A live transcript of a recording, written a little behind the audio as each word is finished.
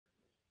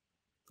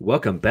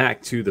Welcome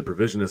back to the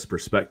Provisionist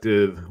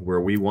Perspective,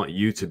 where we want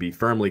you to be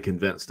firmly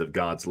convinced of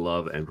God's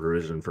love and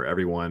provision for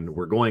everyone.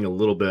 We're going a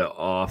little bit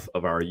off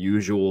of our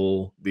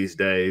usual these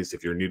days.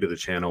 If you're new to the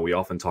channel, we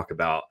often talk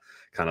about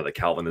kind of the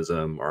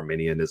Calvinism,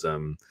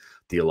 Arminianism,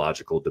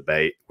 theological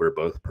debate. We're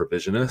both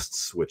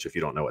provisionists, which if you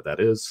don't know what that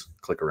is,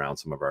 click around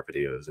some of our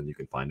videos and you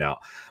can find out.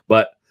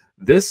 But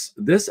this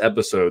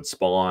episode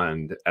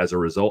spawned as a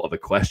result of a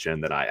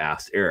question that I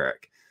asked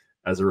Eric.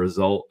 As a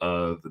result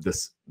of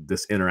this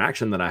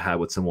interaction that I had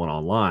with someone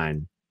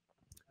online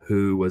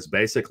who was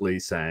basically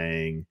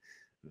saying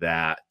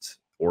that,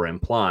 or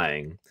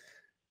implying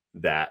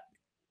that,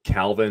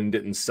 Calvin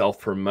didn't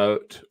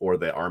self-promote or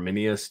the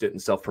Arminius didn't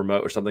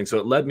self-promote or something. So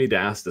it led me to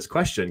ask this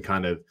question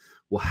kind of,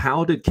 well,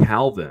 how did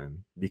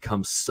Calvin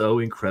become so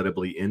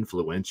incredibly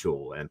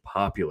influential and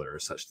popular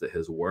such that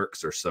his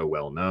works are so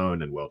well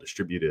known and well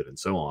distributed and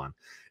so on?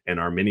 And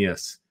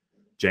Arminius,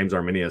 James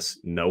Arminius,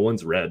 no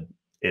one's read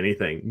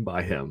anything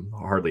by him,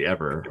 hardly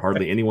ever.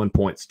 Hardly anyone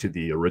points to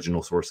the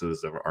original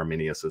sources of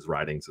Arminius's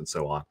writings and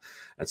so on.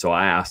 And so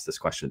I asked this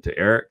question to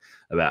Eric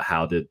about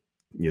how did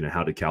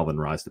Calvin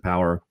rise to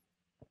power?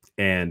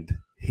 And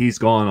he's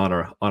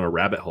gone on a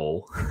rabbit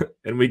hole,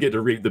 and we get to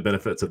reap the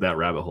benefits of that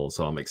rabbit hole.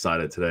 So I'm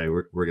excited today.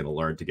 We're going to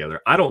learn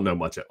together. I don't know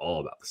much at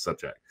all about the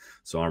subject,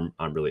 so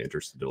I'm really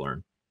interested to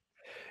learn.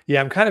 Yeah,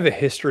 I'm kind of a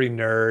history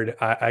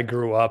nerd. I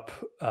grew up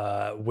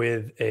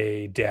with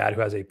a dad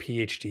who has a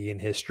PhD in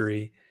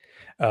history.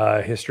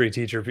 History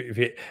teacher,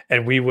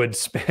 and we would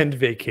spend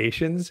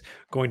vacations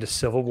going to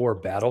Civil War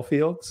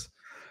battlefields.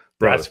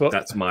 Bro,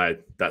 that's my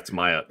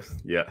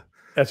yeah.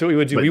 That's what we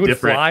would do. But we would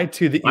fly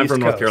to the East Coast. I'm from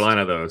North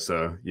Carolina though,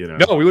 so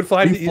No, we would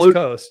fly to the East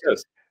Coast.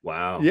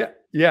 Wow. Yeah.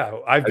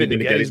 I've been to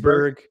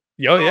Gettysburg.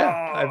 Oh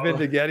yeah, I've been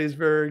to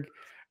Gettysburg.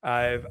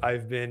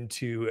 I've been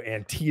to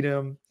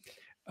Antietam.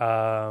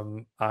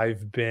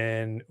 I've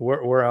been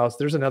where else?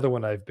 There's another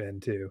one I've been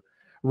to.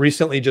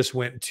 Recently, just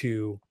went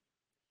to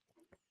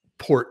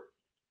Port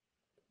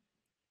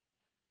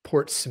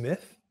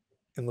Smith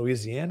in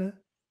Louisiana.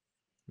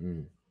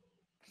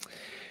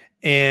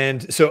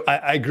 And so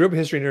I grew up a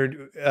history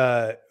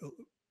nerd,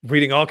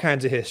 reading all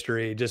kinds of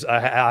history. Just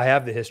I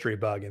have the history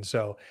bug, and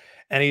so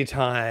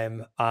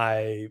anytime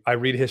I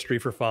read history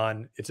for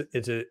fun,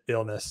 it's an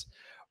illness.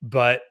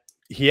 But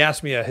he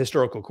asked me a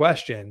historical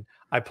question.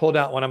 I pulled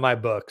out one of my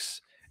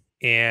books,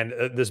 and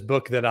this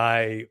book that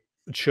I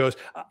chose,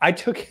 I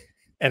took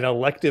an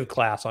elective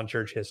class on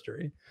church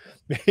history,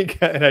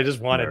 and I just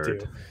wanted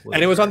to.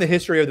 And it was on the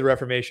history of the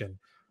Reformation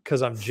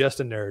because I'm just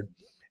a nerd,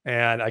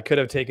 and I could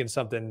have taken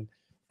something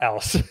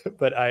else,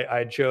 but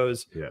I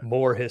chose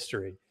more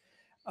history.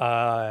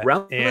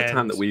 Around the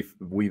time that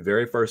we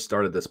very first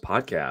started this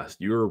podcast,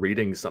 you were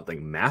reading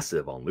something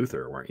massive on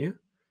Luther, weren't you?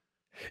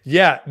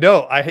 Yeah,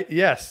 no,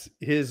 yes,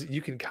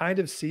 you can kind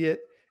of see it.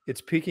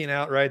 It's peeking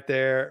out right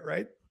there.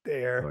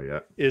 Oh, yeah.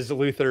 Is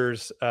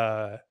Luther's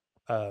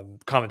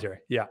commentary.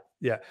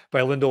 Yeah,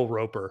 by Lyndall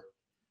Roper.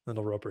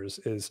 Lyndall Roper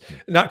is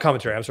not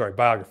commentary. I'm sorry,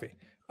 biography.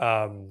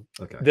 Around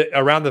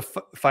the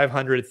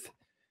 500th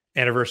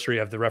anniversary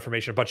of the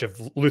Reformation, a bunch of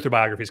Luther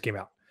biographies came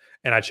out,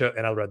 and I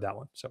read that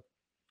one. So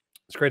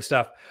it's great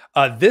stuff.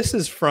 This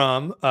is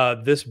from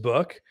this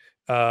book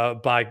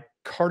by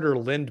Carter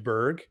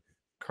Lindbergh.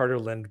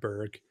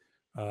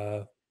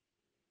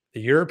 The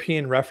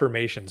European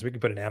Reformations. We can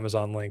put an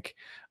Amazon link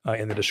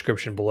in the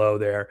description below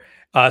there.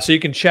 So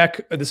you can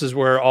check. This is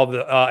where all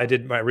the I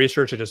did my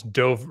research. I just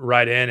dove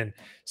right in and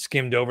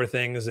skimmed over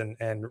things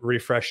and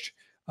refreshed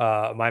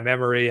my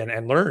memory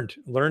and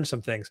learned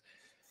some things.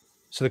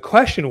 So the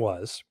question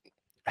was,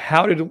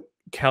 how did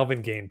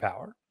Calvin gain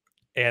power?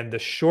 And the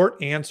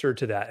short answer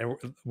to that, and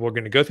we're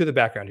going to go through the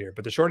background here,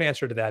 but the short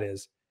answer to that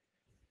is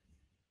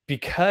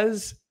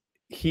because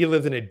he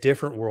lived in a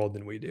different world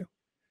than we do.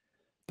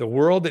 The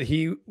world that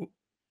he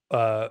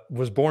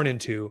was born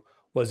into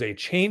was a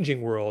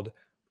changing world,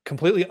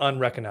 completely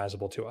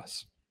unrecognizable to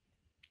us.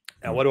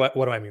 Now, what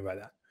do I mean by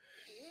that?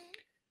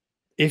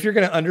 If you're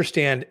going to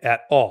understand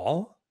at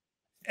all,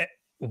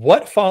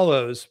 what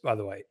follows, by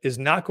the way, is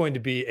not going to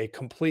be a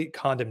complete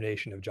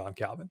condemnation of John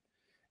Calvin.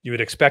 You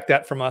would expect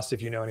that from us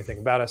if you know anything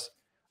about us.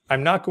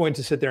 I'm not going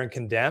to sit there and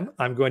condemn.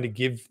 I'm going to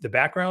give the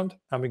background.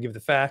 I'm going to give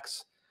the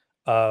facts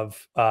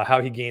of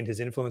how he gained his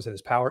influence and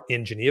his power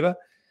in Geneva.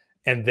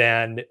 And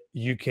then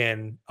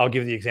I'll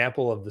give the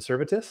example of the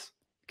Servetus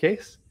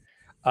case.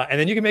 And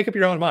then you can make up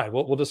your own mind.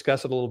 We'll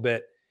discuss it a little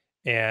bit.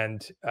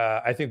 And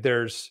I think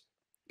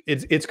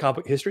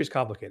history is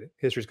complicated.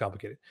 History is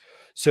complicated.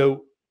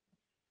 So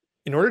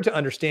in order to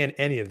understand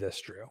any of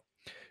this, Drew,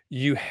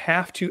 you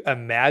have to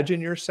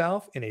imagine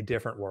yourself in a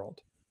different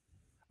world,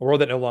 a world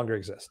that no longer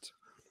exists.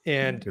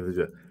 And cut to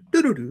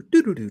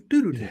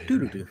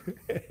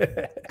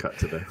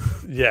the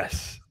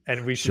yes.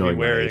 And we should showing be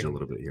wearing age a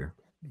little bit here.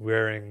 I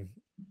don't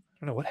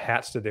know, what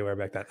hats did they wear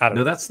back then? I don't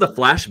know. That's the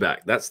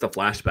flashback. That's the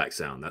flashback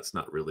sound. That's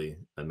not really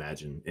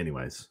imagine.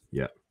 Anyways,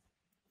 yeah.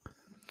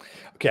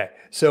 Okay,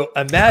 so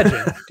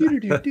imagine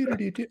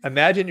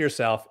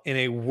yourself in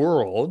a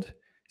world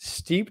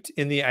steeped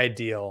in the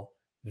ideal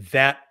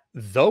that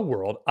the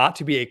world ought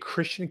to be a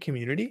Christian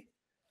community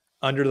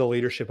under the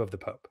leadership of the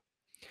Pope.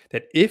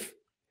 That if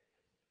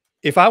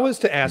I was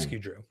to ask you,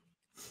 Drew,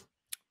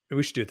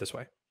 we should do it this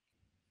way.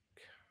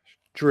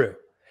 Drew,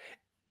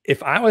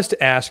 if I was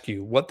to ask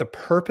you what the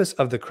purpose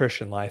of the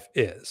Christian life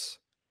is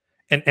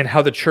and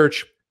how the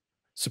church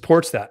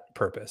supports that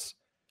purpose,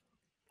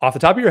 off the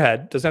top of your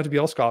head, doesn't have to be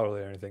all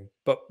scholarly or anything,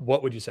 but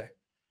what would you say?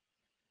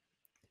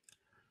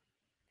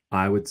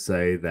 I would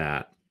say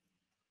that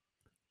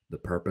the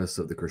purpose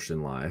of the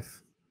Christian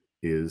life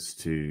is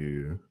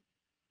to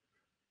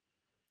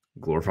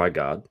glorify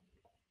God.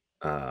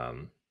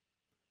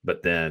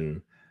 But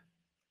then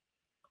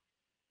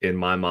in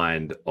my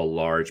mind, a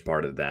large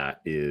part of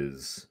that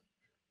is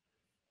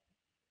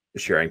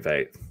sharing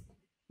faith,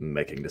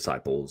 making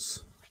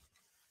disciples.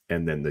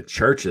 And then the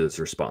church's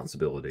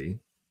responsibility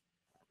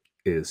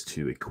is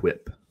to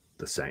equip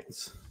the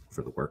saints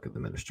for the work of the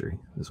ministry,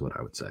 is what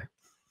I would say.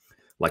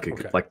 Like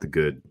the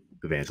good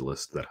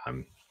evangelist that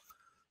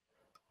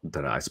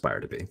I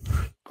aspire to be.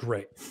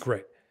 Great.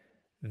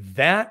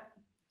 That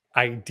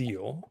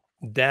ideal,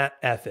 that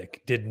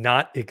ethic did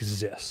not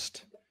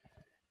exist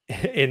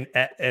in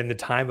the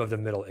time of the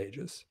Middle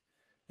Ages.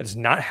 That's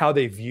not how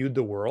they viewed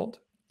the world.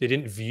 They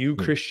didn't view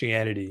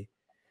Christianity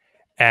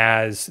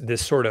as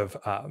this sort of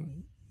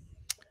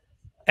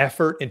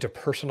effort into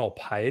personal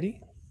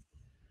piety.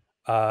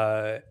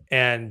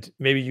 And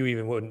maybe you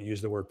even wouldn't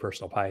use the word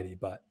personal piety,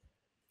 but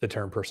the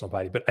term personal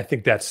piety. But I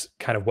think that's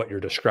kind of what you're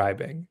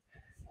describing,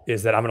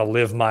 is that I'm going to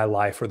live my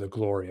life for the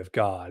glory of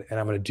God, and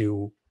I'm going to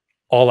do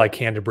all I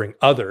can to bring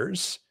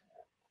others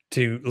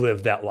to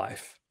live that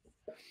life.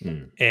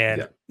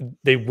 And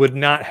they would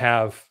not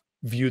have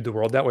viewed the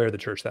world that way or the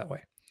church that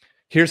way.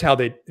 Here's how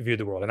they viewed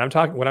the world. And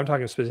what I'm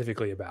talking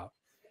specifically about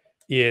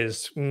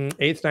is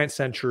 8th, 9th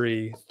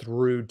century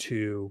through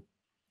to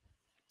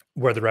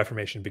where the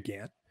Reformation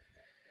began.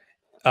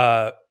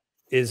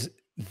 Is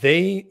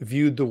they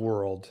viewed the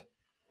world,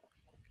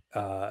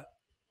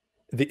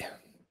 the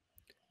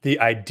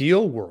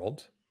ideal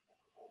world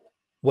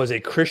was a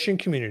Christian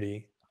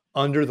community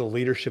under the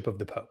leadership of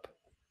the Pope.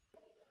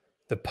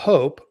 The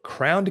Pope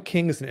crowned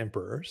kings and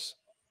emperors,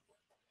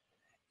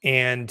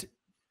 and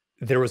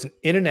there was an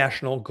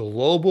international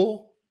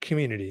global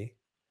community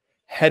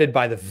headed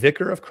by the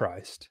Vicar of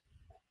Christ.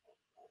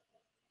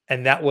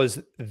 And that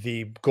was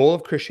the goal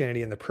of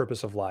Christianity, and the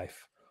purpose of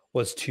life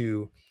was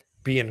to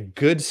be in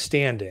good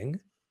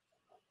standing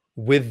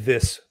with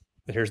this,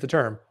 and here's the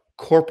term,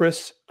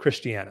 Corpus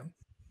Christianum.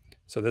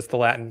 So that's the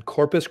Latin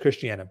Corpus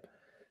Christianum,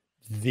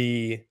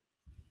 the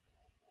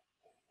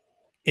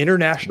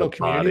international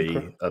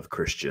community of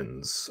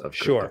Christians, of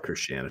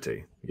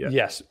Christianity. Yeah.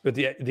 Yes, but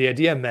the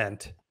idea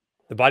meant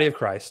the body of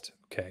Christ.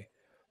 Okay,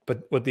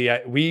 but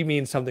we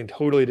mean something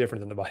totally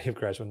different than the body of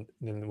Christ when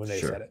they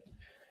said it.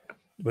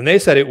 When they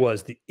said it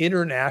was the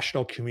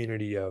international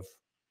community of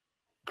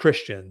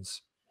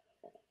Christians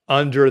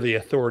under the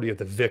authority of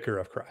the Vicar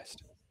of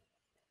Christ,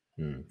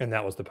 and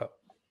that was the Pope.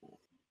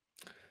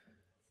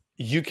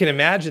 You can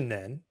imagine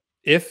then,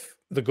 if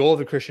the goal of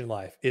the Christian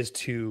life is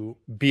to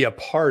be a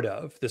part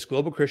of this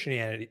global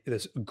Christianity,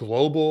 this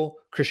global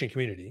Christian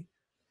community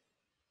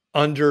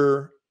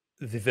under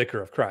the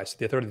Vicar of Christ,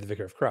 the authority of the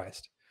Vicar of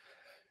Christ,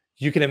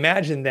 you can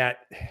imagine that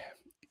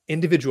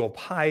individual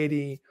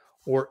piety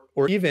or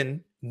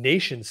even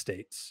nation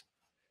states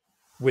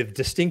with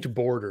distinct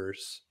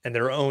borders and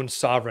their own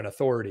sovereign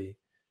authority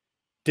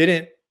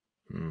that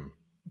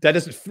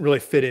doesn't really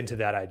fit into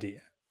that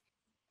idea.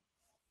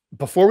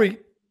 Before we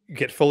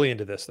get fully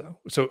into this, though,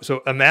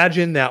 so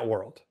imagine that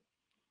world.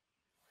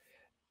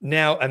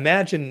 Now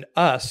imagine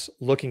us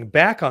looking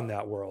back on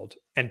that world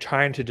and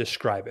trying to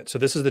describe it. So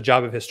this is the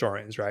job of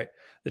historians, right?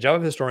 The job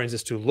of historians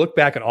is to look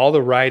back at all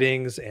the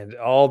writings and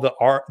all the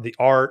art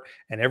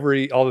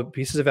and all the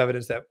pieces of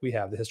evidence that we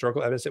have, the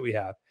historical evidence that we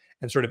have,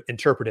 and sort of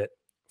interpret it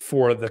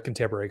for the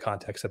contemporary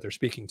context that they're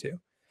speaking to.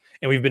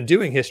 And we've been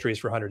doing histories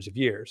for hundreds of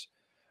years.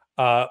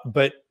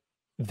 But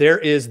there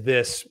is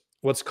this,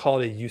 what's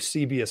called a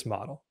Eusebius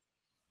model.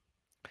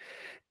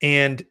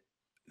 And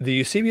the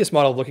Eusebius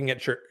model looking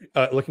at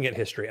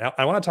history. And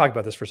I want to talk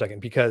about this for a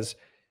second, because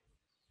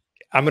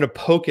I'm going to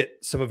poke at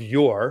some of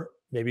your,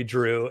 maybe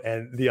Drew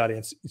and the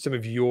audience, some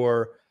of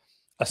your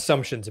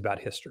assumptions about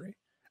history,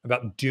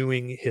 about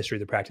doing history,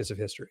 the practice of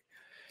history.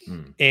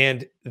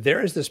 And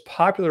there is this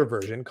popular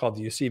version called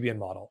the Eusebian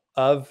model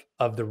of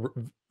the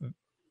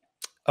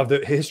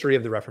history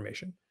of the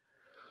Reformation.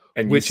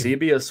 And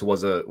Eusebius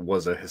was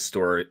a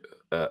historian,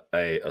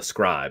 a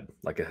scribe,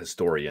 like a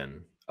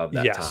historian of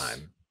that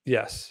time.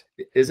 Yes.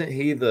 Isn't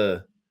he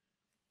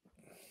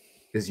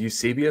is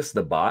Eusebius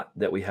the bot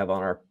that we have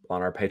on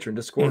our Patreon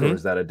Discord, or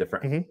is that a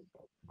different?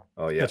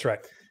 Oh yeah, that's right.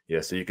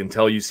 Yeah, so you can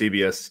tell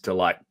Eusebius to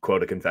like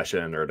quote a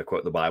confession or to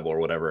quote the Bible or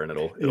whatever, and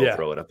it'll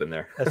throw it up in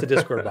there. That's a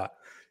Discord bot.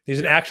 He's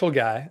an actual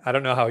guy. I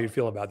don't know how you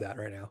feel about that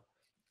right now,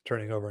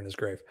 turning over in his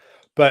grave.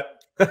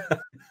 But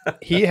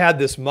he had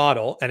this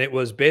model, and it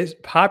was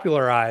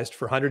popularized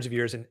for hundreds of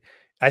years. And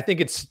I think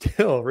it's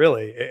still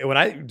really, when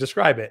I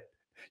describe it,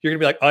 you're going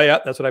to be like, oh yeah,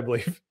 that's what I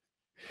believe.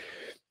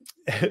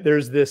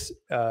 there's this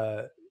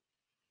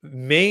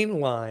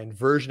mainline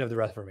version of the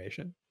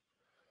Reformation,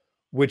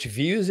 which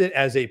views it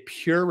as a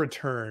pure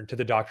return to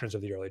the doctrines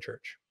of the early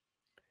church.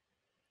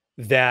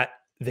 That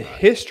the Right.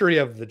 history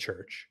of the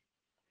church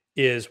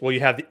is, well, you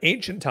have the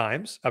ancient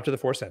times up to the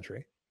 4th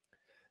century,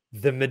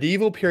 the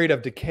medieval period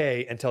of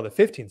decay until the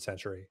 15th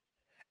century,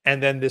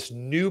 and then this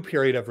new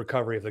period of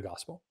recovery of the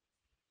gospel.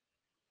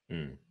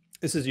 Mm.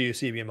 This is the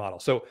Eusebian model.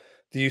 So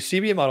the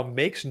Eusebian model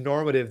makes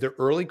normative the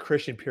early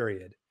Christian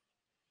period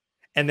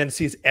and then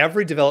sees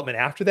every development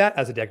after that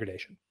as a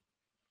degradation.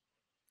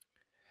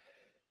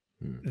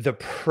 Mm. The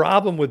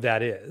problem with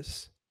that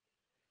is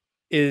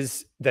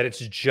that it's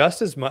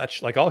just as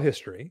much like all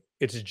history,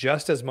 it's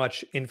just as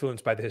much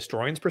influenced by the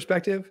historian's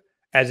perspective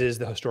as is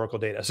the historical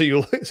data.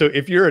 So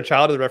if you're a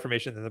child of the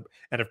Reformation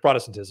and of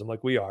Protestantism,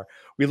 like we are,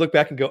 we look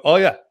back and go, oh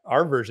yeah,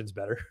 our version's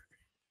better.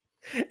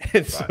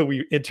 And so Right.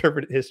 we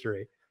interpret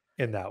history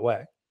in that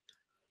way.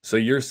 So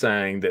you're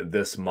saying that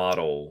this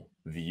model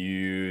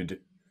viewed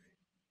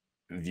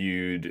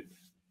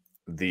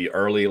the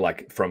early,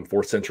 like from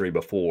 4th century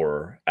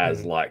before,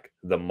 as Mm. like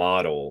the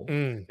model,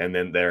 Mm. and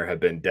then there have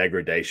been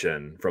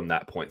degradation from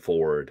that point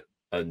forward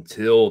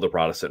until the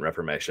Protestant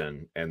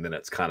Reformation, and then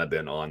it's kind of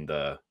been on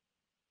the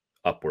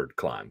upward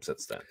climb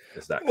since then.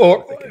 Is that kind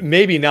of the Or thinking?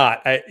 maybe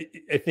not. I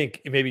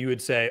think maybe you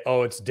would say,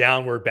 oh, it's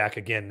downward back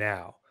again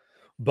now.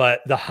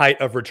 But the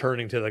height of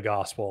returning to the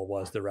gospel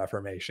was the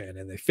Reformation,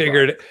 and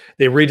Right.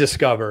 they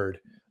rediscovered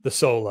the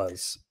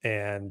solas.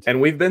 And And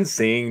we've been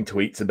seeing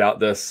tweets about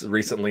this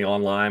recently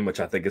online,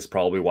 which I think is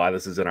probably why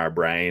this is in our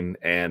brain.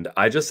 And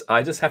I just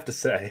have to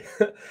say,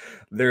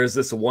 there's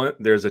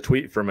a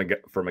tweet from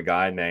a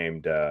guy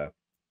named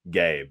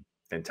Gabe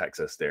in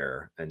Texas,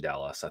 there in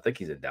Dallas. I think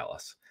he's in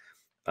Dallas,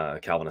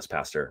 Calvinist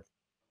pastor,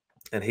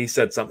 and he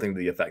said something to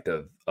the effect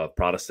of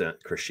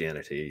Protestant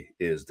Christianity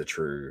is the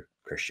true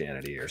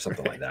Christianity, or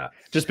something like that.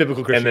 just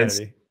biblical And then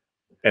Christianity.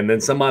 and then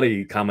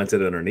somebody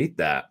commented underneath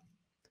that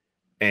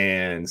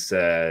and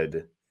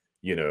said,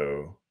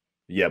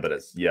 yeah,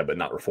 but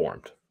not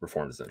reformed.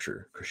 Reformed isn't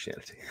true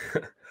Christianity,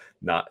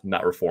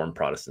 not reformed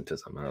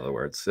Protestantism, in other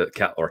words,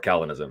 or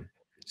Calvinism.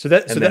 So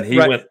that And then he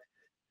right.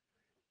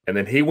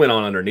 went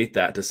on underneath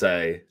that to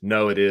say,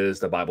 no, it is,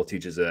 the Bible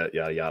teaches it,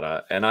 yada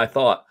yada. And I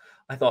thought,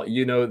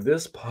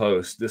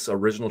 this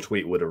original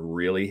tweet would have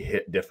really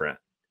hit different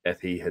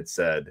if he had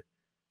said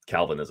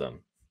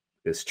Calvinism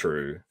is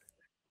true,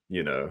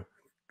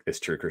 is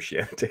true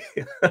Christianity.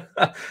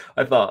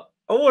 I thought,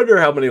 I wonder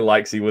how many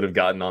likes he would have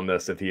gotten on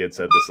this if he had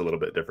said this a little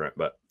bit different.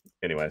 But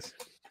anyways,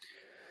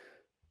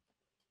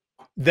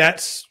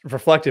 That's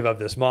reflective of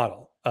this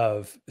model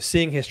of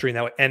seeing history in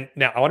that way. And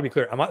now I want to be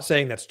clear. I'm not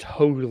saying that's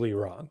totally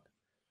wrong.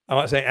 I'm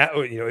not saying,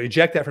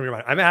 eject that from your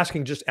mind.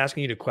 I'm just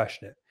asking you to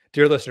question it.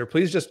 Dear listener,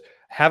 please just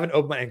have an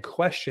open mind and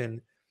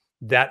question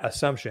that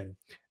assumption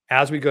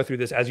as we go through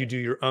this, as you do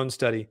your own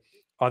study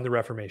on the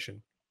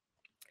Reformation.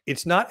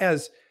 It's not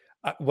as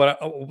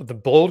the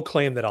bold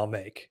claim that I'll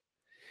make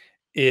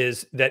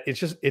is that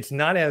it's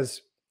not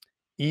as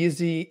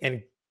easy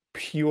and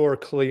pure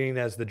clean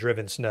as the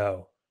driven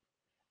snow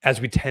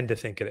as we tend to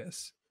think it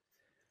is.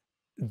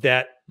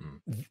 That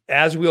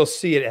as we'll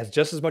see it as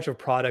just as much a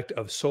product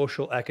of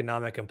social,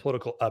 economic, and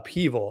political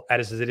upheaval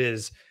as it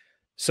is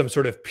some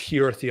sort of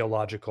pure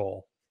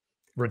theological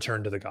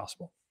return to the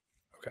gospel.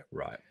 Okay.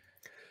 right.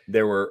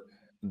 There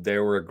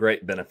were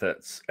great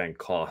benefits and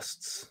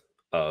costs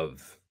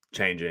of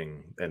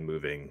changing and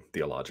moving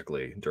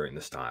theologically during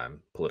this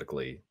time,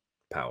 politically,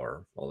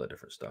 power, all that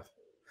different stuff.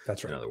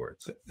 That's right. In other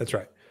words, That's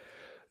right.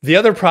 The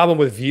other problem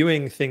with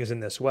viewing things in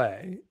this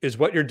way is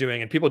what you're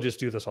doing, and people just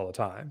do this all the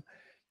time,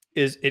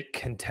 is it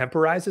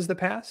contemporizes the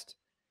past.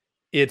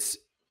 It's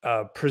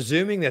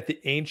presuming that the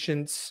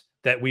ancients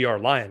that we are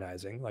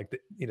lionizing, like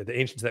the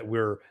ancients that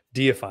we're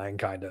deifying,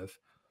 kind of,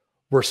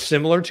 were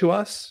similar to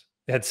us,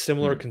 had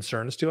similar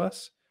concerns to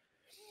us.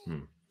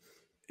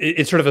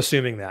 It's sort of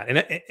assuming that.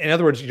 And in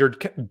other words, you're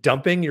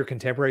dumping your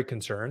contemporary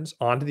concerns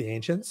onto the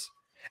ancients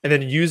and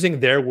then using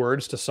their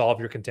words to solve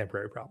your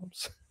contemporary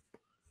problems.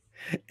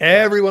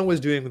 Everyone was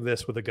doing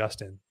this with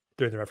Augustine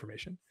during the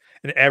Reformation,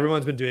 and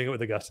everyone's been doing it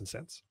with Augustine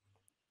since.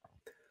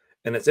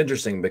 And it's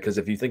interesting because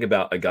if you think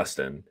about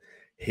Augustine,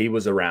 he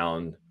was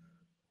around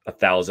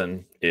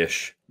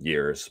 1,000-ish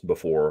years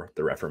before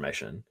the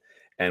Reformation,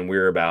 and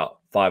we're about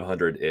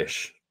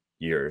 500-ish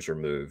years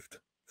removed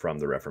from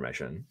the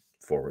Reformation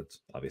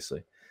forwards,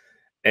 obviously.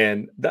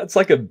 And that's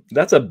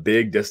a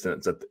big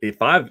distance.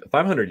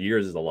 500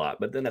 years is a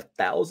lot, but then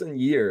 1,000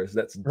 years,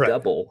 that's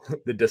double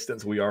the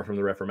distance we are from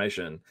the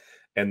Reformation.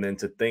 And then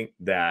to think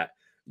that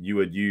you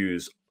would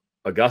use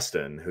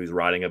Augustine, who's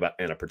writing about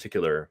in a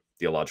particular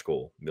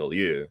theological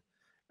milieu,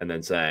 and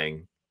then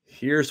saying,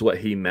 here's what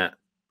he meant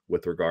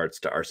with regards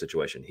to our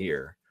situation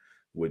here,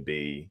 would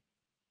be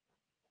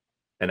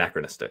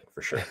anachronistic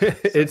for sure.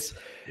 It's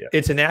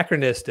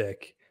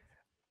anachronistic.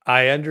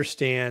 I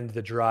understand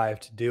the drive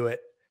to do it.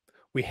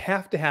 We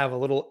have to have a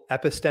little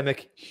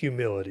epistemic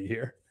humility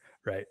here,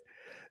 right?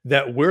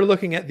 That we're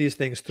looking at these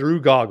things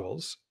through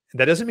goggles.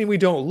 That doesn't mean we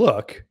don't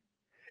look.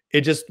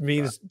 It just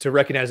means to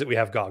recognize that we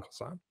have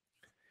goggles on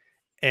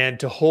and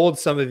to hold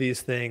some of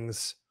these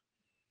things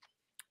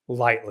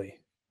lightly,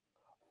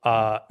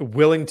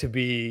 willing to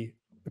be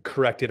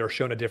corrected or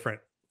shown a different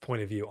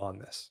point of view on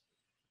this.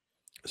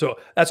 So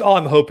that's all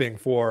I'm hoping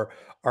for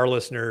our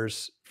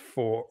listeners,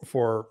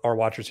 for our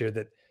watchers here,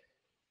 that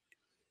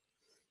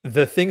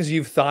the things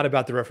you've thought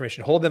about the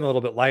Reformation, hold them a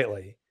little bit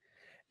lightly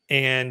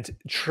and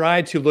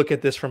try to look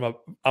at this from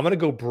I'm going to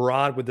go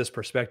broad with this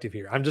perspective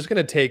here. I'm just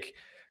going to take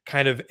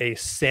kind of a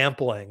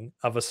sampling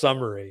of a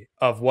summary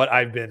of what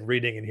I've been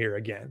reading in here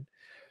again.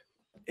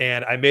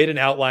 And I made an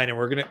outline, and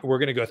we're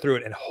going to go through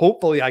it, and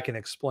hopefully I can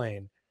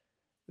explain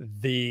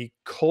the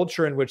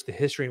culture in which, the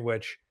history in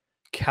which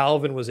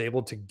Calvin was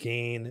able to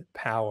gain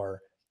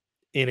power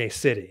in a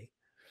city,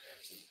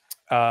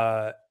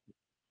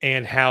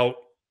 and how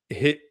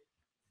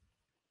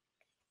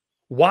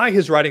why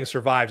his writing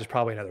survived is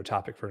probably another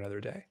topic for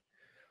another day.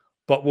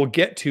 But we'll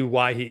get to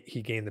why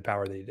he gained the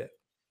power that he did.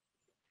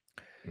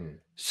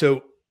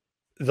 So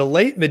the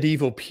late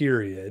medieval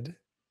period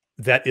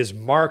that is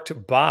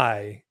marked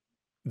by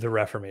the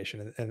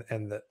Reformation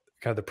and the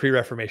kind of the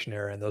pre-Reformation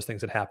era and those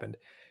things that happened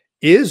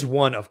is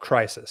one of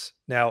crisis.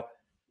 Now,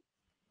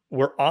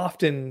 we're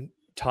often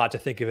taught to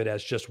think of it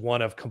as just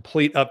one of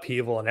complete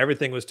upheaval and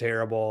everything was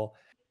terrible.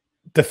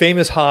 The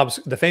famous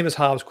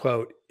Hobbes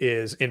quote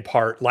is, in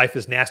part, "Life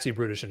is nasty,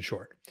 brutish, and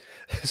short."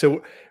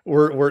 So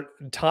we're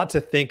taught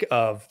to think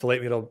of the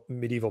late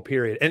medieval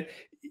period, and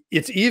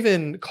it's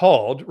even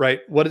called,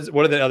 right? What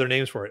are the other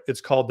names for it?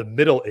 It's called the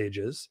Middle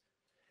Ages,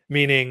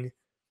 meaning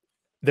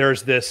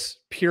there's this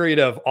period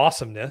of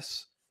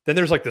awesomeness, then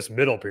there's like this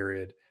middle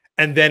period,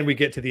 and then we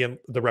get to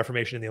the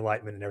Reformation and the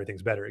Enlightenment, and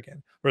everything's better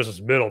again. Whereas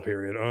this middle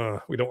period,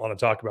 we don't want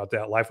to talk about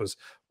that. Life was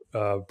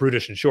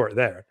brutish and short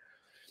there.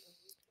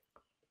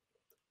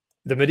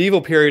 The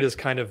medieval period is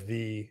kind of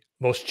the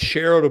most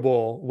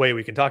charitable way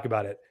we can talk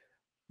about it,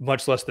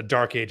 much less the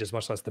Dark Ages,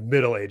 much less the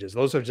Middle Ages.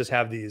 Those are just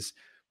have these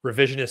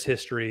revisionist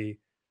history.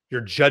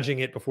 You're judging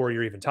it before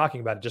you're even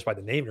talking about it just by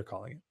the name you're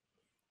calling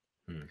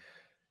it.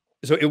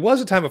 So it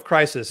was a time of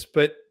crisis,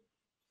 but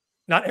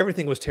not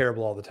everything was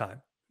terrible all the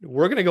time.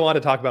 We're going to go on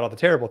to talk about all the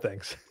terrible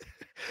things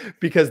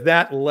because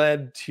that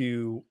led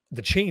to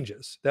the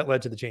changes.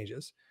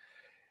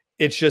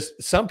 It's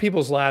just some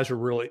people's lives were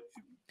really,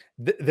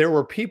 there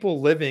were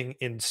people living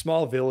in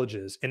small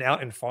villages and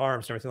out in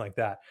farms and everything like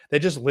that. They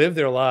just lived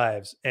their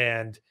lives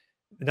and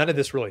none of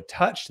this really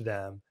touched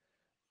them.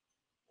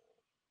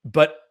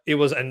 But it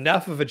was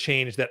enough of a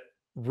change that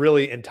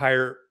really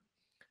entire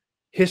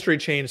history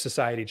changed,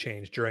 society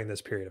changed during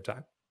this period of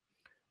time.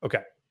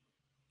 Okay.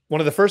 One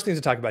of the first things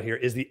to talk about here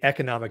is the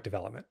economic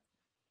development.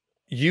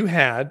 You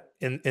had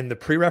in the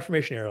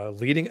pre-Reformation era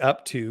leading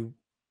up to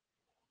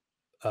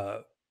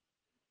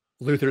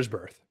Luther's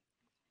birth,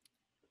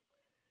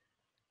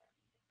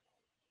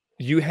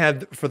 you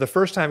had for the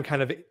first time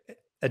kind of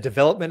a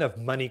development of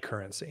money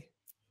currency.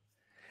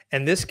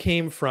 And this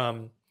came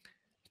from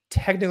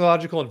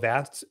technological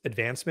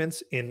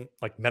advancements in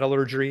like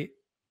metallurgy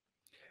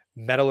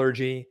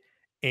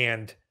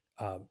and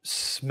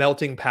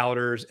smelting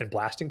powders and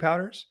blasting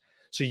powders.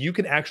 So you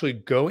can actually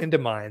go into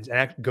mines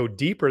and go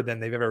deeper than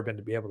they've ever been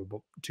to be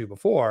able to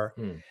before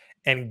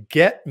and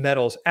get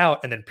metals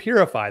out and then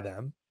purify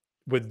them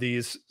with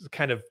these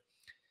kind of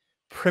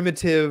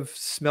primitive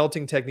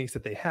smelting techniques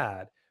that they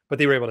had, but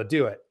they were able to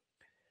do it.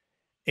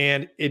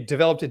 And it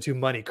developed into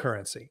money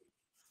currency.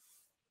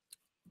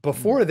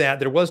 Before that,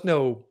 there was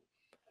no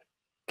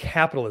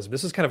capitalism.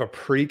 This is kind of a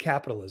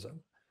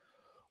pre-capitalism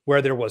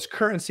where there was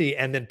currency,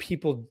 and then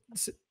people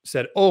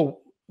said,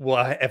 oh,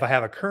 well, if I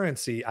have a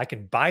currency, I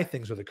can buy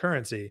things with a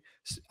currency.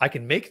 I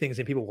can make things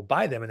and people will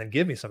buy them and then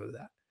give me some of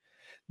that.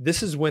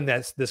 This is when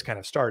this kind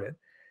of started.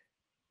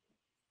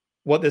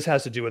 What this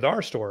has to do with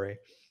our story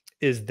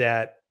is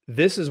that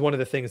this is one of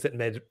the things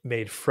that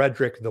made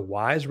Frederick the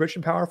Wise rich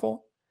and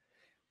powerful.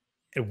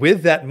 And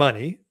with that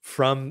money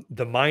from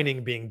the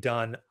mining being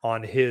done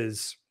in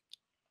his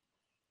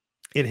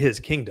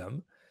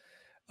kingdom,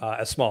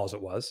 as small as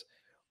it was,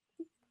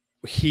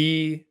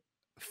 he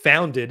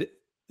founded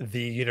the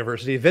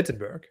University of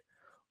Wittenberg,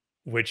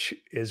 which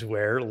is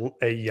where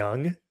a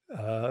young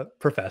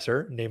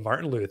professor named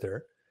Martin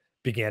Luther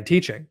began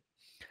teaching.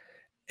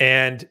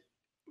 And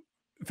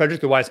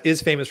Frederick the Wise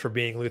is famous for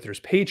being Luther's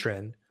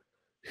patron,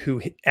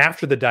 who,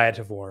 after the Diet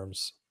of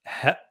Worms,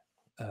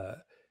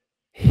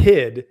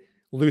 hid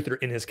Luther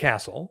in his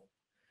castle.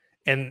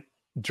 And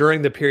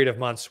during the period of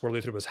months where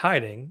Luther was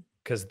hiding,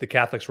 because the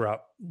Catholics were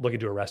out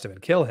looking to arrest him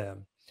and kill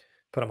him,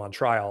 put him on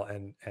trial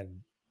and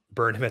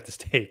burn him at the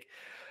stake,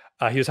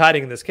 he was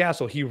hiding in this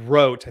castle. He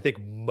wrote, I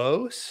think,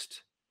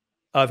 most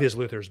of his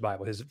Luther's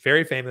Bible, his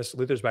very famous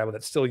Luther's Bible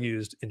that's still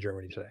used in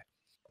Germany today.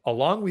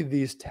 Along with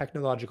these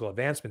technological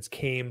advancements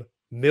came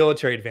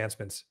military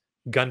advancements,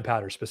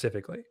 gunpowder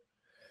specifically.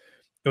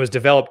 It was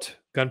developed,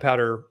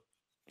 gunpowder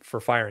for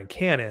firing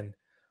cannon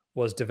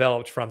was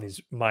developed from these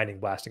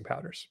mining blasting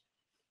powders.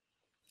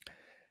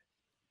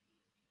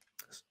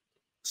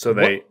 So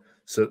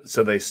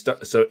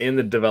So in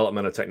the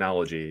development of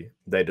technology,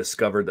 they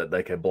discovered that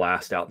they could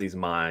blast out these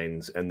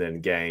mines and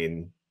then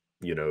gain,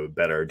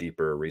 better,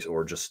 deeper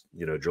or just,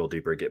 drill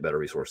deeper, get better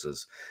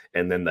resources.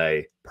 And then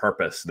they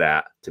purpose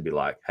that to be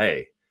like,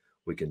 hey,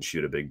 we can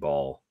shoot a big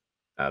ball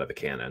out of a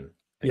cannon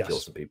and kill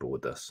Yes. some people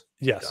with this.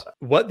 Yes.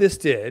 What this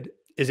did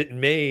is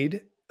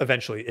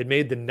eventually it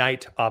made the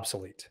knight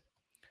obsolete.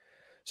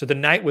 So the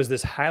knight was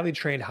this highly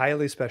trained,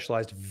 highly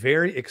specialized,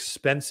 very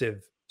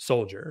expensive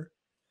soldier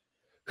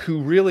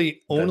who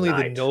really only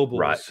the nobles.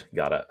 Right,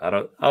 got it.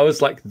 I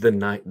was like, the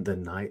night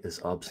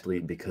is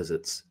obsolete because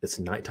it's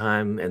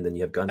nighttime and then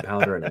you have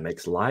gunpowder and it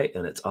makes light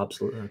and it's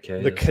obsolete.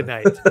 Okay. The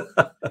knight.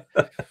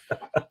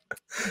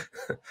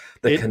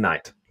 The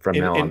knight from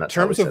now on. In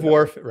terms of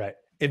warfare, right?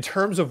 In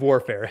terms of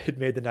warfare, it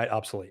made the knight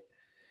obsolete.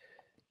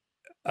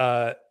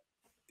 The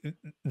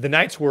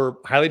knights were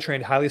highly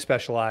trained, highly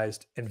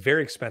specialized, and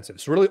very expensive.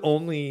 So really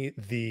only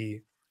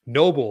the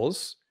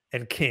nobles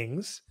and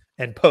kings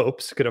and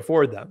popes could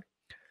afford them.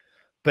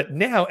 But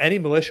now any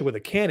militia with a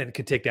cannon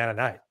could take down a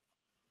knight,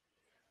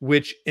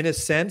 which in a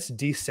sense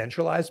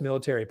decentralized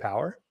military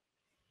power,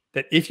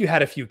 that if you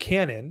had a few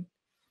cannon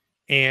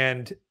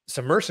and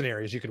some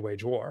mercenaries, you could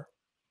wage war.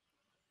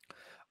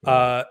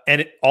 And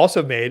it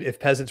also made, if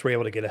peasants were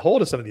able to get a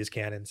hold of some of these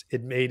cannons,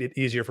 it made it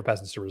easier for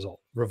peasants to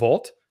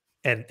revolt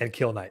and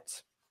kill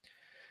knights.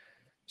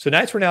 So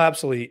knights were now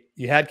obsolete.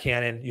 You had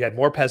cannon, you had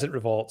more peasant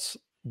revolts.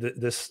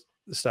 This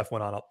stuff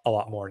went on a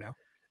lot more now.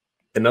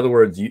 In other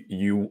words,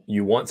 you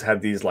once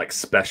had these like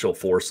special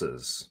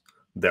forces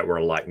that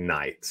were like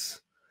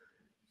knights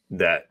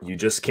that you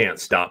just can't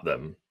stop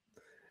them.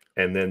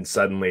 And then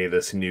suddenly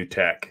this new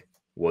tech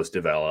was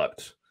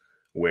developed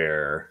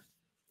where,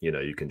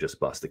 you can just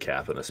bust the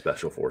cap in a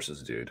special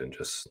forces dude and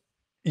just.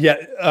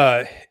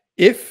 Yeah.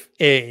 If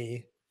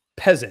a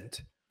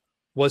peasant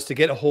was to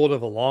get a hold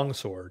of a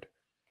longsword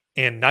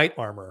and knight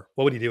armor,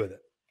 what would he do with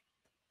it?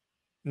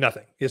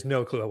 Nothing. He has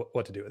no clue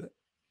what to do with it.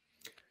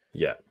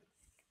 Yeah.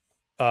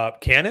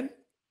 Cannon?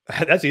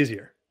 That's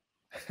easier.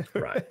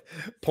 Right.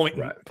 Point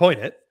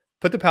it,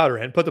 put the powder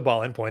in, put the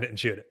ball in, point it, and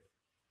shoot it.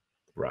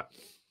 Right.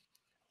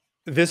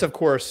 This, of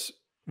course,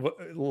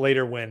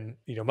 later when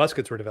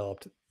muskets were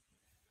developed,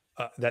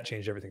 that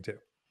changed everything too.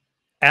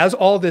 As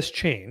all this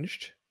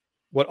changed,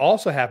 what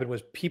also happened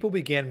was people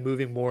began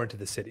moving more into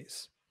the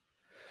cities.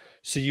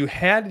 So you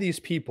had these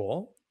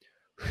people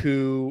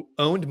who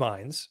owned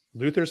mines.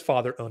 Luther's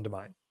father owned a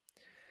mine,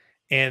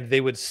 and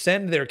they would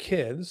send their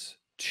kids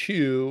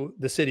to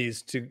the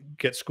cities to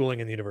get schooling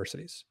in the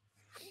universities,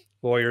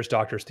 lawyers,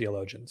 doctors,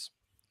 theologians.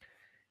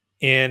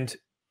 And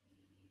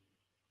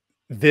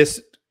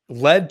this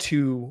led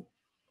to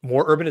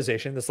more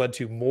urbanization. This led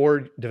to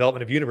more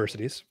development of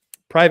universities,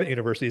 private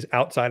universities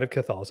outside of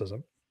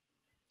Catholicism,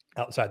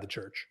 outside the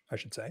church, I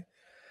should say.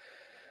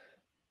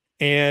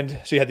 And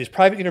so you had these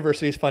private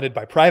universities funded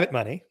by private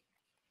money,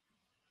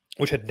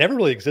 which had never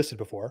really existed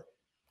before.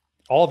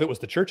 All of it was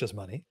the church's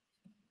money.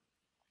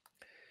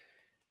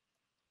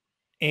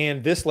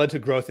 And this led to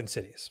growth in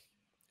cities.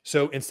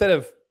 So instead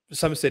of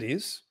some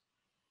cities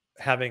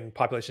having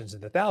populations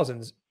in the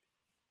thousands,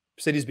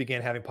 cities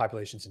began having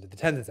populations into the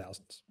tens of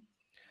thousands.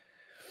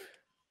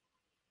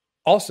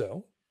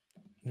 Also,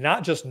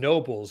 not just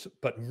nobles,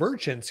 but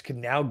merchants could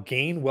now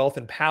gain wealth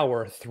and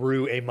power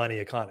through a money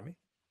economy.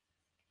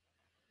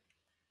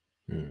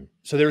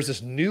 So there was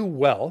this new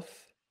wealth,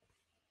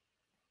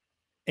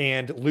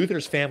 and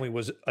Luther's family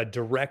was a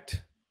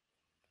direct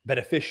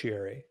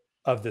beneficiary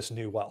of this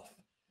new wealth.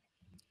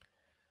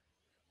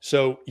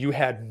 So you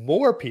had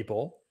more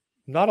people,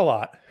 not a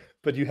lot,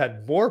 but you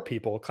had more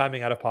people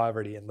climbing out of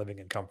poverty and living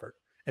in comfort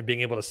and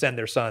being able to send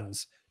their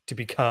sons to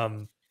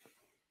become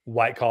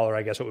white collar,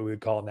 I guess what we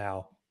would call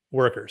now,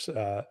 workers,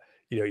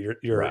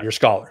 your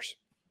scholars.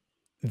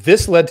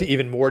 This led to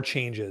even more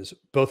changes,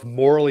 both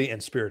morally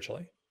and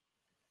spiritually.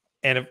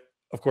 And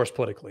of course,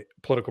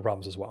 political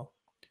problems as well.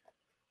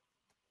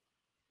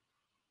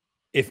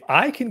 If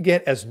I can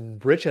get as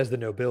rich as the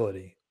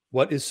nobility,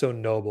 what is so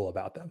noble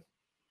about them?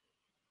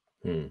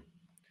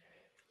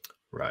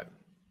 Right.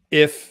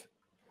 If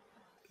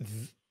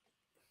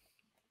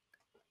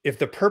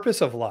the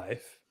purpose of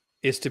life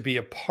is to be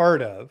a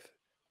part of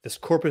this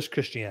corpus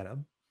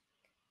Christianum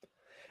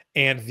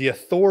and the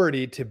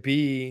authority to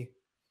be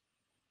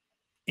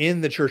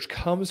in the church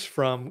comes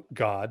from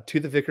God to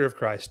the vicar of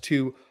Christ,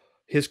 to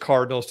his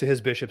cardinals, to his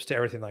bishops, to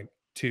everything, like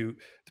to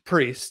the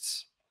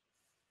priests,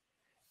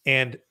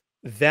 and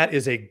that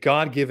is a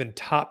God-given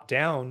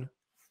top-down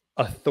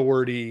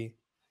authority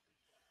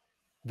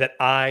that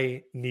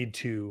I need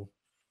to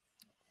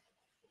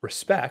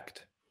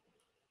respect,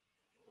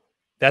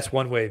 that's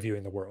one way of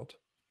viewing the world.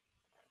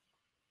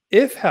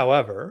 If,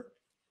 however,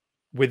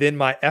 within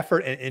my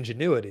effort and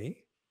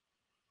ingenuity,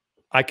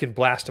 I can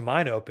blast a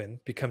mine open,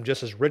 become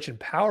just as rich and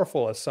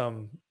powerful as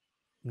some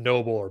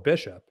noble or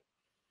bishop,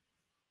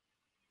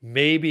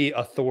 maybe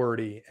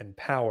authority and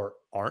power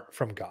aren't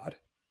from God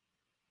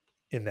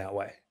in that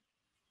way.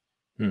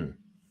 Does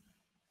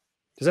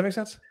that make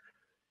sense?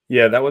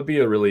 Yeah, that would be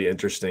a really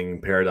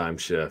interesting paradigm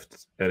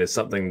shift, and it's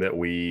something that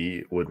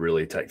we would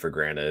really take for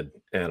granted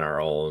in our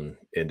own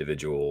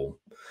individual,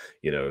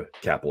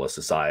 capitalist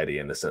society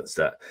in the sense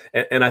that,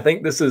 and I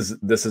think this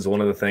is one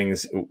of the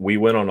things we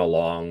went on a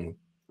long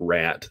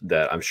rant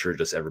that I'm sure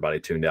just everybody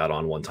tuned out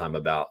on one time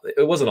about.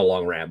 It wasn't a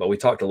long rant, but we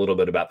talked a little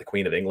bit about the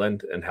Queen of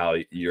England and how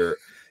you're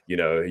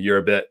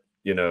a bit,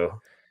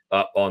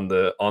 up on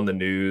the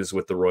news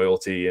with the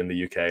royalty in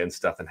the UK and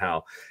stuff, and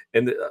how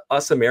and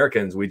us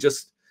Americans we're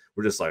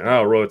just like,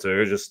 oh, royalty,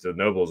 we're just the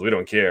nobles, we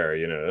don't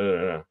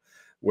care,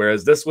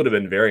 Whereas this would have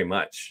been very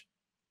much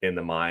in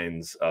the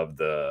minds of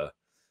the,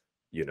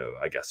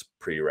 I guess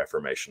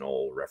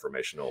reformational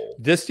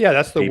Yeah,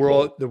 that's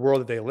people. the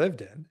world that they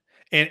lived in.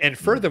 And Mm,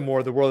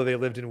 furthermore, the world that they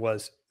lived in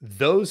was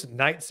those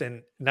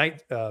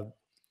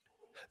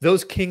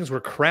kings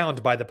were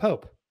crowned by the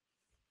Pope.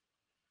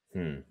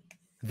 hmm,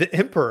 The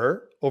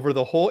emperor over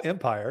the whole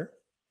empire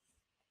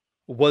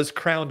was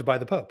crowned by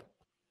the Pope.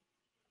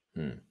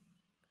 hmm.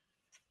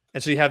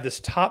 And so you have this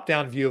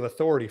top-down view of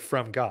authority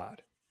from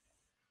God.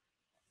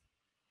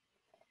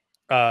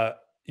 Uh,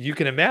 you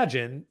can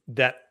imagine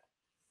that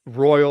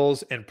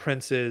royals and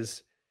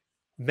princes,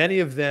 many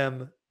of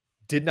them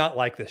did not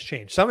like this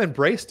change. Some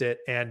embraced it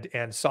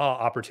and saw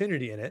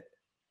opportunity in it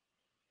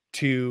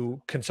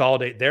to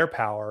consolidate their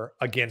power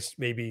against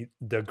maybe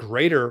the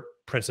greater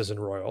princes and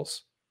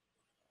royals,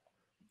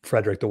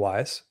 Frederick the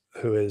Wise,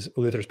 who is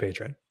Luther's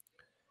patron.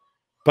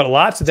 But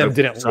lots of So them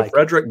didn't so like it.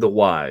 Frederick the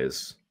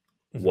Wise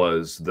Mhm.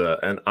 was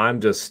and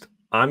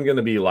I'm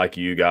gonna be like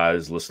you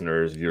guys,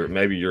 listeners.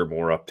 You're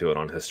more up to it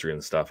on history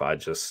and stuff. I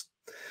just,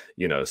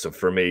 so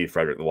for me,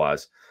 Frederick the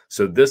Wise.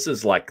 So this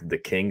is like the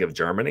king of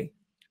Germany.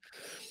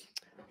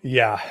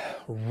 Yeah,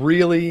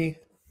 really,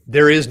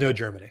 there is no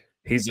Germany.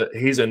 He's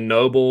a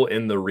noble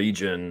in the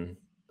region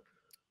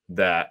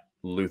that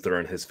Luther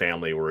and his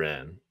family were in,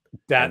 and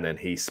That then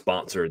he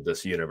sponsored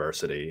this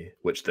university,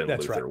 which then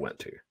that's right. Luther went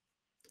to.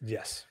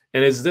 Yes.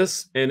 And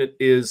it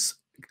is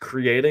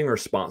creating or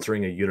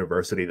sponsoring a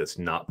university that's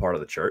not part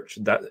of the church.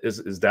 That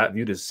is that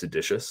viewed as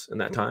seditious in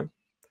that time?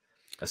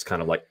 As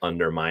kind of like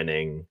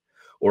undermining,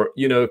 or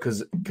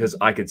because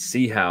I could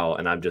see how,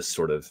 and I'm just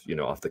sort of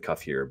off the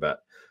cuff here,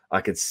 but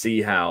I could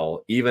see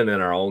how even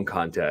in our own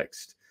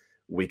context,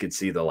 we could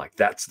see the like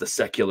that's the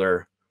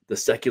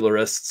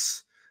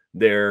secularists.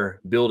 They're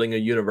building a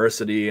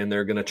university and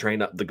they're going to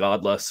train up the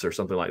godless or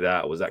something like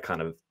that. Was that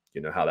kind of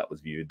how that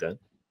was viewed then?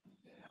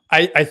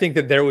 I think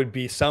that there would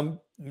be some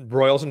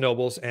royals and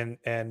nobles and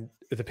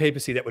the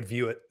papacy that would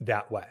view it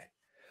that way.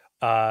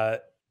 Uh,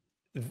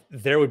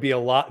 there would be a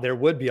lot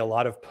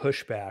of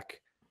pushback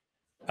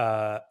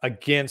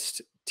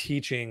against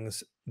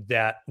teachings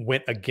that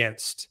went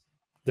against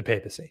the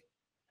papacy,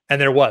 and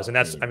there was, and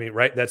that's, I Mm, mean,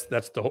 right, that's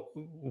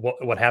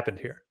what happened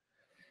here.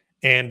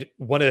 And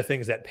one of the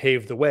things that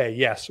paved the way,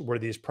 yes, were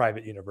these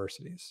private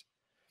universities.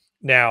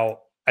 Now,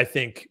 I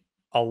think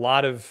a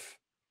lot of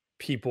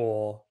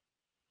people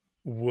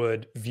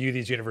would view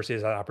these universities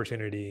as an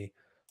opportunity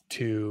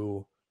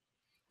to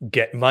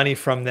get money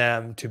from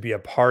them, to be a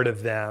part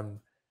of them.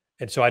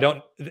 And so I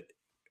don't,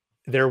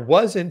 there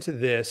wasn't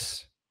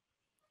this,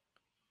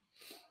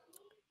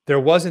 there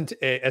wasn't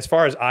a, as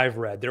far as I've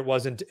read, there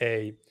wasn't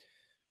a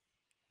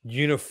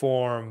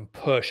uniform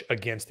push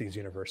against these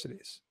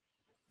universities.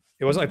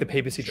 It wasn't like the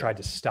papacy sure, tried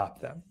to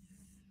stop them.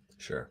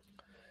 sure.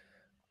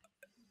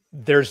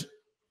 There's,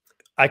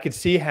 I could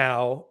see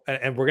how,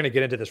 and we're going to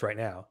get into this right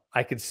now.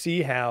 I could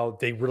see how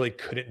they really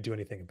couldn't do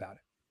anything about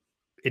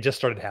it. It just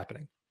started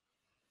happening.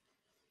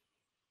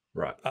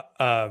 Right.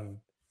 Uh, um,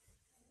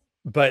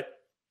 but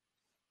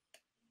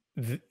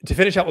to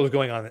finish out what was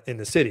going on in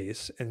the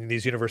cities and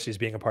these universities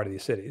being a part of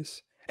these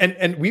cities,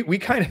 and we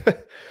kind of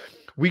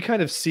we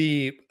kind of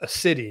see a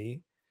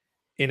city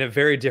in a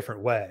very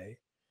different way.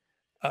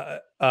 Uh,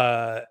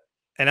 uh,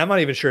 and I'm not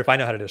even sure if I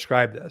know how to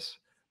describe this,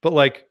 but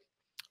like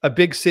a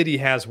big city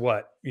has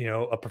what,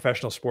 a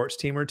professional sports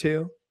team or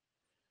two.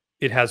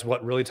 It has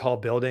what, really tall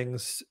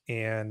buildings,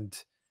 and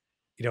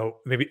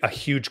maybe a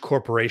huge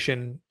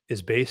corporation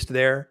is based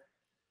there.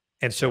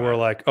 And so we're Right.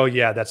 like, oh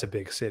yeah, that's a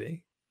big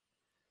city.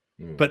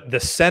 Mm, But the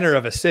center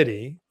of a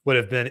city would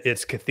have been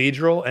its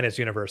cathedral and its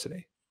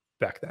university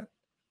back then.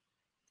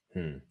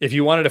 hmm. If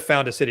you wanted to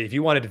found a city, if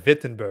you wanted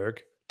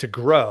Wittenberg to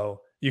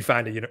grow, you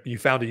found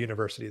a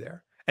university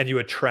there, and you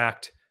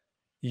attract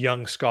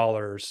young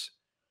scholars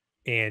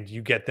and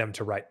you get them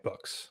to write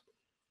books.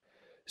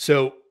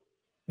 So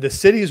the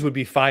cities would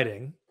be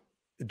fighting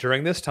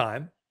during this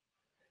time.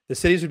 The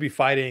cities would be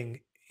fighting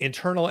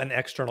internal and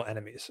external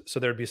enemies. So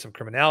there'd be some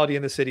criminality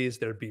in the cities.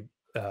 There'd be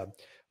uh,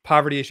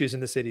 poverty issues in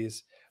the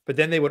cities, but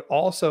then they would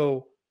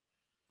also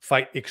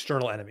fight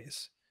external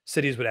enemies.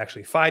 Cities would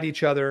actually fight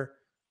each other.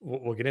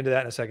 We'll get into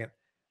that in a second.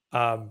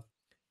 Um,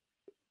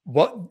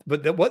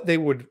 what they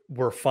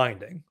were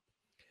finding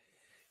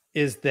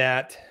is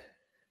that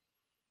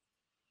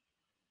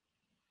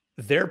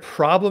their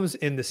problems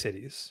in the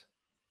cities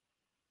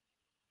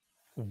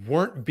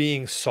weren't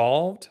being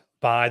solved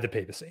by the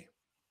papacy.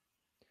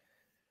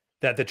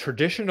 That the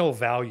traditional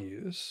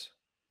values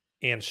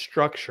and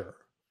structure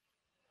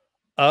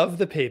of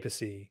the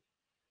papacy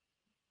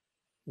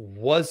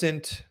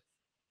wasn't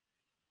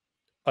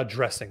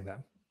addressing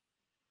them.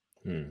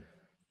 Hmm.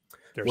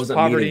 There's Wasn't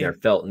meeting poverty, their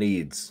felt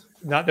needs.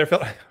 not their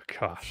felt.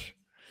 Gosh,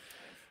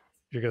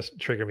 you're going to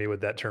trigger me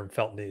with that term,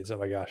 felt needs. Oh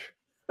my gosh.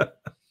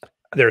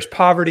 There's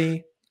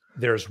poverty,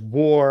 there's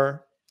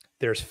war,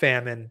 there's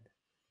famine,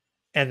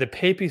 and the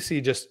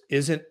papacy just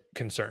isn't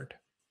concerned,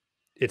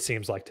 it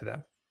seems like to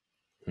them.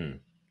 Hmm.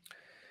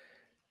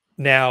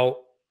 Now,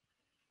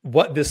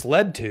 what this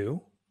led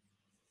to,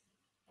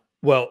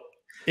 well,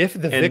 if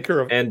the vicar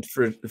of and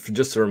for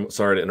just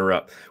sorry to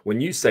interrupt, when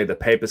you say the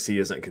papacy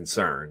isn't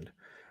concerned,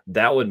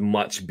 that would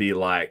much be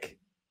like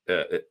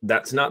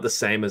that's not the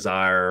same as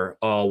our,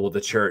 oh well,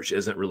 the church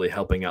isn't really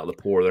helping out the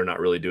poor, they're not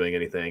really doing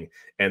anything.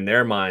 In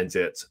their minds,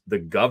 it's the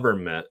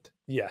government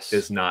yes,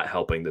 is not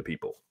helping the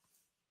people.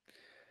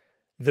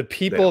 the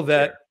people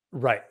that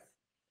right.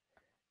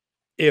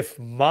 If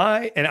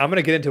my, and I'm going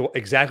to get into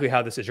exactly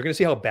how this is, you're going to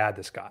see how bad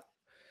this got.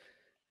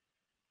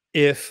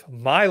 If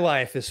my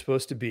life is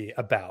supposed to be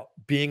about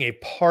being a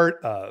part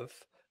of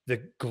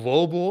the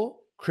global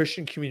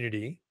Christian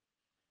community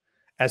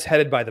as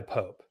headed by the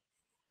Pope,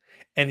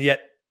 and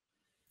yet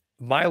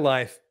my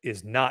life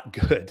is not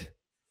good,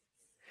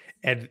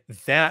 and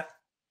that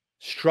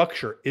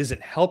structure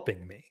isn't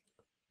helping me,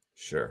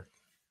 Sure.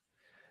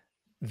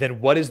 then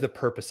what is the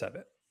purpose of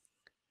it?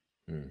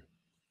 Hmm.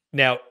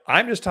 Now,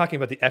 I'm just talking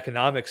about the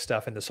economic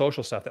stuff and the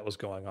social stuff that was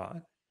going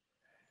on.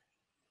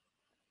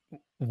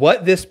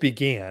 What this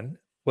began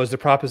was the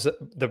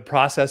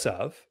process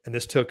of, and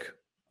this took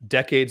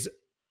decades,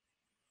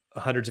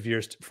 hundreds of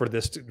years for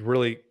this to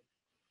really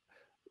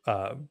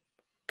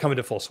come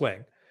into full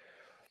swing.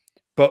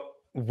 But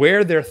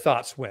where their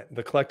thoughts went,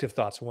 the collective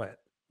thoughts went,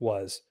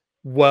 was,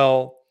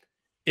 well,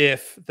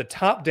 if the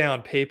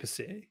top-down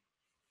papacy,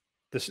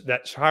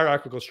 that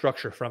hierarchical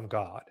structure from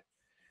God,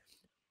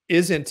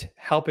 isn't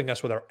helping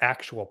us with our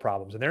actual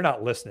problems, and they're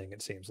not listening,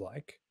 it seems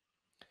like,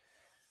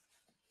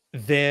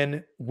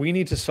 then we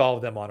need to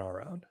solve them on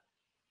our own.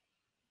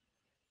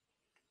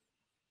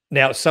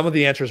 Now, some of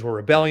the answers were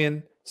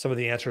rebellion, some of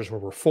the answers were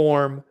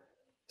reform,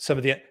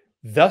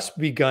 thus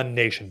begun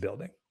nation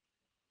building.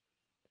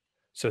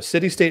 So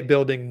city-state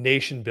building,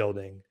 nation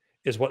building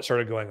is what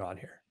started going on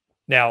here.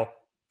 Now,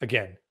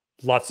 again,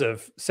 lots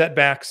of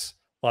setbacks,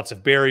 lots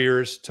of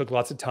barriers, took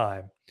lots of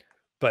time.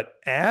 But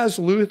as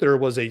Luther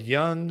was a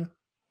young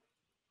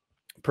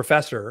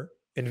professor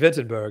in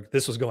Wittenberg,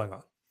 this was going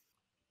on.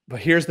 But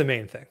here's the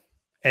main thing.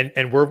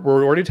 And we're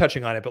already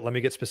touching on it, but let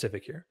me get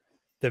specific here.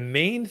 The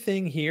main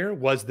thing here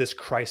was this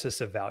crisis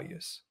of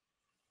values.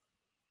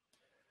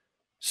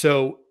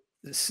 So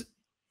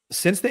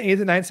since the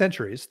 8th and 9th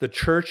centuries, the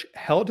church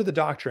held to the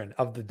doctrine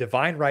of the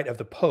divine right of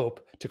the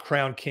Pope to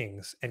crown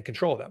kings and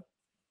control them.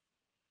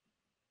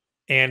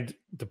 And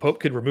the Pope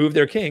could remove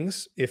their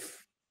crowns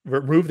if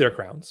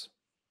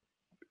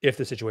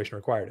the situation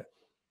required it.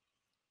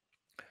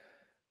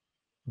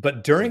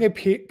 But during a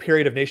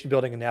period of nation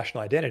building and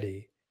national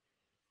identity,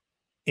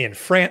 in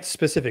France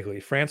specifically,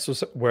 France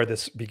was where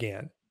this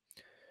began.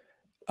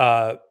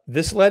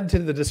 This led to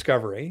the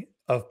discovery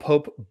of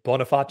Pope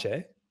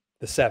Boniface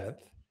VII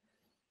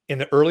in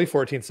the early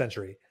 14th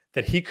century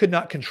that he could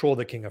not control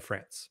the King of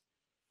France,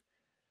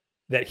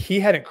 that he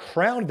hadn't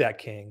crowned that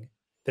king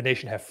the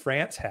nation of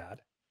France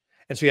had,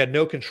 and so he had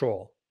no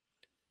control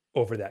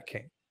over that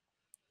king.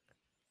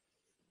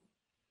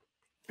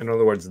 In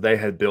other words, they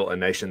had built a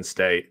nation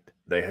state,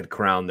 they had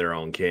crowned their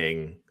own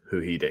king who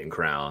he didn't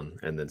crown,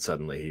 and then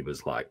suddenly he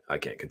was like, I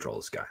can't control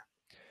this guy.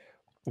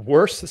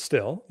 Worse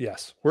still,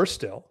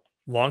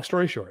 long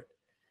story short,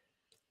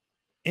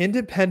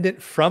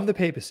 independent from the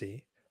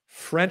papacy,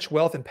 French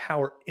wealth and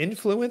power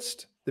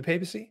influenced the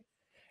papacy,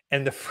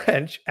 and the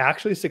French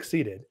actually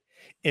succeeded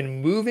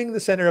in moving the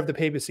center of the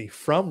papacy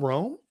from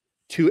Rome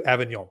to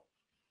Avignon.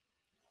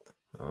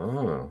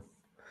 Oh,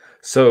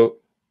 so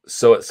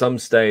at some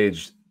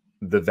stage,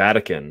 the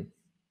Vatican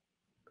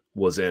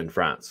was in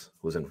France.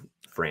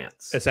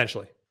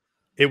 Essentially,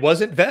 it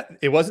wasn't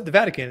the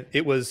Vatican.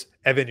 It was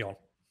Avignon.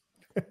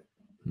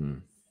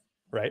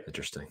 Right.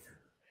 Interesting.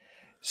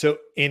 So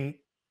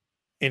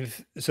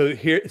here's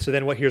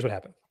what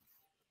happened.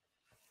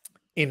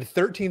 In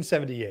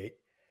 1378,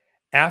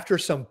 after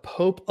some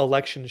Pope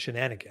election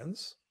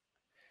shenanigans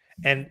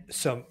and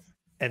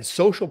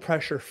social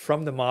pressure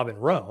from the mob in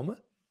Rome,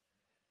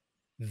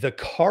 the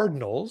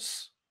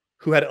cardinals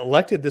who had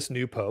elected this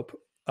new Pope,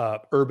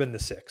 Urban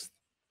VI,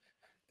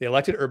 they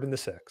elected Urban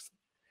VI.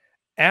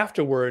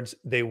 Afterwards,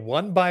 they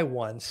one by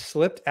one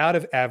slipped out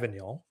of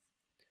Avignon,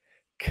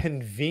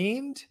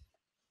 convened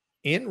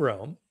in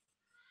Rome,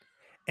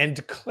 and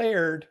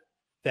declared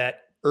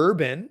that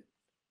Urban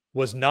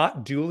was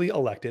not duly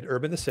elected.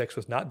 Urban VI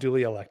was not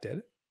duly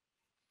elected.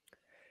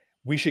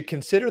 We should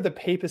consider the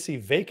papacy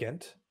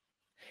vacant,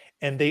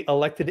 and they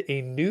elected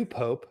a new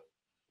pope,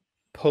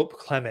 Pope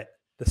Clement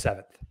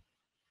VII.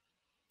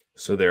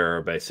 So there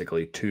are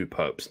basically two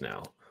popes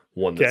now.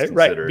 One that's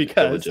considered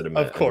because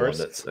illegitimate, of course,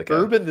 and one that's,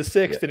 Urban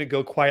VI didn't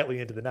go quietly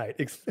into the night,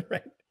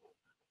 right?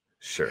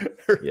 Sure.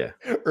 Yeah.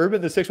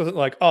 Urban the Sixth wasn't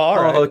like, oh,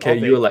 all right, Oh, I'll okay.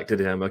 You date. elected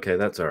him. Okay,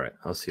 that's all right.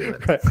 I'll see you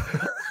later. Right.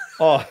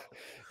 Oh,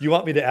 you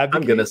want me to I'm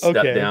gonna abdicate? step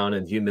Okay. down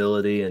in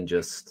humility and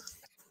just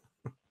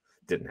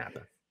didn't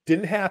happen.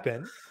 Didn't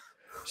happen.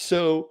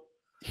 So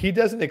he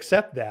doesn't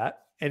accept that.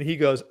 And he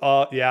goes,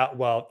 oh, yeah,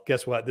 well,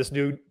 guess what? This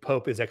new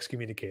pope is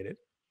excommunicated.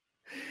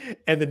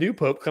 And the new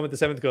pope, Clement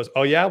VII, goes,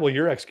 oh, yeah, well,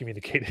 you're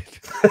excommunicated.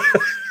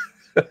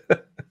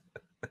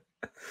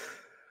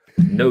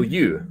 No,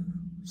 you.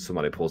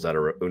 Somebody pulls out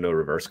a Uno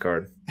reverse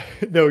card.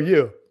 No,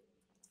 you.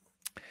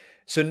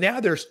 So now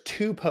there's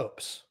two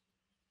popes.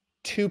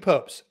 Two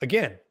popes.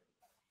 Again,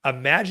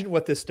 imagine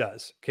what this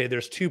does. Okay,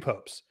 there's two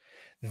popes.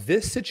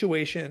 This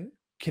situation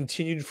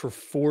continued for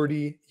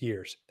 40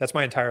 years. That's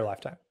my entire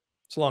lifetime.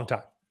 It's a long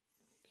time.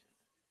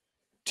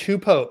 Two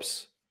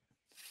popes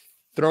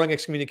throwing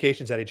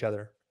excommunications at each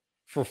other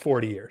for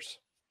 40 years.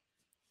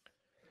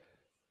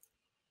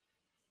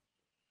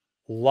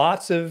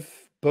 Lots of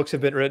books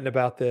have been written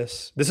about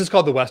this. This is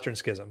called the Western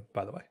Schism,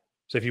 by the way.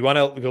 So if you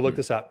want to go look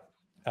this up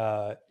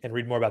and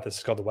read more about this,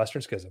 it's called the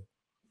Western Schism.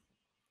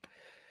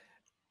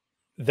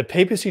 The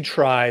papacy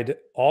tried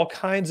all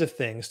kinds of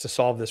things to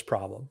solve this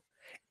problem,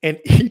 and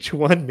each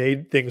one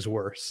made things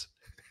worse.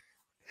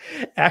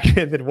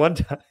 Actually, and then one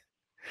time,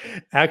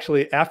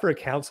 actually, after a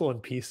council in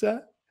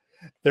Pisa,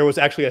 there was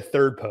actually a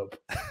third pope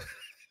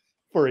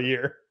for a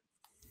year.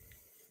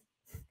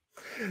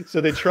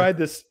 So they tried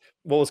this,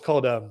 what was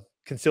called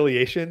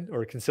conciliation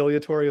or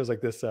conciliatory. It was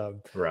like this,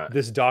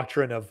 this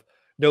doctrine of,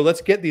 no,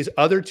 let's get these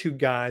other two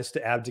guys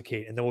to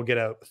abdicate, and then we'll get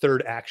a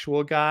third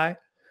actual guy.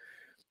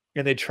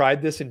 And they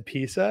tried this in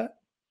Pisa.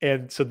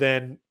 And so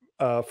then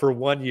for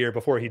 1 year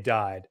before he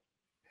died,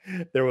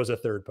 there was a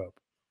third pope.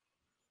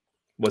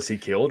 Was he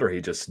killed or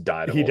he just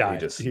died? He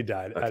died. He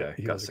died. Okay.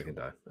 He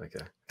died. Okay.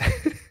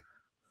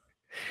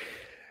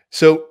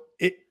 So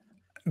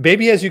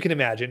maybe as you can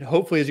imagine,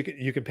 hopefully as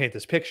you can paint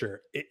this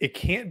picture, it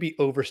can't be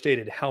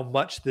overstated how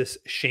much this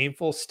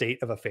shameful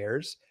state of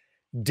affairs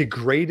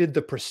degraded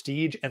the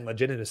prestige and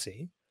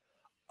legitimacy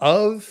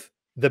of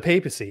the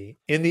papacy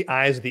in the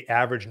eyes of the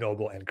average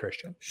noble and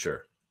Christian.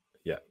 Sure.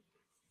 Yeah.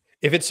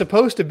 If it's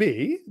supposed to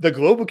be the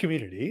global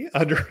community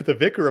under the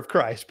vicar of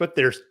Christ, but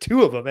there's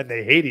two of them and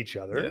they hate each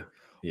other,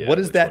 what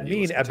does that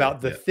mean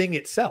about the thing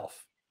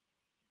itself?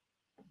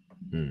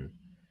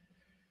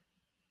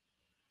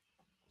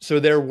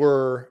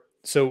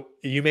 So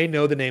you may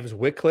know the names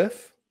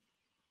Wycliffe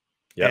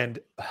and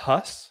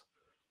Huss.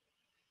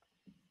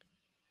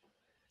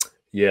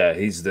 Yeah,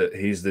 he's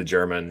the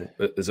German.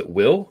 Is it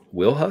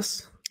Will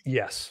Huss?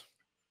 Yes.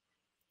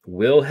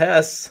 Will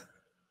Hess.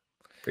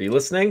 Are you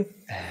listening?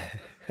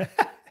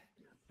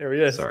 There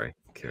he is. Sorry,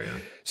 carry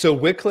on. So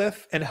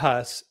Wycliffe and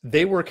Huss,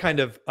 they were kind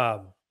of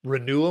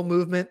renewal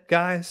movement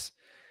guys.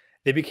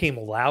 They became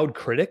loud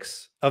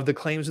critics of the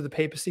claims of the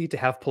papacy to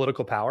have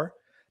political power.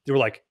 They were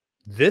like,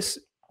 this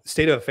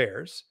state of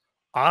affairs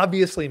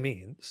obviously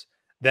means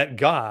that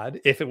God,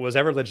 if it was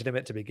ever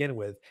legitimate to begin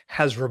with,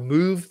 has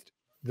removed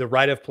the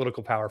right of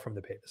political power from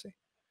the papacy.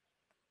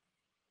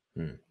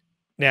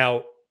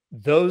 Now,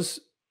 those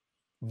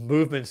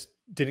movements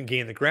didn't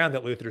gain the ground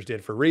that Luther's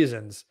did for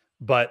reasons,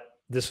 but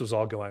this was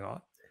all going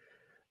on.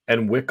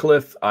 And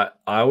Wycliffe, I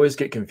always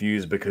get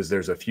confused because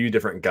there's a few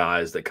different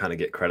guys that kind of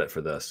get credit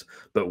for this,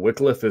 but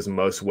Wycliffe is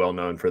most well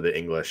known for the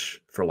English,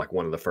 for like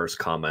one of the first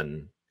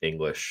common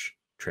English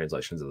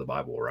translations of the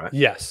Bible, right?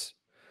 Yes.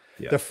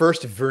 Yeah. The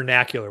first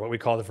vernacular, what we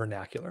call the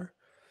vernacular.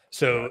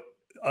 So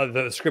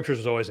the scriptures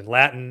was always in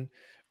Latin.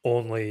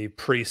 Only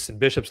priests and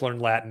bishops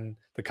learned Latin.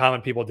 The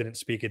common people didn't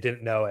speak it,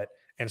 didn't know it.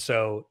 And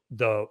so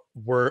the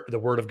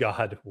word of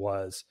God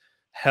was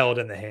held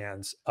in the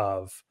hands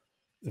of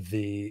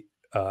the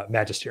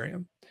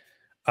magisterium.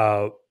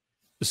 So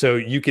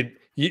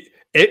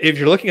if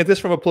you're looking at this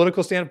from a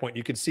political standpoint,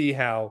 you could see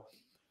how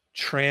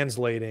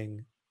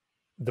translating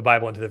the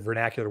Bible into the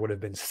vernacular would have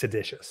been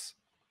seditious.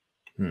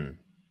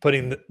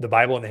 Putting the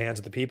Bible in the hands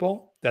of the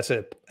people, that's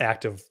an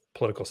act of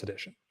political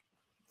sedition.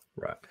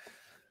 Right.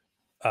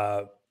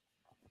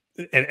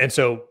 And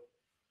so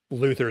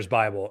Luther's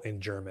Bible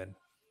in German,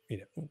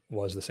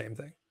 was the same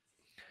thing.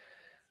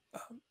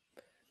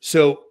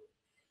 So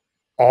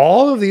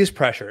all of these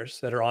pressures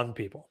that are on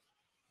people,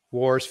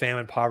 wars,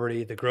 famine,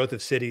 poverty, the growth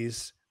of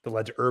cities that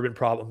led to urban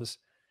problems,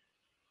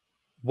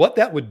 what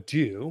that would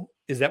do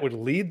is that would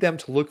lead them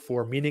to look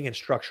for meaning and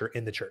structure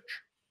in the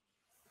church.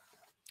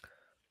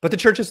 But the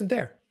church isn't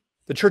there.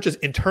 The church is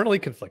internally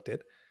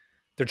conflicted.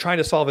 They're trying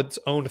to solve its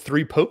own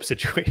three-pope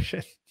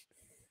situation,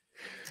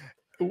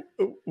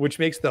 which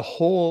makes the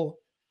whole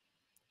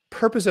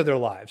purpose of their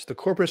lives, the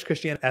Corpus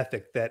Christian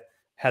ethic that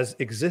has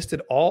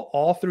existed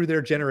all through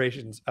their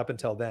generations up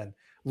until then,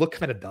 look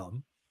kind of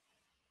dumb.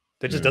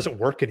 That just doesn't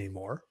work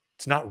anymore.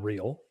 It's not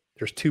real.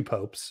 There's two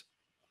popes.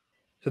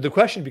 So the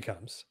question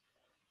becomes,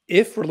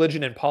 if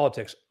religion and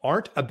politics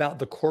aren't about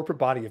the corporate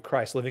body of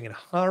Christ living in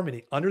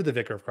harmony under the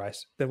vicar of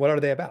Christ, then what are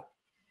they about?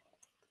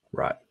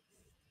 Right.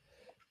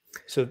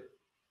 So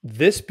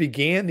this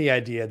began the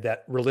idea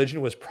that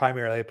religion was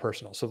primarily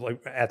personal. So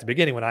like at the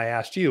beginning, when I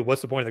asked you,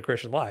 what's the point of the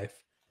Christian life?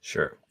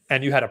 Sure.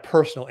 and you had a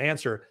personal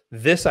answer,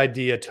 this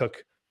idea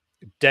took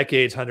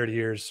decades, 100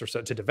 years or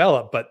so to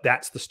develop, but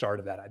that's the start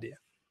of that idea.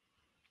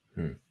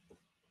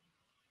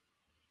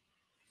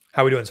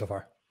 How are we doing so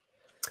far?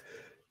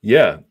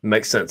 Yeah,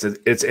 makes sense.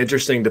 It's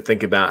interesting to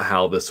think about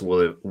how this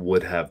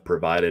would have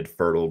provided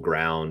fertile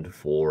ground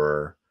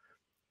for,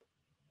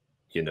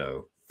 you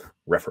know,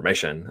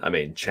 reformation. I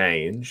mean,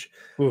 change.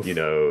 You Oof.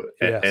 know,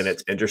 and Yes.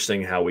 it's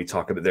interesting how we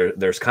talk about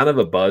there's kind of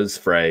a buzz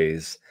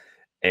phrase,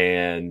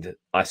 and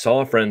I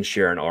saw a friend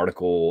share an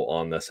article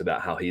on this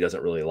about how he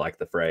doesn't really like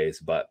the phrase,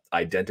 but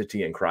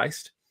identity in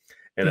Christ.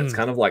 And it's Mm.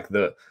 kind of like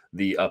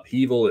the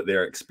upheaval that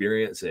they're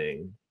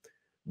experiencing,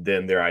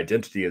 then their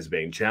identity is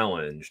being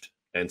challenged.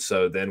 And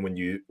so then when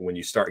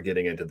you start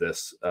getting into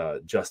this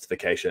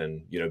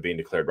justification, being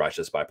declared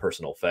righteous by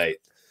personal faith,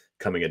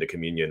 coming into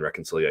communion,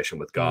 reconciliation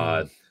with Mm.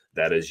 God,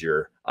 that is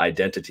your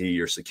identity,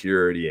 your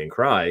security in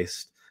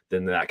Christ,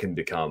 then that can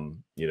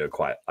become,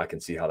 quite, I can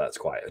see how that's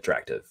quite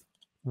attractive.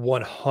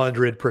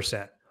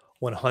 100%.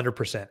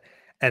 100%.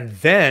 And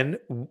then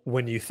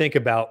when you think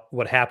about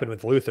what happened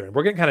with Luther, and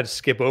we're going to kind of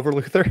skip over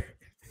Luther,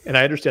 and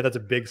I understand that's a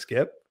big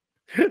skip.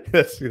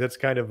 That's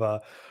kind of an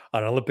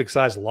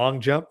Olympic-sized long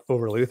jump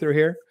over Luther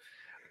here.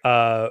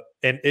 And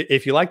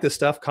if you like this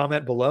stuff,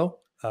 comment below.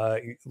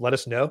 Let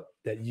us know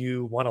that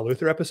you want a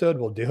Luther episode.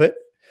 We'll do it.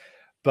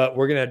 But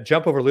we're going to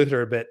jump over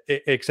Luther a bit,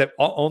 except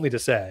only to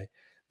say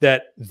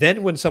that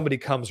then when somebody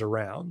comes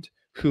around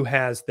who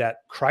has that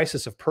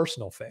crisis of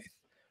personal faith,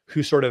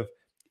 who sort of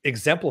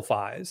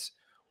exemplifies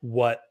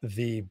what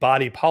the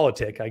body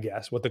politic, I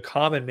guess, what the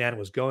common man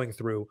was going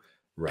through,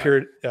 Right.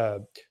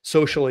 pure,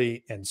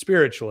 socially and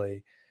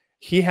spiritually,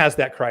 he has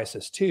that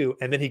crisis too,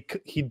 and then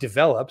he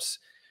develops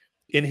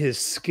in his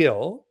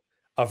skill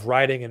of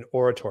writing and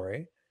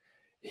oratory.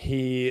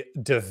 He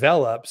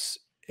develops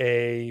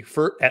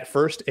at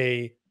first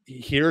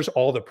here's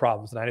all the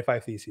problems,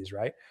 95 theses,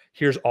 right?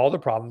 Here's all the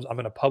problems. I'm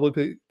going to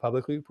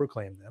publicly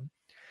proclaim them.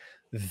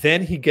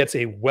 Then he gets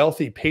a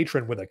wealthy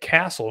patron with a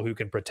castle who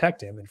can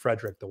protect him in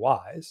Frederick the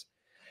Wise.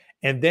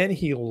 And then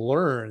he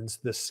learns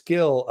the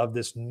skill of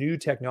this new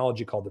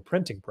technology called the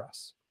printing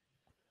press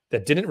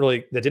that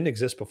didn't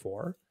exist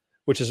before,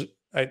 which is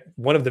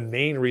one of the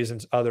main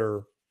reasons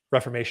other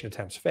Reformation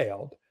attempts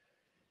failed.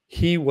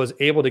 He was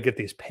able to get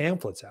these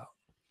pamphlets out.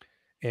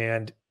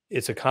 And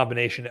it's a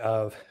combination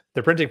of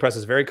the printing press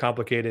is very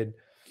complicated.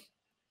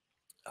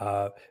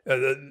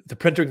 The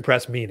printing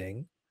press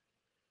meaning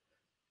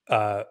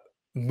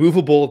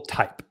movable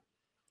type,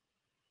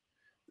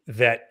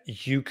 that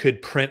you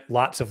could print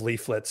lots of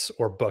leaflets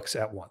or books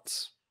at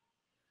once.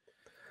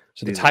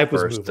 So the These are type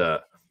was movable.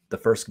 The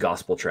first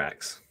gospel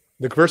tracts.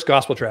 The first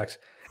gospel tracts.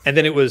 And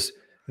then it was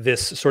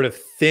this sort of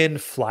thin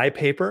fly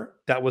paper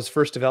that was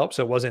first developed.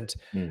 So it wasn't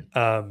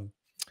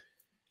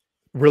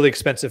really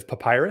expensive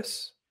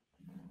papyrus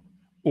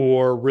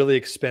or really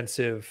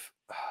expensive.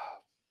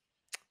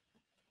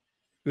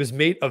 It was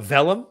made of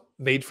vellum,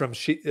 made from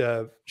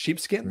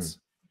sheepskins,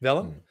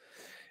 vellum.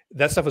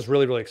 That stuff was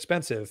really, really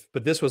expensive.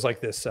 But this was like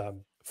this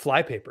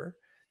fly paper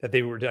that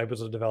they were able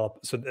to develop.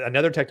 So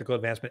another technical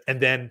advancement. And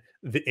then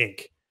the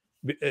ink.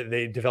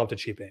 They developed a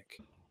cheap ink.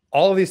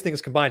 All of these things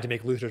combined to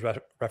make Luther's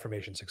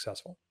Reformation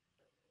successful.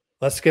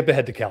 Let's skip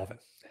ahead to Calvin.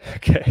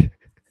 Okay.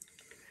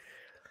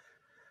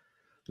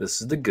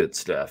 This is the good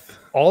stuff.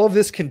 All of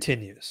this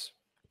continues.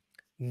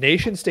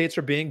 Nation states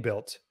are being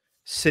built.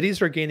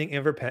 Cities are gaining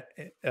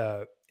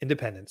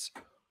independence.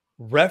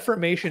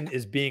 Reformation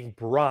is being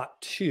brought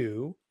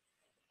to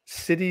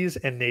cities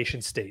and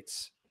nation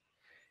states.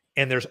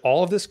 And there's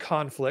all of this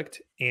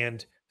conflict,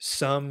 and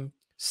some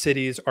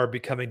cities are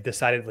becoming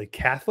decidedly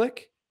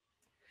Catholic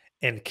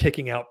and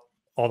kicking out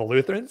all the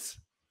Lutherans,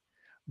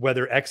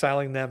 whether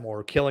exiling them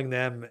or killing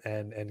them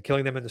and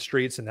killing them in the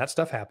streets, and that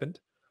stuff happened,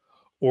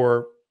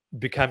 or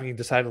becoming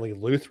decidedly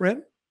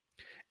Lutheran.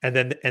 And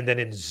then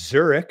in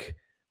Zurich,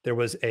 there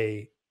was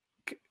a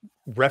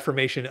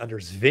Reformation under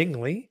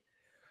Zwingli,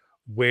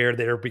 where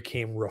there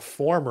became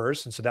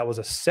reformers. And so that was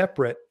a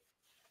separate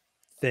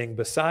thing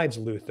besides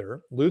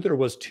Luther. Luther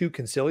was too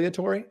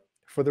conciliatory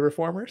for the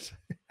reformers,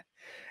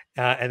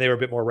 and they were a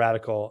bit more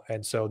radical.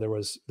 And so there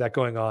was that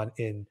going on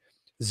in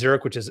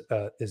Zurich, which is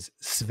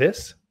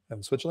Swiss,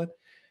 Switzerland.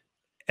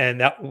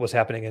 And that was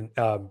happening.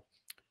 And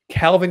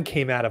Calvin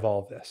came out of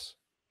all of this.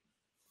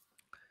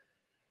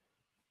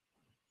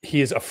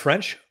 He is a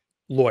French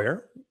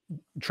lawyer,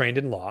 trained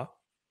in law,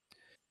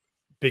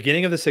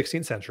 beginning of the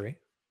 16th century.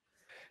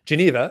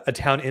 Geneva, a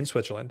town in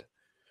Switzerland,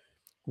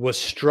 was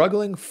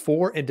struggling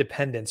for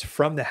independence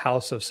from the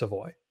House of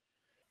Savoy.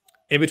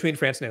 In between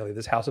France and Italy,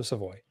 this House of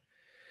Savoy.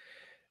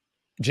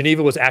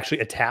 Geneva was actually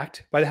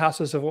attacked by the House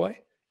of Savoy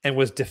and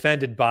was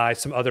defended by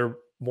some other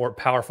more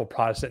powerful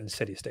Protestant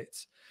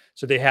city-states.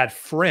 So they had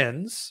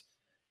friends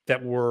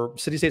that were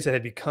city-states that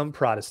had become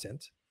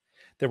Protestant.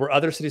 There were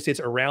other city-states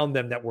around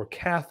them that were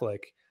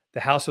Catholic. The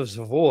House of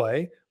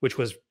Savoy, which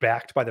was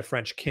backed by the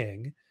French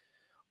king,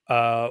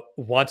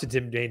 wanted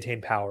to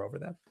maintain power over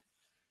them.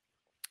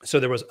 So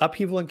there was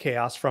upheaval and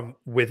chaos from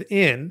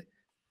within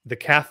the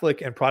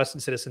Catholic and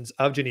Protestant citizens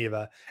of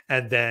Geneva,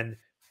 and then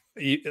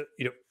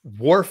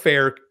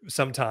warfare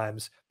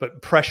sometimes,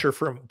 but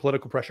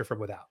political pressure from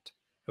without.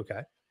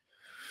 Okay.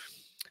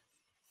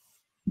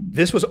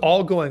 This was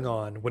all going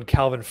on when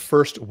Calvin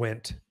first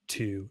went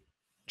to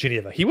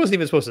Geneva. He wasn't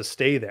even supposed to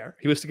stay there.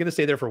 He was going to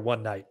stay there for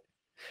one night.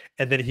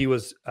 And then he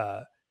was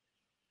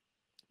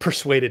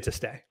persuaded to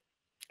stay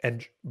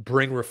and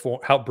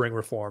help bring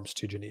reforms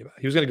to Geneva.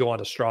 He was going to go on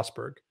to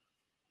Strasbourg.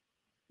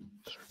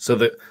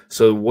 So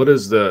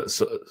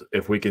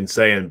if we can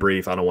say in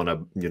brief, I don't want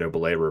to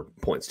belabor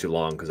points too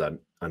long because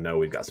I know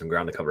we've got some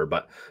ground to cover,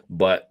 but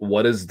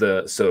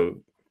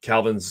so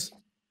Calvin's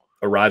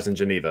arrives in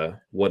Geneva.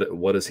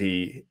 What's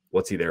he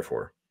there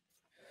for?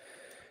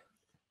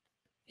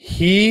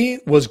 He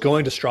was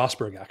going to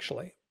Strasbourg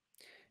actually,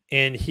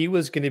 and he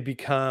was going to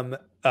become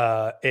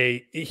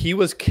he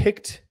was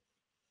kicked.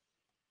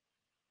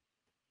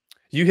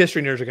 You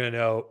history nerds are going to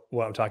know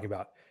what I'm talking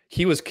about.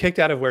 He was kicked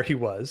out of where he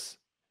was.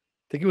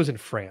 I think he was in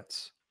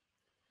France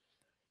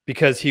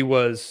because he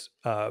was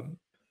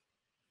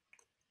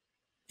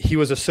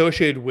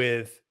associated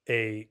with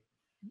a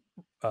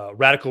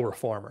radical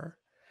reformer,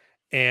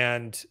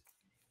 and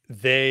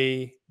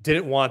they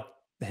didn't want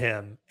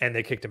him, and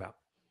they kicked him out.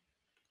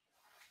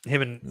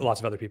 Him and lots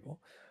of other people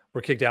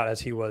were kicked out as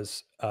he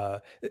was.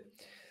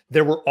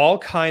 There were all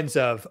kinds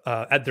of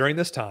during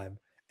this time,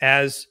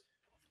 as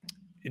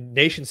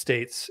nation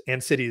states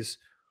and cities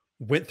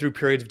went through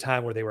periods of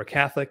time where they were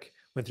Catholic,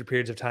 went through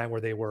periods of time where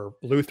they were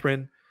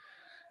Lutheran,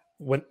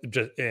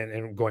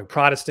 and going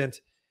Protestant.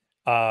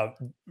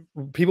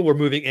 People were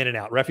moving in and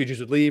out.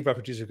 Refugees would leave,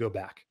 refugees would go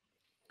back.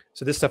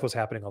 So this stuff was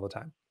happening all the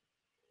time.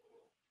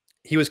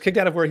 He was kicked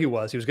out of where he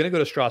was. He was going to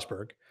go to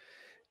Strasbourg,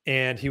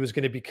 and he was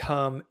going to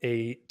become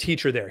a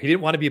teacher there. He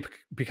didn't want to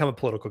become a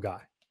political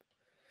guy.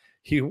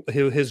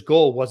 His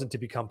goal wasn't to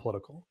become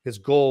political. His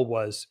goal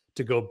was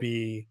to go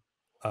be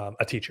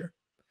a teacher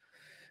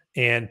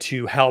and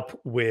to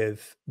help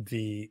with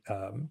the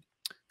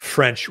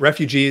French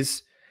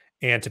refugees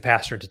and to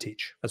pastor and to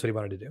teach. That's what he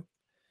wanted to do.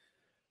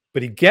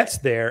 But he gets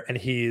there and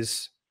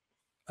he's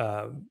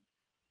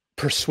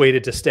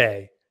persuaded to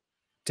stay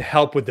to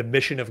help with the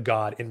mission of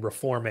God in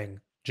reforming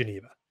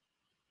Geneva.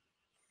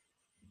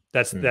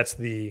 That's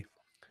the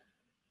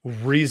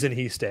reason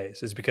he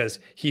stays, is because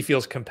he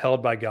feels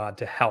compelled by God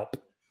to help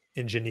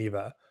in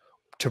Geneva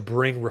to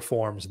bring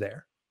reforms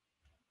there.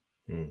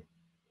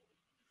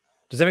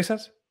 Does that make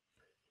sense?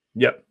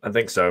 Yep, I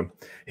think so.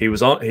 He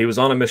was on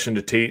a mission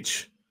to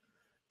teach,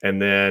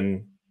 and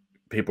then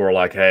people were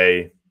like,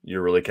 "Hey,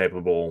 you're really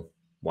capable.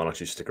 Why don't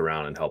you stick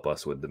around and help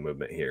us with the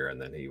movement here?" And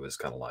then he was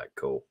kind of like,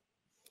 "Cool."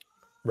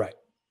 Right.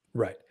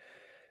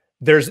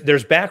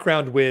 There's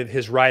background with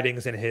his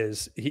writings and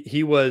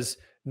he was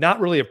not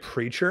really a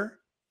preacher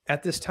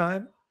at this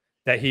time.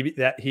 That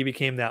he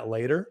became that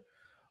later,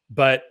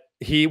 but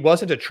he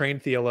wasn't a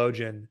trained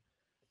theologian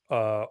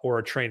or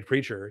a trained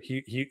preacher.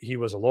 He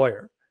was a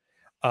lawyer.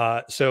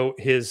 So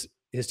his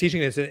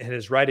teaching and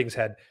his writings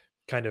had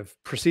kind of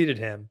preceded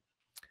him,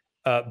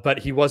 but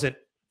he wasn't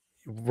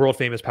world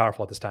famous,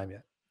 powerful at this time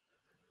yet.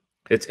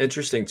 It's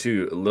interesting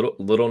too. A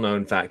little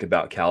known fact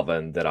about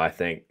Calvin that I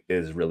think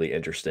is really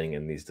interesting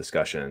in these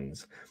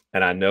discussions.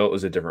 And I know it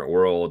was a different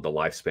world, the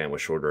lifespan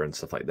was shorter and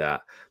stuff like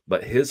that.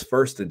 But his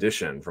first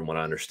edition, from what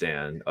I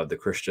understand, of the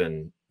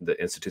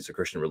Institutes of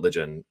Christian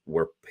Religion,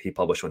 where he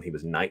published when he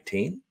was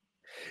 19.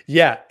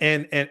 Yeah,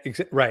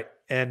 right,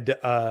 and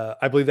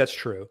I believe that's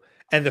true.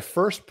 And the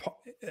first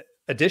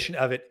edition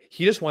of it,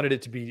 he just wanted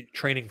it to be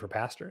training for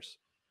pastors.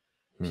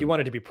 He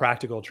wanted to be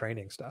practical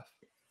training stuff,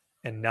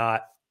 and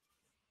not.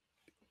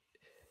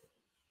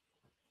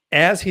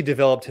 As he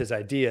developed his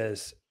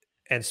ideas,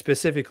 and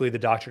specifically the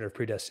doctrine of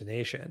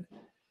predestination,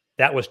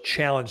 that was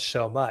challenged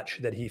so much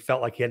that he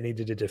felt like he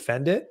needed to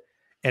defend it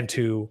and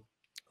to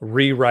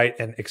rewrite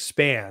and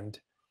expand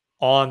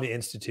on the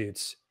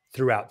institutes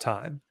throughout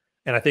time.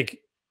 And I think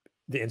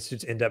the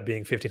institutes end up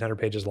being 1,500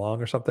 pages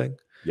long or something.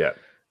 Yeah.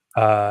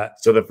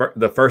 So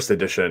the first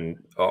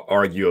edition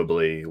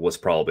arguably was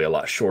probably a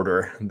lot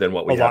shorter than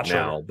what we have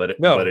now, but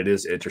it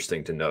is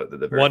interesting to note that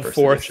the very first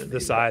edition, 1/4 the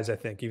size, I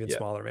think, even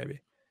smaller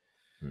maybe.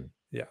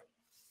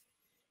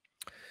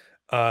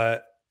 Yeah.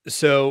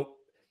 So,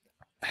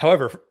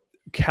 however,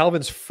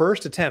 Calvin's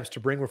first attempts to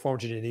bring reform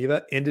to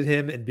Geneva ended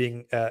him in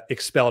being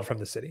expelled from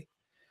the city.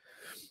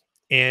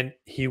 And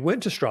he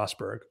went to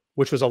Strasbourg,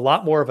 which was a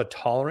lot more of a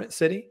tolerant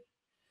city.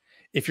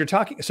 If you're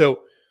talking,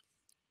 so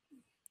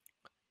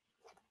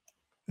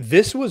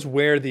this was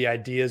where the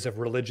ideas of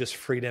religious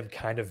freedom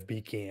kind of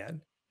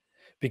began.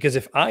 Because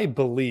if I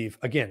believe,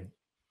 again,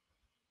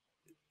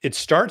 it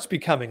starts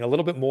becoming a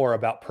little bit more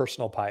about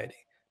personal piety.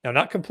 Now,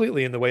 not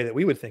completely in the way that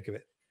we would think of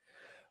it,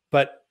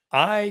 but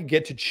I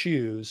get to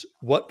choose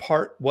what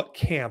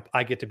camp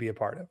I get to be a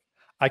part of.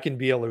 I can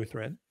be a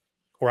Lutheran,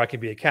 or I can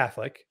be a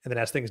Catholic. And then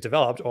as things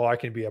developed, I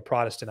can be a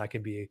Protestant, I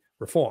can be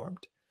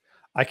Reformed.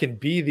 I can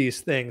be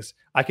these things.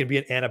 I can be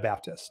an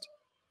Anabaptist.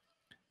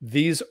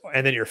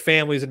 And then your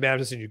family's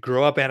Anabaptist and you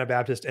grow up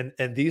Anabaptist.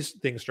 And these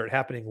things start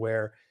happening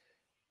where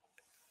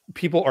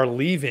people are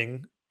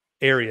leaving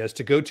areas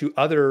to go to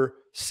other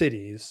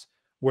cities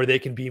where they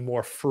can be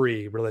more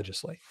free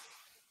religiously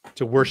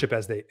to worship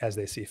as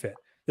they see fit.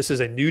 This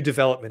is a new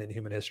development in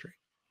human history.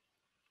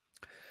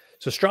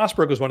 So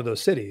Strasbourg was one of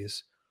those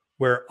cities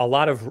where a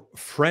lot of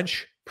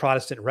French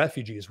Protestant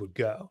refugees would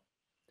go.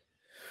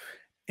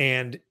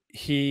 And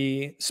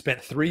he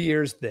spent 3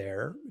 years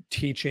there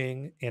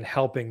teaching and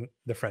helping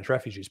the French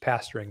refugees,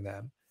 pastoring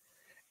them.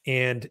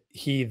 And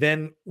he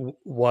then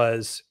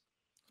was,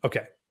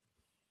 okay.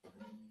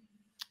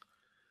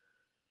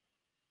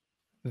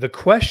 The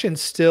question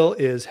still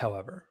is,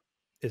 however,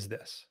 is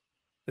this.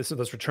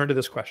 Let's return to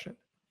this question.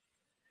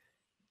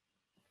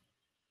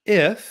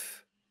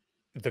 If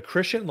the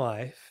Christian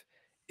life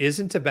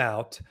isn't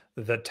about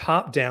the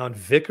top-down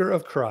vicar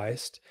of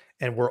Christ,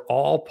 and we're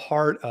all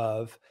part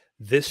of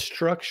this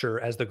structure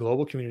as the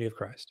global community of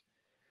Christ,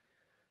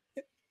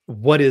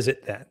 what is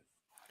it then?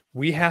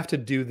 We have to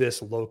do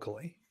this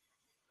locally.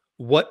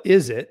 What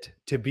is it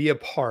to be a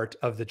part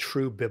of the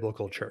true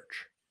biblical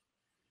church?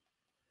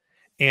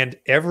 And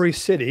every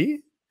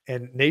city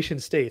and nation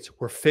states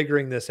were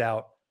figuring this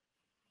out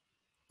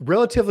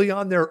relatively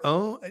on their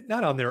own.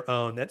 Not on their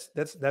own.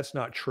 That's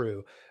not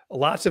true.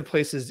 Lots of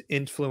places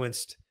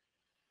influenced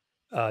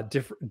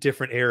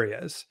different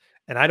areas,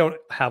 and I don't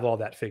have all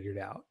that figured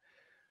out.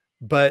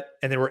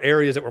 And there were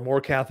areas that were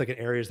more Catholic and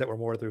areas that were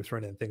more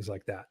Lutheran and things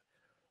like that.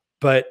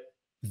 But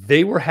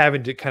they were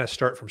having to kind of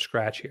start from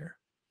scratch here.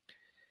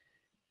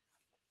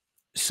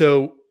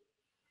 So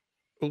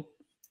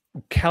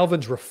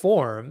Calvin's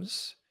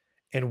reforms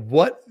and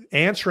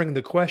answering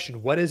the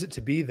question, what is it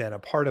to be then a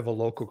part of a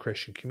local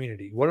Christian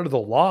community? What are the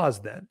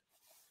laws then?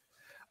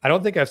 I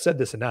don't think I've said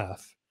this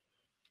enough.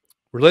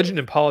 Religion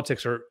and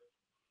politics are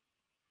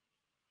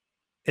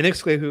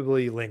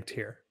inextricably linked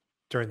here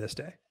during this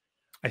day.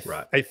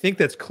 I think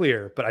that's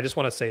clear, but I just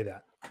want to say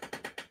that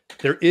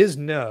there is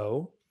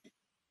no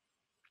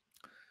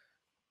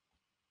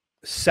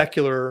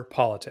secular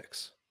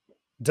politics.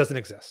 It doesn't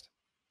exist.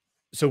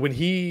 So when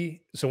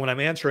I'm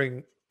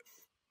asking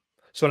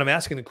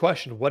the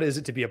question, what is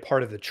it to be a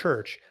part of the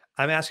church?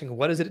 I'm asking,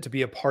 what is it to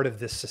be a part of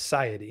this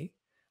society?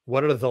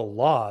 What are the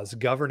laws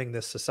governing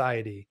this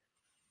society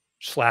 /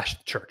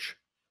 church?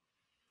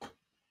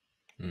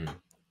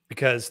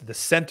 Because the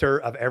center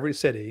of every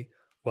city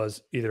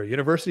was either a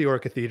university or a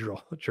cathedral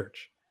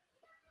church.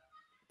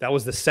 That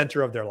was the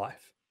center of their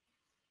life.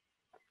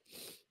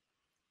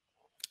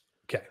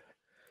 Okay.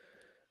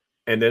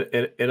 And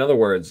in other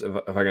words, if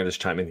I can just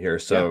chime in here.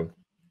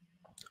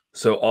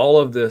 So all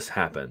of this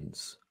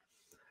happens.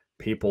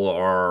 People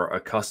are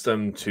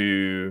accustomed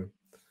to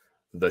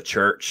the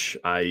church,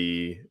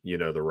 i.e.,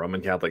 the Roman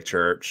Catholic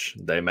Church.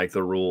 They make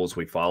the rules.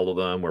 We follow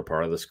them. We're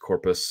part of this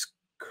corpus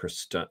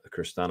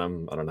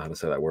Christianum. I don't know how to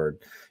say that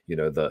word.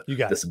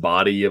 This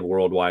body of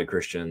worldwide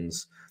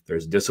Christians.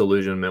 There's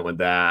disillusionment with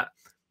that.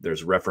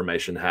 There's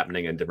reformation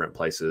happening in different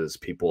places.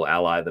 People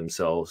ally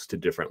themselves to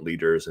different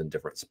leaders in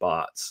different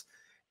spots.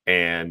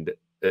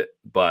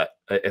 But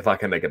if I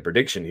can make a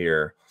prediction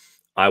here,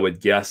 I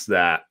would guess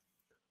that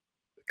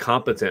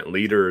competent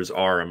leaders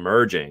are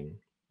emerging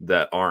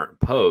that aren't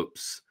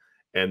popes.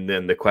 And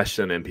then the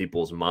question in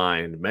people's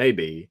mind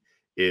maybe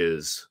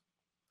is,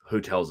 who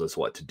tells us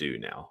what to do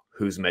now?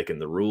 Who's making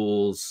the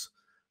rules?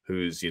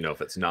 Who's,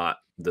 if it's not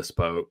this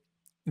pope,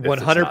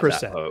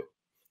 100%.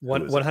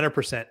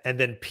 100%. And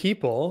then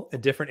people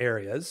in different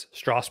areas,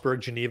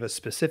 Strasbourg, Geneva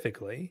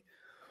specifically,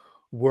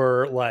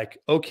 were like,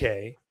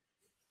 okay,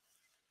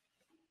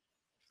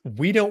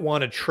 we don't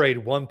want to trade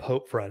one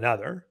pope for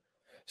another.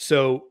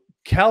 So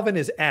Calvin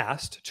is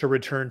asked to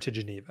return to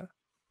Geneva.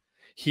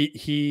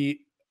 He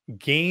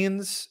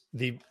gains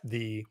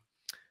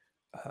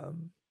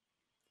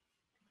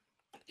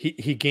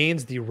he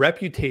gains the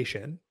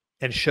reputation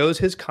and shows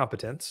his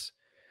competence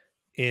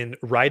in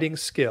writing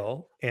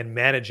skill and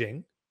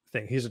managing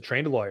thing. He's a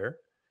trained lawyer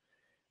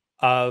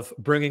of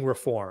bringing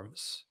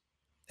reforms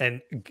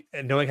and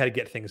knowing how to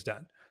get things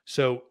done.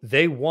 So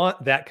they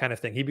want that kind of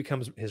thing.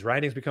 His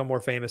writings become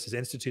more famous, his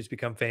institutes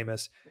become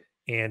famous,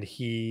 and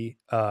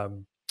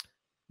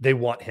they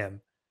want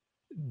him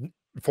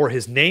for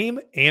his name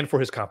and for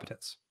his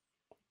competence.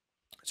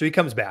 So he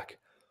comes back,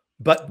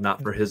 but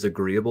not for his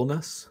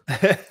agreeableness.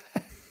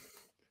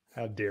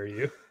 How dare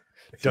you?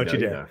 Don't you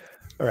dare.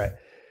 All right.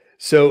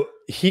 So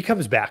he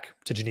comes back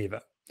to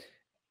Geneva,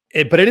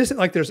 but it isn't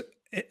like there's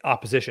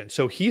opposition.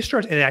 So he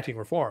starts enacting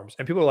reforms,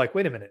 and people are like,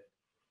 wait a minute.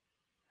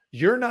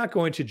 You're not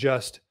going to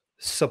just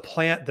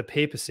supplant the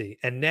papacy,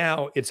 and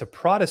now it's a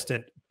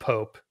Protestant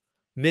pope,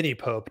 mini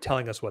pope,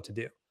 telling us what to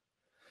do.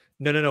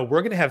 No.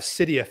 We're going to have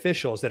city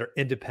officials that are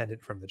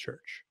independent from the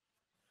church.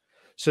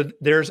 So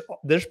there's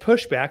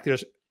pushback.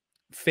 There's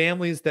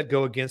families that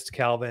go against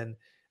Calvin.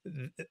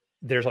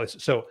 There's all this.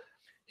 So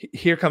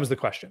here comes the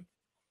question.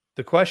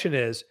 The question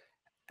is,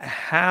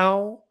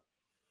 how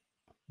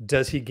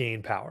does he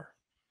gain power?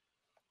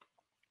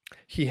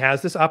 He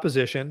has this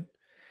opposition.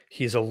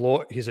 He's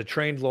a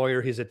trained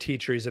lawyer. He's a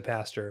teacher. He's a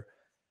pastor.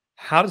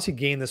 How does he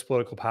gain this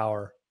political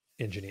power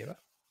in Geneva?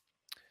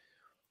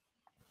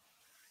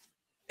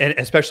 And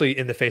especially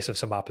in the face of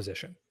some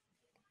opposition.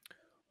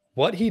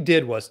 What he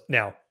did was,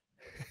 now,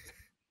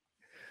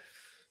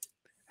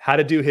 how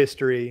to do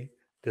history.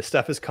 This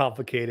stuff is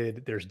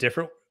complicated. There's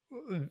different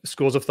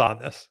schools of thought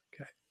on this.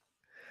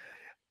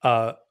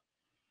 Okay.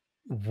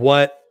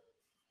 What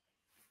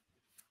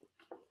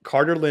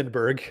Carter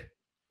Lindbergh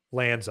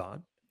lands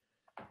on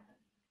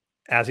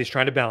as he's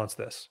trying to balance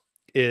this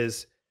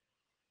is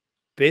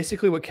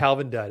basically what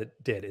Calvin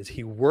did is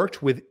he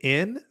worked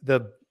within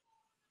the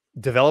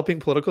developing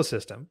political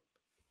system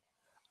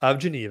of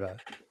Geneva,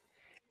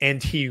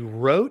 and he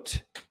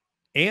wrote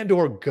and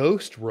or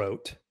ghost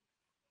wrote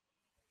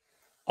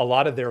a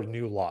lot of their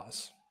new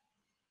laws.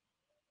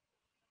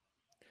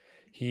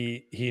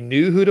 He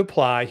knew who to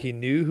apply, he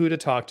knew who to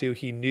talk to,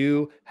 he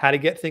knew how to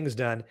get things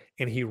done,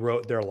 and he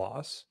wrote their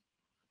laws.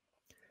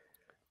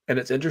 And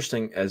it's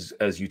interesting as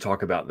you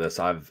talk about this.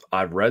 I've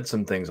read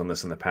some things on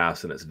this in the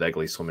past, and it's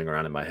vaguely swimming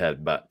around in my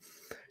head. But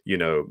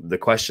the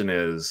question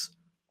is,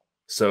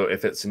 so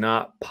if it's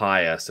not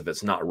pious, if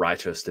it's not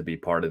righteous to be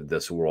part of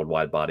this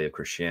worldwide body of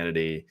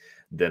Christianity,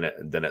 then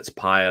it's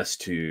pious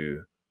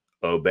to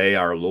obey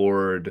our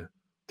Lord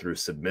through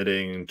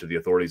submitting to the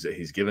authorities that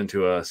He's given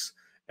to us.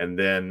 And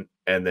then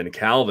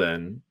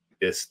Calvin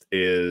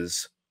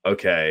is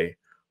okay,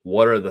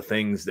 what are the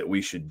things that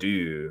we should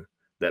do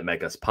that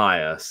make us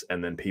pious?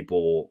 And then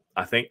people,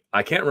 I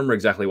can't remember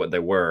exactly what they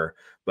were,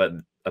 but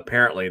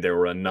apparently there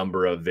were a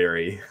number of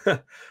very,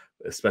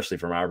 especially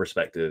from our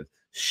perspective,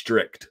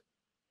 strict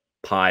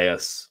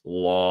pious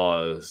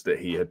laws that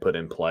he had put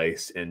in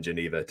place in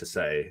Geneva to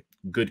say,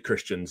 good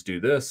Christians do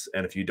this,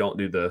 and if you don't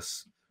do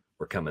this,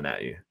 we're coming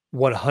at you.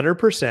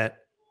 100%.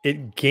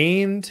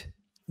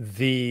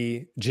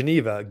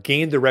 Geneva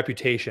gained the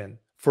reputation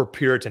for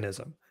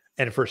Puritanism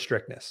and for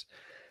strictness.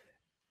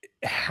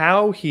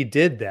 How he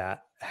did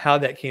that, how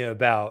that came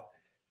about,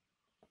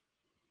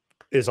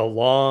 is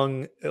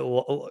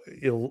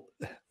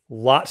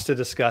lots to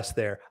discuss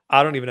there.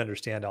 I don't even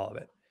understand all of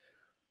it.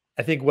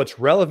 I think what's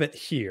relevant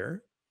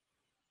here,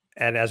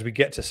 and as we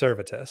get to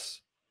Servetus,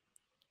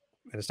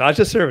 and it's not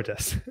just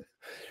Servetus,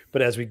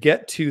 but as we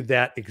get to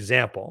that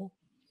example,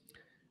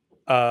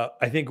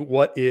 I think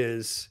what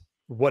is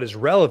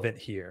relevant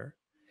here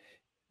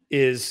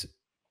is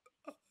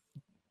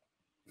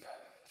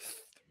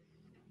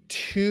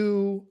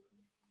two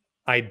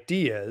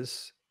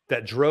ideas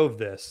that drove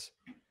this,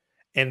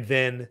 and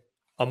then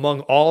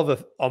among all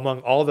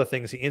the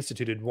things he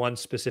instituted, one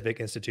specific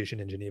institution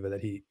in Geneva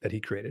that he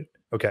created.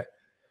 Okay.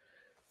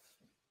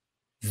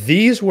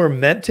 These were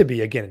meant to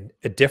be, again,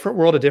 a different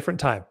world, a different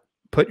time.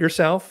 Put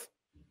yourself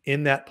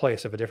in that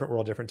place of a different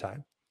world, different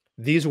time.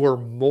 These were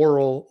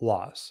moral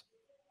laws.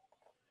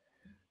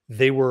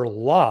 They were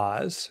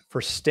laws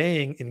for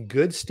staying in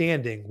good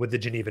standing with the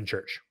Genevan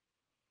church.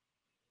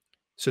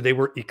 So they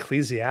were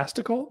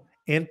ecclesiastical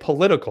and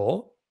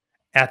political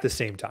at the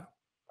same time.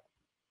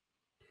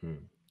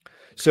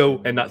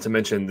 So, and not to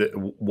mention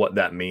what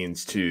that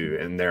means too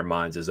in their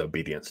minds is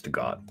obedience to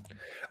God.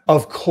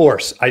 Of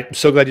course. I'm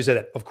so glad you said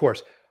that. Of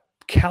course.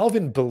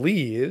 Calvin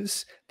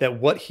believes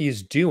that what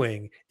he's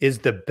doing is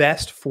the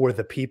best for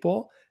the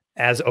people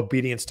as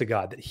obedience to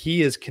God, that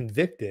he is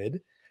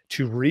convicted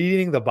to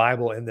reading the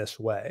Bible in this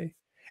way,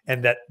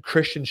 and that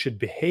Christians should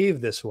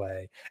behave this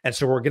way. And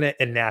so we're going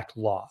to enact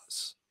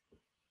laws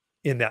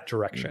in that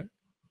direction.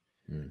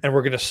 And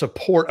we're going to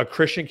support a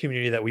Christian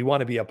community that we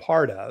want to be a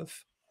part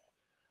of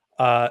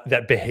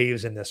that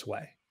behaves in this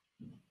way.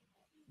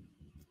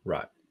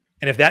 Right.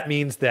 And if that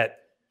means that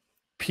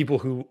people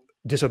who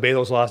disobey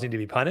those laws need to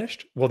be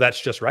punished, well, that's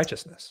just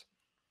righteousness.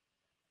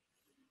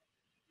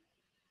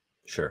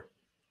 Sure.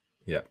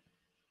 Yeah.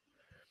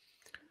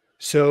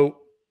 So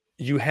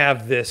you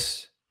have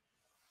this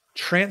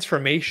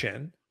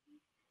transformation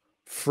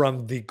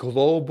from the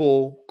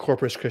global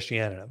corpus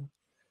Christianum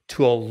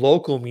to a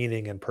local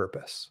meaning and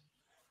purpose.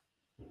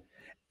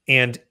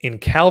 And in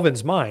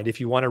Calvin's mind, if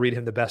you want to read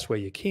him the best way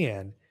you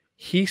can,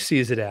 he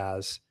sees it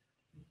as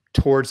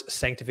towards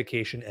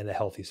sanctification and a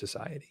healthy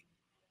society.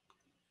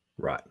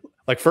 Right.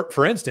 Like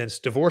for instance,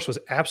 divorce was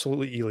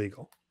absolutely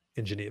illegal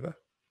in Geneva.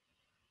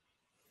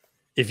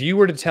 If you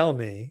were to tell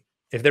me,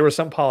 if there was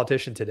some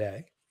politician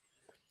today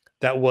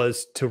that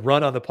was to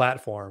run on the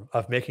platform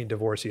of making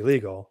divorce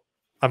illegal,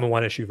 I'm a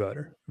one-issue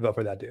voter. Vote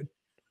for that dude.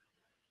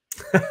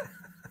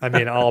 I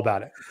mean, all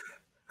about it.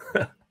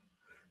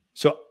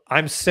 So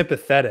I'm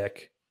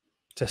sympathetic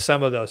to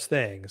some of those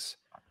things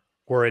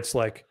where it's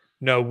like,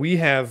 no, we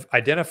have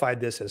identified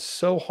this as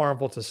so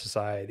harmful to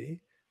society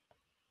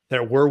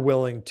that we're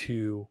willing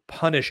to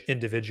punish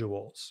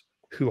individuals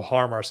who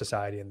harm our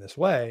society in this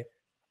way.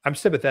 I'm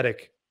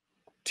sympathetic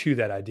to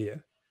that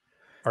idea.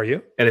 Are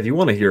you? And if you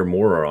want to hear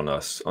more on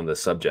us on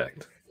this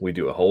subject, we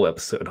do a whole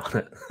episode on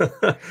it.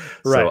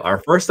 Right. So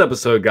our first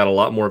episode got a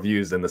lot more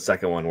views than the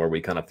second one, where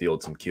we kind of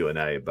field some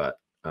Q&A, but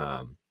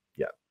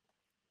yeah.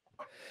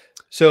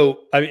 So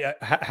I mean,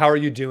 how are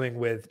you doing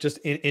with just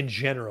in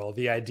general,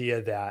 the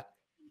idea that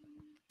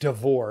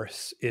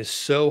divorce is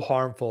so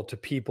harmful to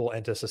people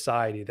and to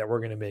society that we're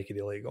going to make it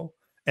illegal?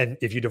 And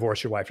if you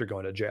divorce your wife, you're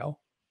going to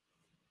jail.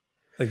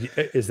 Like,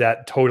 is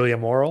that totally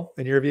immoral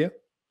in your view?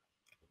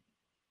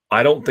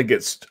 I don't think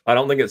it's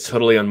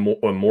totally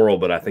immoral,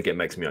 but I think it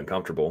makes me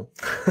uncomfortable.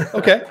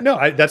 Okay,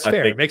 no, that's I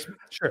fair. It think, makes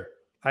sure.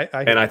 I hear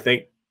and I you.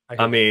 think, I I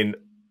hear you. mean,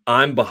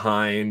 I'm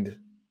behind,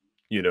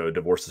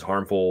 divorce is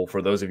harmful.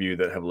 For those of you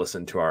that have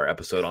listened to our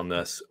episode on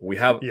this,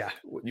 Yeah,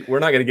 we're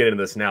not going to get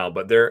into this now,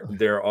 but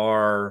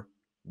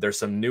there's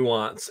some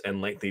nuance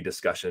and lengthy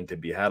discussion to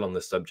be had on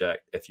this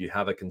subject. If you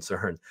have a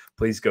concern,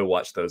 please go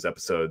watch those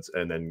episodes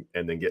and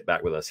then get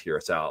back with us, hear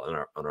us out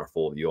on our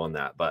full view on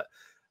that. But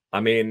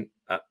I mean,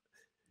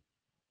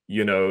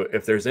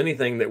 if there's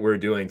anything that we're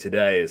doing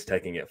today is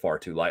taking it far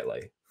too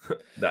lightly.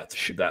 that's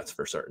Sh-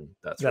 for certain.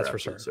 That's for that's for absolute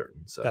certain.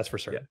 certain. So That's for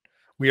yeah, certain.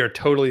 We are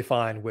totally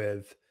fine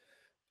with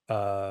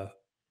uh,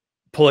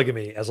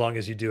 polygamy as long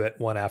as you do it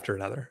one after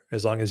another,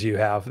 as long as you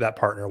have that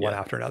partner one yeah,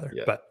 after another.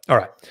 yeah. But all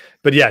right,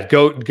 but yeah,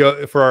 go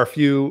for our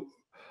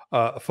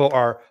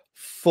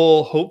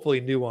full,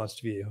 hopefully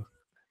nuanced view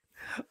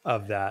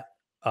of that.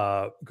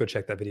 Go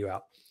check that video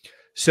out.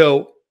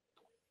 So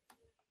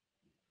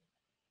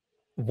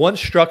one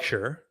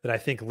structure that I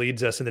think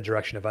leads us in the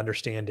direction of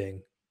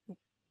understanding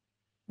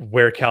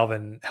how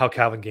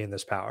Calvin gained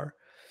this power.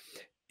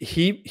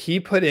 He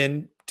put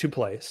into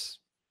place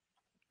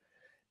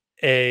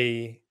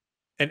and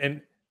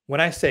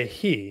when I say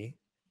he,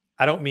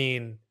 I don't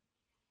mean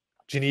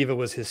Geneva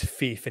was his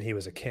fief and he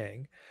was a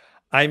king.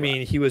 I Right.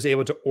 mean he was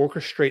able to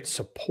orchestrate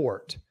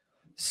support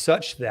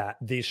such that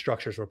these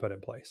structures were put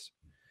in place.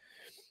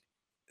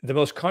 The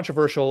most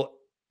controversial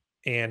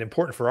and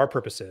important for our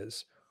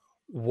purposes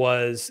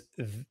was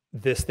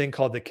this thing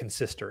called the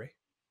consistory.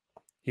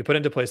 He put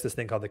into place this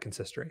thing called the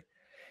consistory.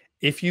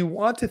 If you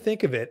want to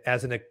think of it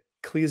as an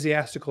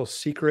ecclesiastical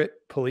secret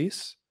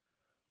police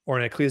or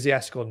an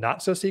ecclesiastical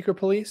not so secret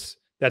police,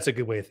 that's a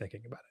good way of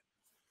thinking about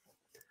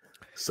it.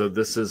 So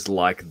this is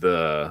like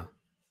the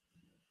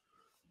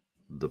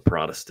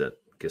Protestant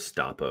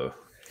Gestapo.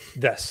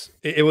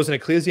 It was an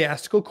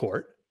ecclesiastical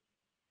court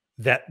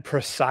that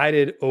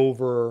presided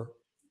over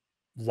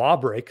law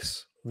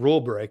breaks,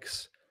 rule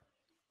breaks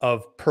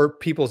of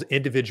people's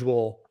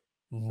individual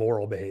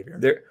moral behavior.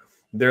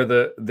 They're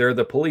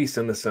the police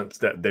in the sense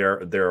that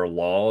there are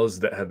laws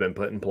that have been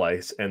put in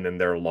place, and then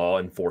there are law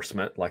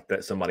enforcement, like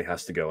that somebody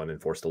has to go and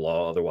enforce the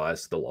law,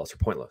 otherwise the laws are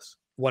pointless.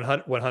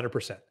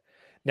 100%.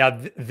 Now,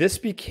 this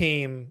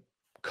became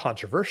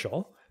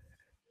controversial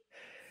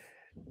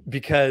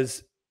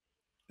because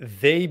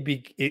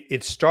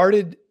it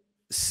started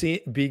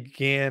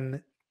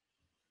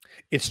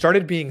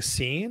being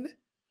seen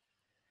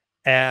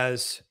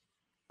as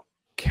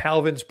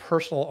Calvin's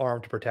personal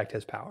arm to protect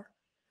his power.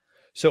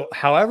 So,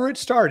 however it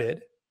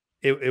started,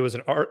 it was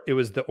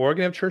the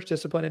organ of church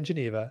discipline in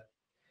Geneva.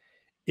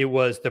 It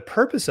was the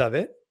purpose of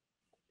it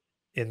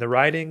in the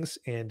writings,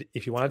 and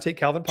if you want to take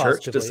Calvin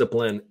positively, church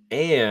discipline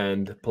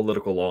and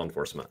political law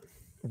enforcement,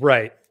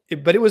 right?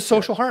 But it was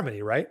social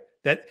harmony, right?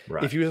 That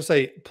right. If you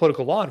say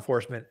political law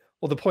enforcement,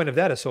 well, the point of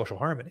that is social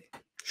harmony.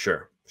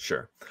 Sure.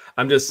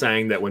 I'm just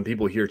saying that when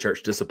people hear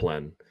church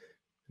discipline,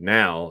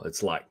 now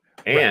it's like,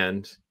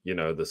 and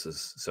this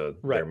is so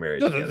right. they're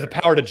married. No, the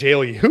power to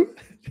jail you,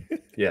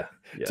 yeah,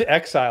 to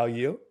exile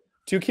you,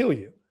 to kill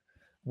you,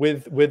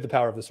 with the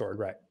power of the sword,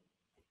 right?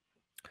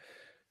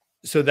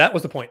 So that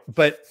was the point.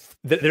 But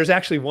there's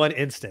actually one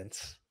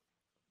instance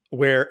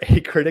where a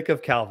critic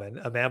of Calvin,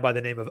 a man by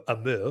the name of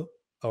Amu,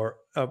 or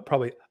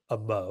probably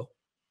Amo,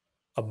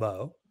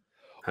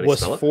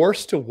 was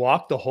forced to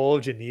walk the whole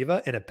of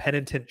Geneva in a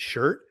penitent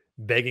shirt,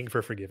 begging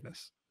for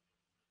forgiveness.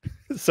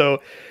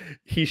 So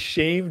he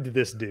shamed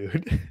this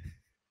dude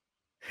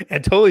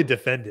and totally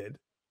defended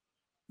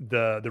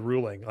the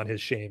ruling on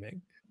his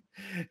shaming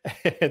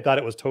and thought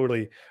it was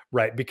totally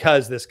right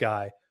because this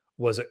guy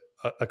was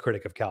a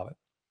critic of Calvin.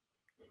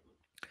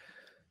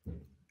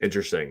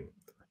 Interesting.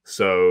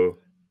 So,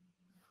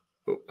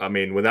 I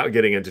mean, without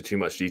getting into too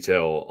much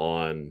detail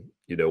on,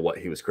 what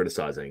he was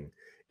criticizing,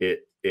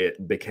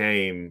 it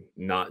became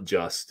not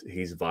just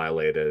he's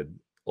violated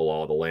the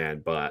law of the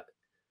land, but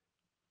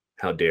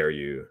how dare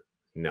you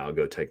now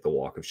go take the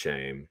walk of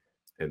shame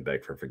and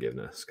beg for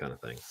forgiveness, kind of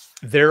thing.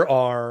 There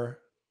are,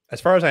 as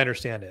far as I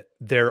understand it,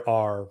 there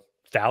are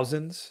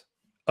thousands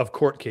of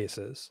court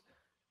cases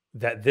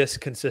that this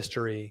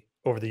consistory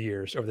over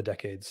the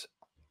decades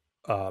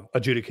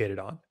adjudicated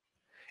on,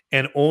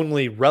 and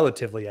only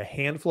relatively a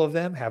handful of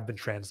them have been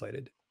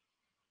translated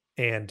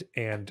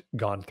and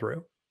gone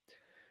through.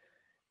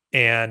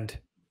 And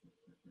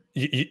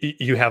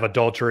you have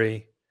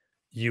adultery,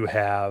 you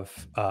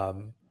have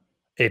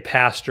a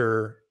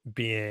pastor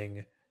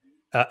being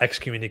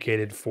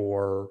excommunicated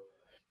for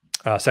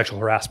sexual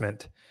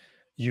harassment,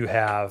 you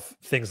have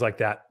things like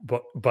that.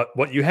 But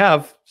what you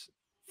have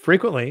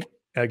frequently,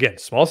 again,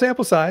 small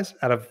sample size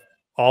out of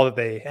all that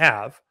they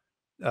have,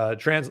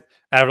 they've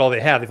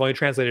only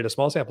translated a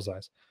small sample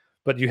size,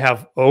 but you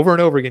have over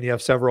and over again, you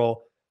have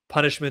several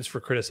punishments for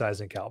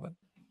criticizing Calvin.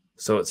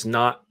 So it's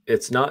not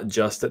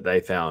just that they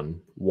found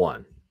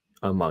one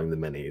among the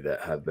many that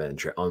have been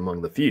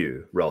among the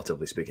few,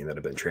 relatively speaking, that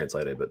have been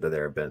translated, but that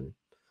there have been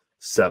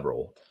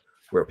several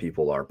where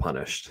people are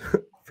punished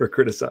for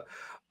criticizing.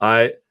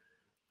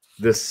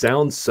 This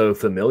sounds so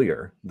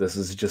familiar. This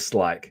is just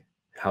like,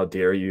 how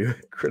dare you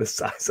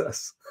criticize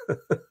us?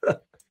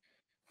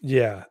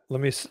 Yeah,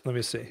 let me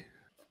see.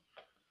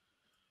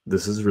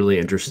 This is really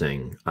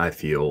interesting, I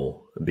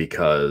feel,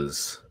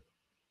 because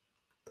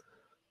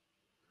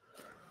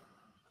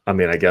I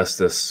mean, I guess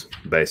this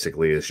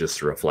basically is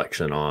just a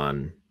reflection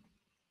on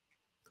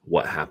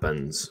what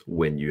happens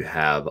when you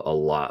have a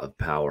lot of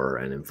power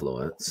and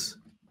influence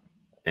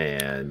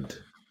and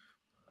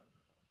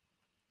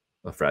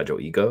a fragile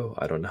ego.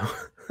 I don't know.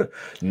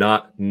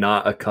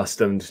 Not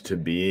accustomed to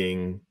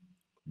being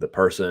the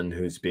person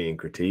who's being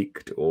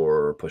critiqued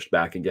or pushed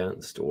back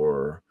against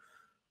or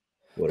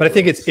But I whatever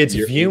think else. it's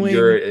You're viewing.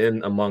 you're in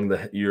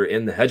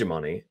the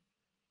hegemony,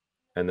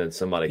 and then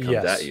somebody comes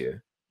at Yes.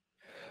 you.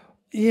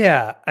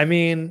 Yeah. I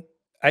mean,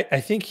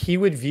 I think he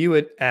would view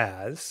it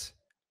as,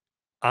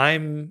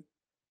 I'm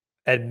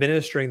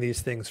administering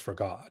these things for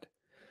God.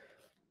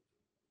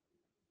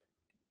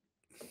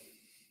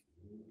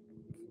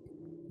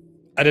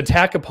 An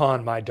attack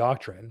upon my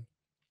doctrine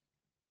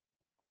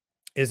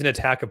is an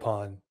attack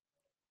upon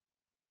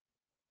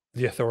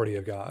the authority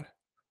of God,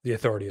 the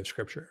authority of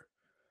Scripture.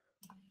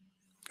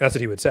 That's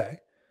what he would say.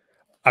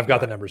 I've got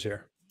the Right. numbers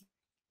here.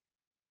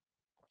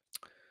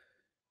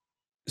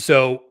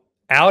 So,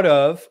 out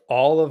of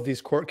all of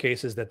these court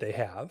cases that they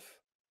have,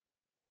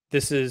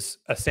 this is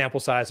a sample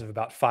size of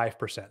about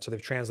 5%. So,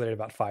 they've translated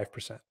about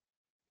 5%.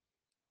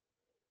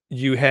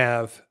 You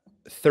have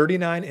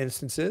 39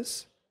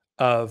 instances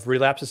of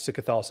relapses to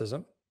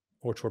Catholicism,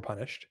 which were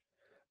punished,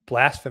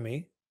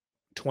 blasphemy,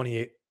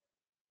 28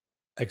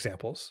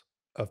 examples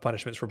of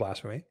punishments for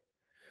blasphemy,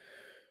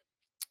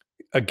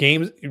 a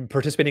game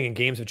participating in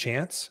games of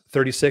chance,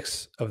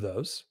 36 of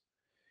those,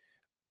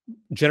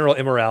 general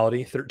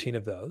immorality, 13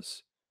 of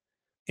those,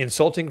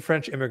 insulting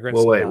French Well,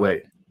 immigrants, wait, 9.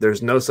 wait.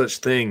 There's no such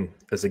thing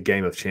as a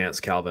game of chance,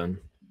 Calvin.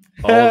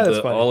 That's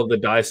funny. All of the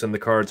dice and the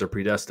cards are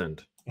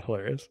predestined.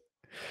 Hilarious.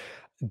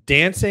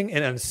 Dancing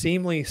and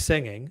unseemly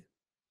singing,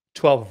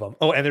 12 of them.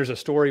 Oh, and there's a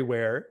story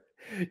where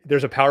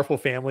there's a powerful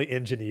family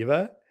in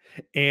Geneva,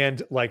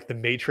 and like the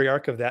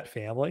matriarch of that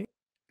family,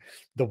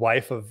 the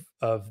wife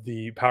of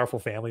the powerful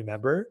family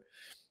member,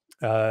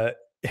 uh,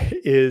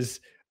 is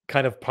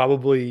kind of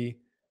probably,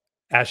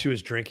 as she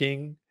was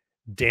drinking,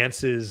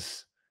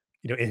 dances,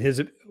 in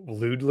his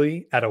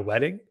lewdly at a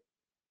wedding,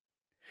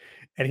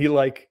 and he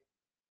like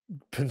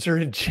puts her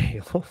in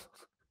jail.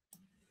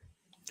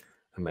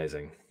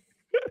 Amazing.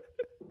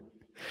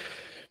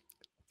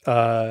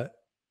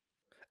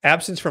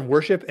 Absence from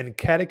worship and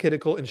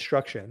catechetical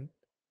instruction,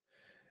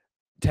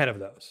 10 of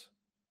those.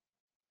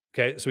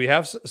 Okay, so we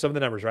have some of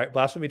the numbers, right?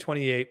 Blasphemy,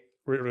 28,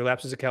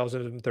 relapses of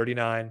Calvinism,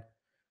 39.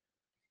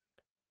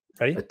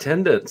 Ready?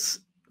 Attendance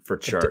for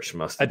church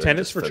must have been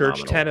Attendance just for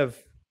church, phenomenal.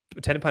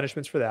 10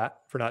 punishments for that,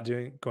 for not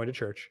going to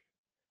church.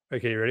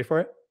 Okay, you ready for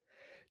it?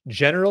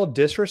 General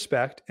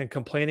disrespect and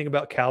complaining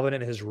about Calvin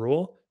and his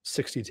rule,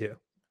 62.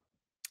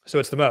 So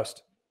it's the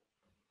most.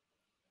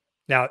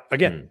 Now,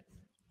 again,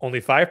 Hmm.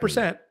 only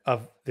 5%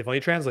 of, they've only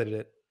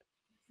translated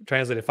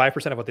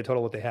 5% of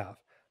what they have.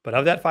 But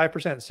of that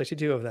 5%,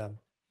 62 of them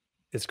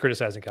is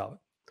criticizing Calvin.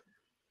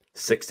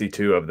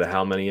 62 of the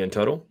how many in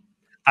total?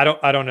 I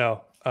don't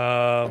know.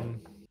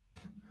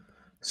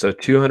 So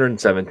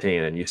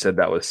 217, and you said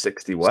that was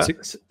 60 what?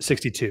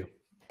 62.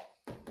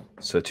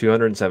 So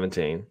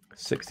 217,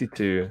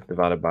 62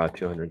 divided by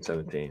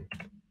 217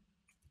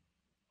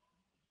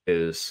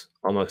 is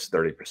almost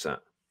 30%.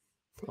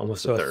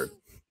 Almost a third.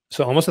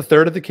 So almost a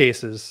third of the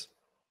cases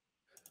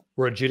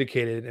were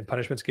adjudicated and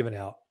punishments given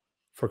out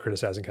for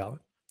criticizing Calvin.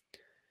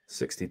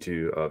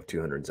 62 of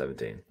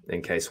 217,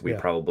 in case we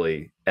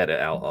probably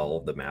edit out all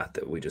of the math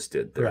that we just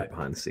did there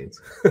behind the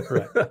scenes.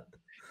 Right.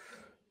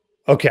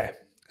 Okay.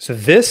 So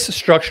this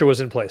structure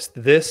was in place,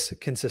 this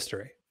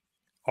consistory.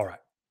 All right.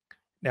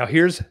 Now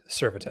here's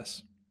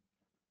Servetus.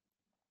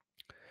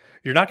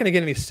 You're not going to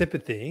get any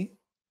sympathy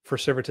for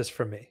Servetus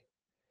from me.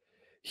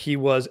 He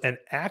was an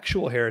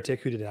actual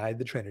heretic who denied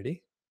the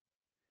Trinity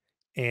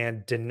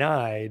and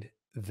denied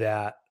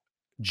that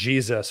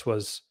Jesus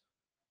was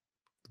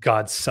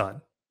God's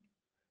son.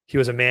 He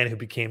was a man who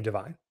became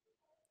divine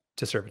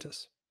to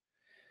Servetus.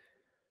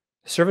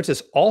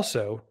 Servetus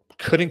also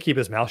couldn't keep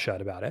his mouth shut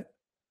about it.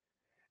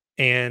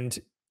 And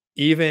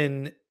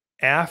even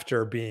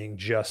after being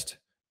just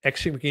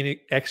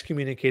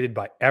excommunicated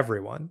by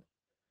everyone,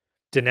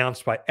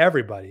 denounced by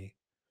everybody,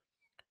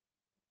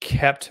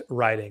 kept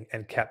writing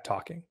and kept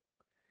talking.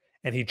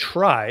 And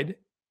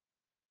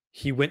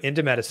he went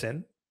into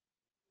medicine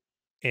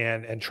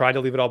and tried to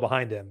leave it all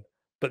behind him,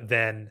 but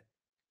then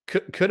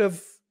could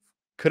have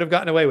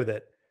gotten away with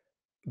it,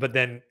 but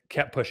then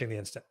kept pushing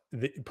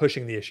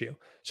the issue.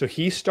 So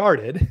he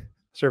started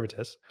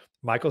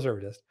Michael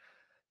Servetus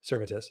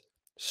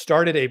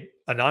started a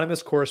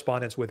anonymous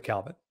correspondence with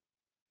Calvin.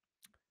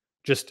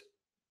 Just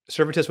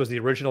Servetus was the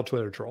original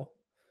Twitter troll.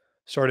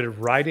 Started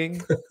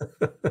writing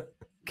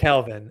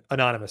Calvin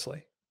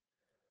anonymously.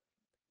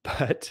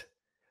 But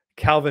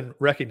Calvin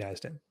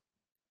recognized him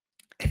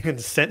and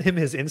sent him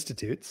his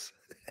institutes,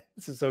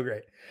 This is so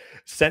great.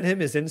 Sent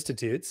him his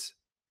institutes,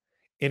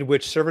 in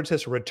which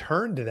Servetus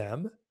returned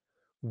them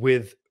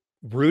with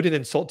rude and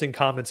insulting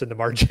comments in the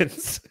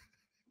margins.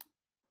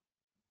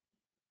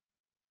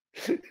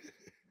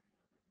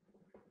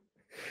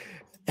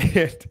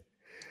 And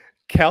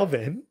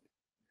Calvin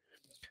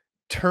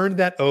turned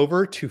that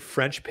over to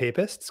French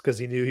papists because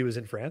he knew he was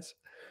in France,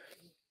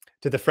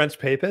 to the French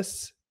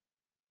papists,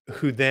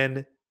 who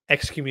then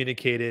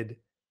excommunicated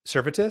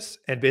Servetus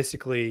and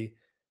basically,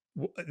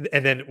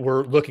 and then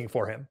were looking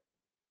for him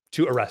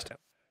to arrest him.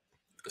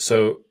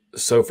 So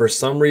for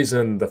some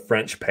reason, the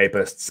French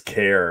papists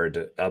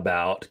cared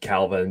about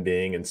Calvin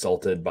being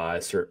insulted by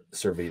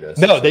Servetus.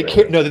 No, they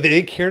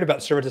they cared about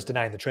Servetus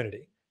denying the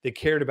Trinity. They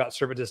cared about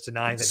Servetus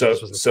denying that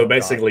Jesus was the Son of God.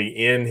 Basically,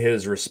 in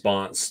his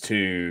response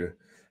to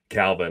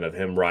Calvin of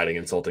him writing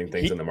insulting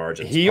things in the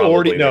margins, he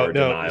already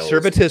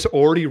Servetus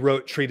already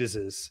wrote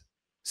treatises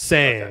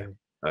saying,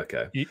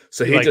 okay.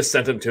 So he just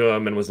sent them to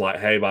him and was like,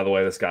 "Hey, by the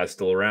way, this guy's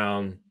still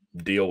around.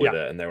 Deal with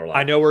it." And they were like,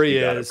 "I know where he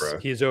is.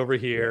 He's over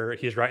here.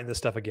 He's writing this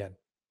stuff again."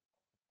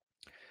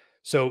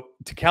 So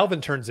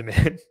Calvin turns him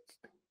in,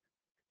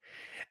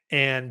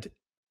 and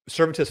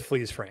Servetus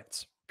flees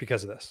France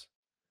because of this.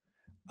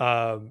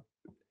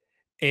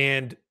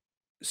 And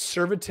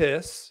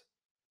Servetus,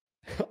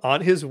 on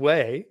his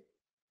way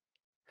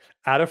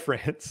out of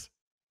France,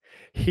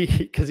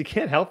 because he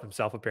can't help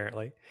himself,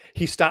 apparently,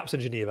 he stops in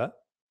Geneva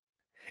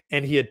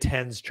and he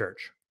attends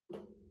church.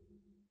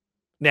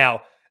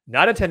 Now,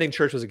 not attending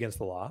church was against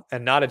the law,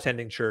 and not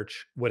attending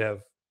church would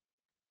have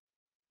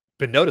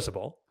been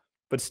noticeable,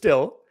 but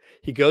still,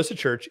 he goes to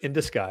church in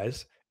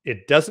disguise.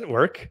 It doesn't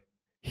work.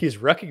 He's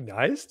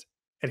recognized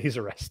and he's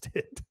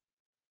arrested.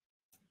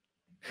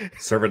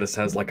 Servetus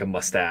has like a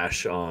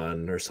mustache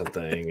on or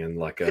something and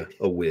like a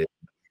wig.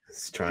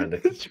 He's trying to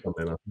come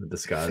in a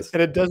disguise.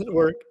 And it doesn't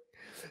work.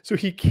 So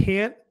he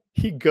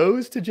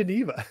goes to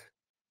Geneva.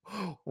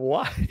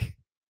 Why?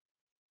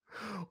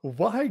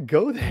 Why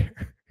go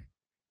there?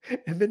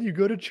 And then you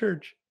go to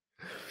church.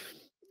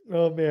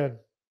 Oh man.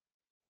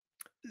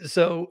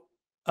 So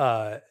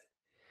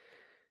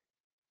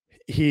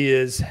he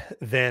is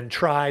then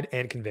tried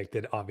and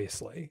convicted,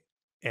 obviously,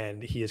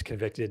 and he is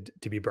convicted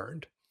to be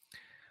burned.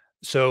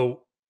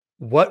 So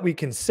what we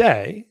can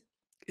say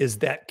is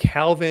that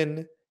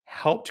Calvin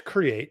helped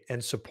create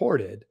and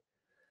supported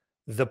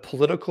the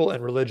political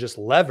and religious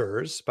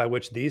levers by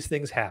which these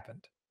things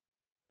happened.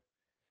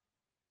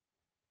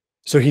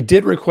 So he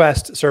did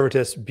request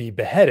Servetus be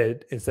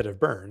beheaded instead of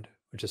burned,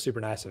 which is super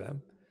nice of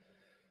him.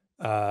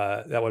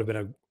 That would have been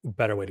a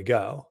better way to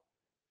go,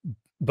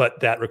 but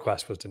that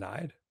request was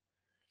denied.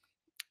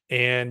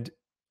 And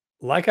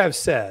like I've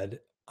said,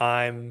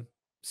 I'm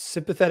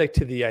sympathetic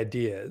to the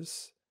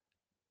ideas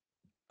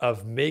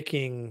of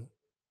making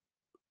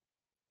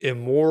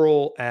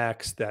immoral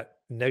acts that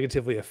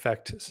negatively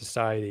affect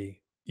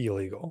society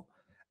illegal.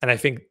 And I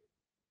think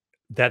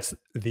that's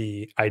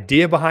the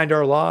idea behind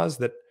our laws,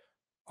 that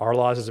our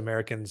laws as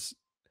Americans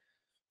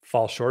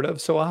fall short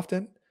of so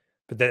often,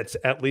 but that's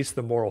at least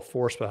the moral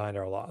force behind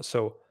our laws.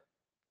 So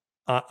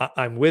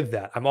I'm with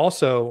that. I'm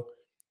also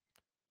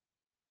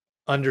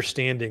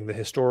understanding the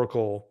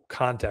historical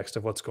context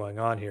of what's going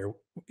on here,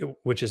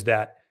 which is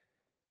that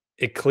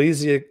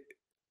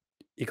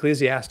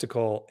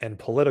ecclesiastical and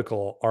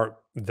political are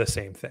the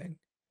same thing.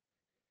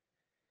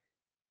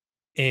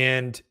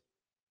 And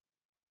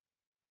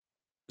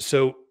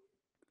so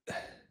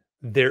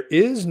there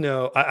is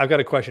no, I've got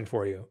a question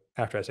for you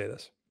after I say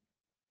this.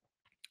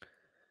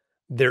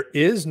 There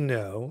is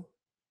no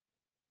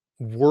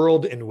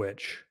world in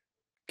which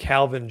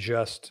Calvin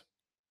just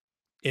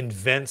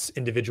invents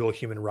individual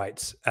human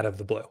rights out of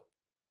the blue.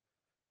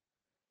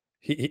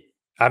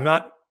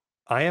 I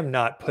am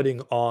not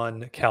putting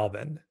on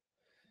Calvin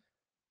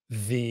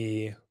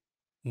the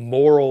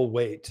moral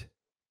weight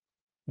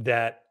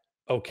that,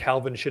 oh,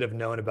 Calvin should have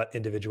known about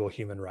individual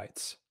human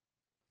rights.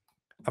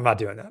 I'm not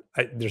doing that.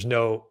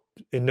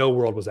 In no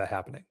world was that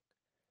happening.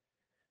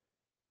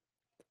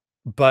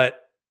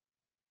 But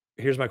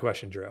here's my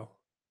question, Drew.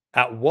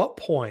 At what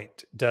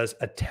point does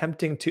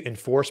attempting to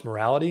enforce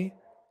morality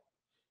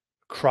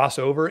cross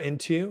over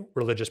into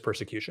religious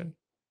persecution?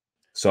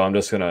 So I'm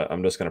just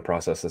gonna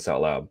process this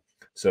out loud.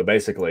 So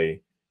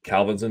basically,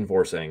 Calvin's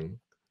enforcing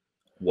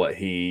what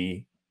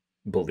he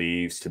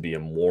believes to be a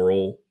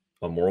moral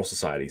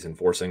society. He's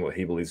enforcing what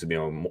he believes to be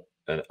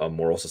a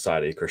moral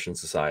society, a Christian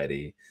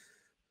society.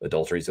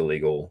 Adultery is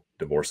illegal,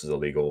 divorce is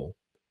illegal,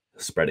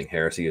 spreading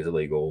heresy is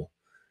illegal.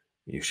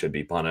 You should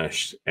be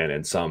punished, and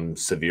in some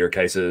severe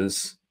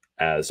cases,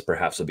 as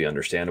perhaps would be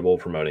understandable,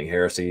 promoting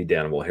heresy,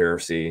 damnable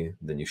heresy,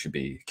 then you should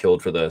be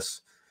killed for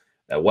this.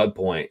 At what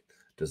point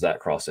does that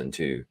cross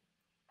into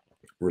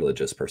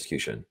religious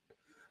persecution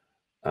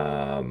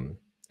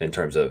in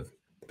terms of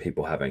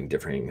people having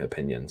differing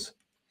opinions?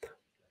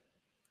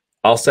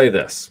 I'll say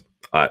this.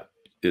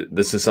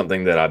 This is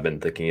something that I've been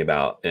thinking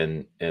about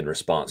in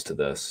response to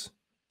this.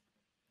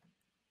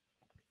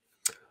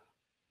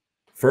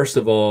 First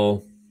of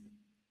all,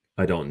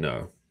 I don't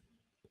know.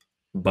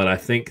 But I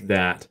think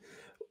that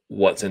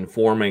what's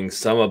informing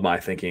some of my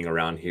thinking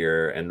around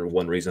here, and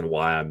one reason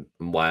why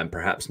I'm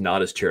perhaps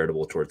not as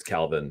charitable towards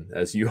Calvin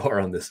as you are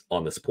on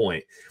this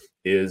point,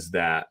 is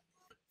that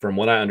from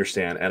what I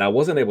understand, and I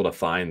wasn't able to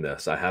find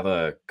this, I have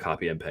a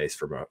copy and paste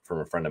from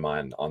a friend of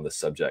mine on the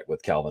subject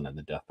with Calvin and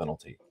the death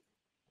penalty,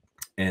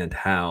 and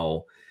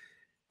how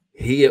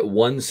he at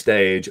one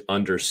stage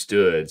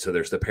understood. So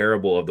there's the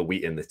parable of the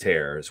wheat and the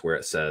tares, where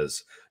it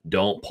says,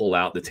 don't pull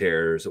out the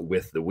tares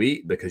with the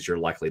wheat because you're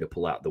likely to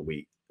pull out the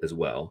wheat as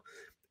well.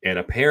 And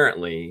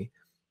apparently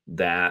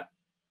that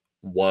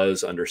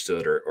was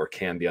understood, or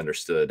can be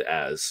understood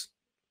as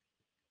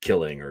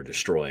killing or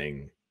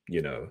destroying,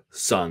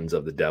 sons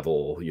of the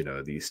devil,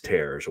 these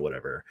tares or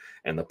whatever.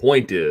 And the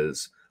point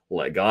is,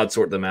 let God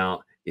sort them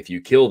out. If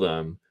you kill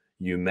them,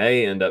 you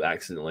may end up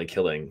accidentally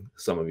killing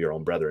some of your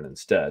own brethren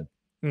instead.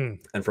 And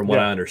from what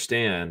I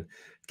understand,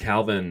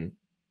 Calvin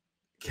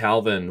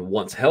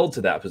once held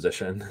to that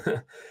position.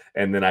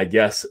 And then I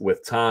guess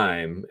with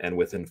time and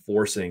with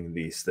enforcing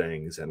these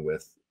things, and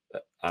with,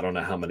 I don't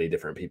know how many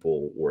different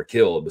people were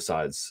killed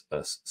besides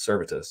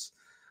Servetus,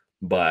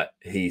 but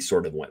he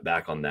sort of went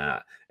back on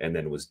that and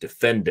then was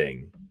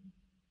defending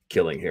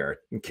killing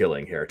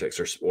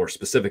heretics, or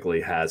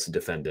specifically has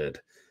defended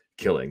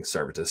killing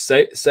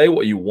Servetus. Say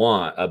what you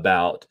want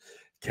about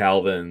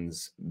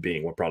Calvin's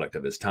being a product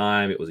of his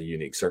time. It was a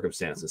unique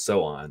circumstance and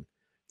so on.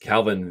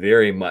 Calvin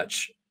very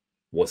much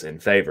was in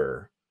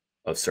favor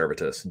of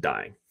Servetus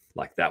dying.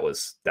 Like that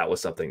was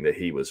something that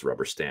he was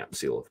rubber stamp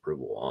seal of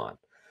approval on.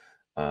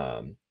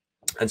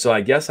 And so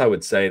I guess I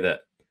would say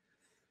that,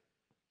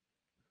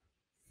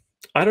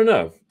 I don't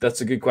know. That's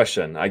a good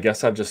question. I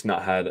guess I've just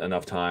not had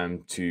enough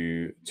time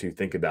to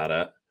think about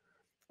it.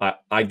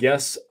 I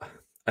guess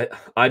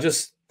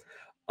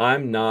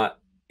I'm not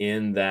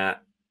in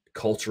that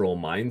cultural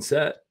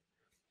mindset,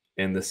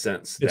 in the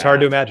sense that it's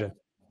hard to imagine.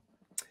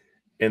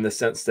 In the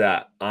sense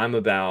that I'm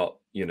about,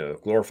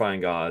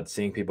 glorifying God,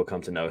 seeing people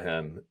come to know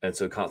him. And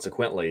so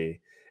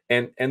consequently,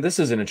 and this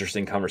is an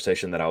interesting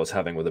conversation that I was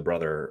having with a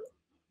brother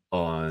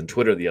on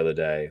Twitter the other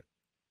day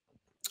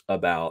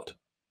about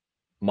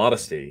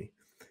modesty.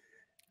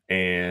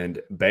 And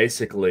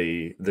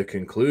basically the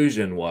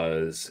conclusion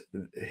was,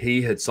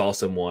 he had saw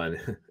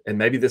someone, and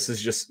maybe this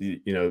is just,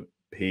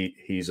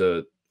 he's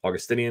a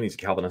Augustinian, he's a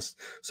Calvinist,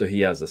 so he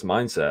has this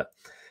mindset.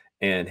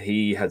 And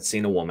he had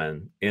seen a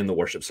woman in the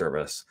worship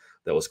service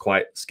that was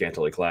quite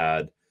scantily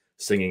clad,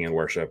 singing in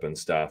worship and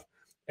stuff.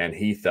 And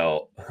he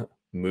felt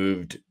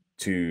moved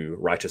to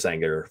righteous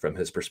anger from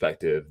his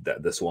perspective,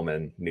 that this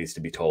woman needs to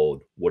be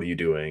told, what are you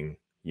doing?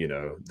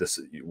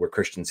 We're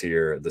Christians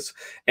here.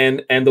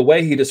 And the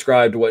way he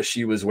described what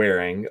she was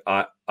wearing,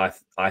 I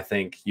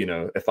think,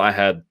 if I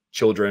had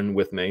children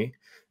with me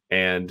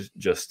and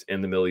just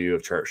in the milieu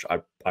of church,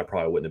 I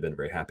probably wouldn't have been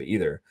very happy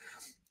either.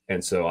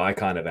 And so I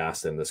kind of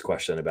asked him this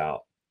question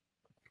about,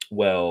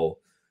 well,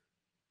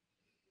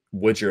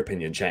 would your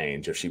opinion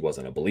change if she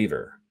wasn't a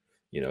believer?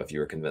 If you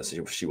were convinced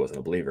she wasn't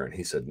a believer? And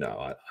he said, no,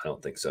 I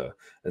don't think so.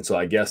 And so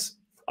I guess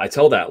I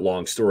tell that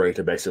long story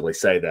to basically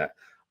say that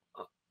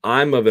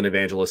I'm of an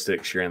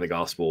evangelistic, sharing the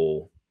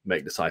gospel,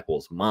 make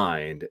disciples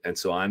mind. And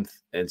so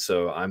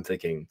I'm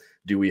thinking,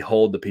 do we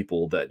hold the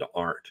people that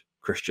aren't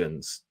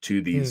Christians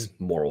to these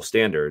moral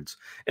standards?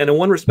 And in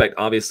one respect,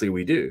 obviously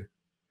we do.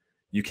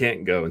 You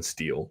can't go and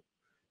steal.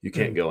 You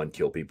can't go and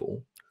kill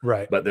people.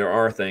 Right. But there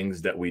are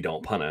things that we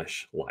don't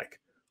punish, like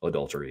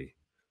adultery,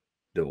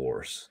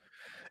 divorce,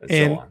 and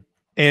so on.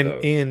 And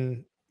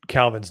in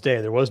Calvin's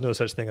day, there was no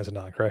such thing as a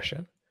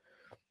non-Christian.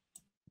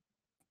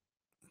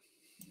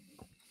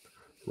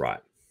 Right.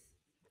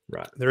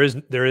 There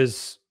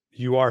is,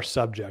 you are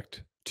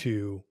subject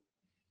to,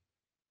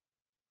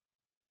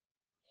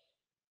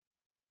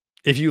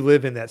 if you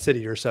live in that city,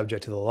 you're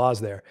subject to the laws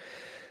there.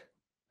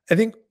 I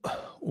think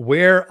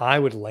where I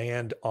would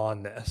land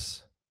on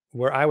this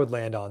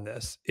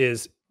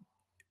is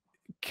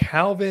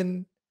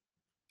Calvin.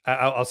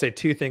 I'll say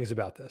two things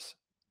about this,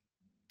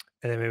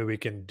 and then maybe we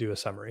can do a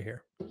summary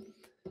here.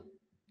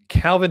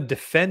 Calvin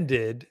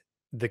defended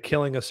the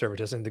killing of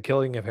Servetus and the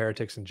killing of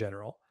heretics in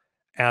general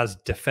as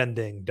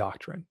defending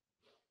doctrine.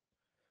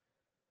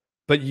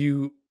 But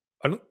you're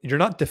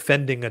not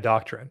defending a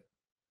doctrine.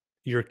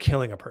 You're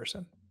killing a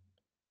person.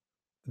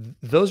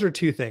 Those are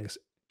two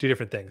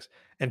different things.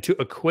 And to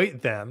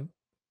equate them,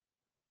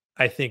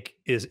 I think,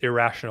 is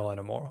irrational and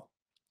immoral.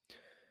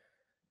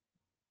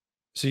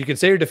 So you can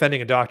say you're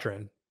defending a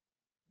doctrine,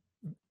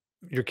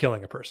 you're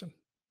killing a person.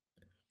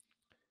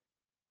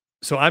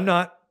 So I'm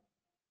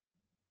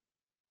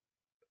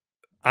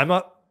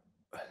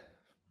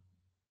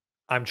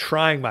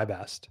trying my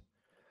best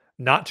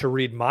not to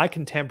read my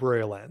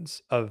contemporary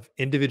lens of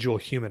individual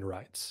human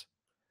rights,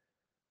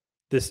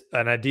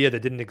 an idea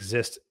that didn't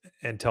exist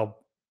until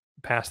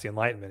past the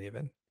Enlightenment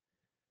even,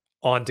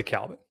 onto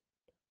Calvin.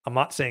 I'm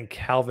not saying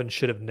Calvin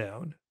should have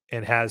known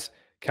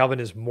Calvin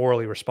is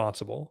morally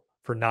responsible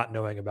for not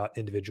knowing about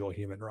individual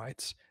human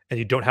rights. And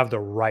you don't have the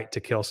right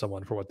to kill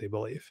someone for what they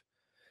believe,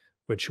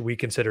 which we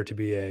consider to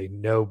be a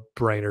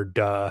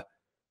no-brainer,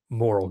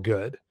 moral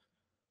good.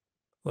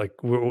 Like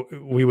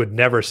we would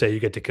never say you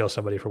get to kill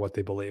somebody for what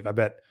they believe. I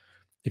bet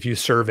if you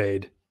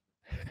surveyed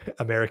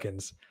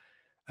Americans,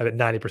 I bet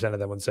 90% of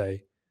them would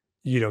say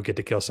you don't get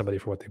to kill somebody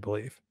for what they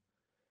believe.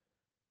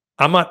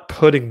 I'm not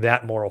putting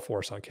that moral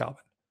force on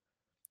Calvin.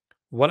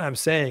 What I'm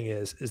saying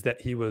is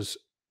that he was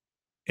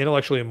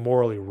intellectually and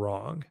morally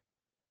wrong,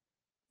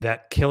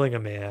 that killing a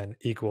man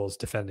equals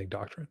defending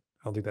doctrine.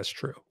 I don't think that's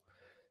true.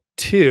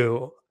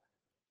 Two,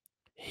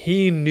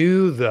 he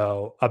knew,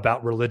 though,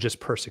 about religious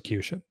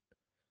persecution.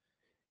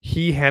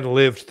 He had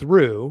lived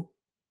through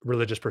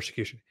religious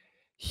persecution.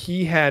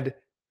 He had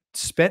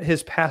spent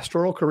his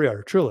pastoral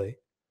career, truly,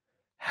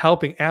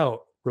 helping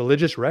out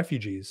religious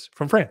refugees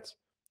from France.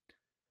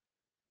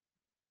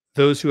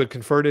 Those who had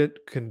converted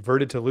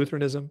to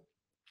Lutheranism,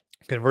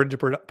 converted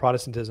to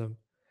Protestantism,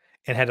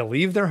 and had to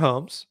leave their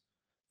homes,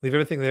 leave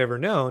everything they've ever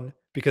known,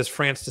 because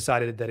France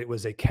decided that it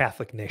was a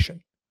Catholic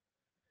nation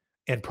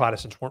and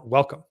Protestants weren't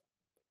welcome.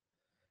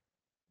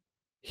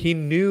 He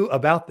knew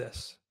about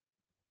this.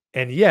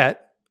 And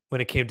yet, when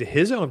it came to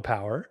his own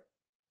power,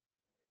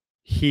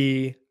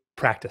 he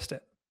practiced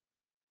it.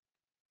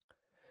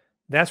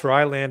 That's where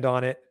I land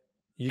on it.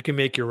 You can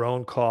make your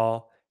own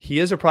call. He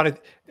is a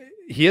product.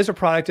 He is a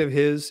product of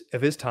his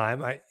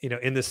time.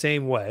 In the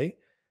same way,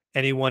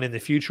 anyone in the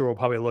future will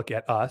probably look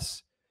at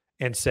us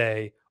and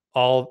say,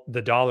 all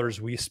the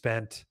dollars we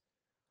spent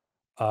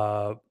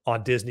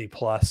on Disney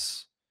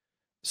Plus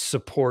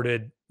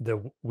supported the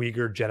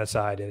Uyghur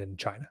genocide in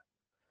China.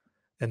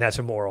 And that's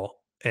immoral.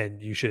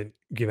 And you shouldn't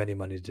give any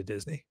money to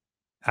Disney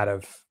out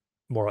of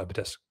moral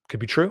impetus. Could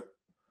be true.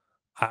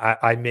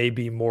 I may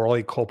be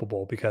morally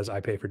culpable because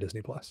I pay for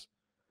Disney Plus.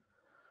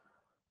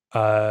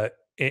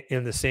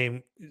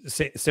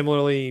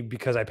 Similarly,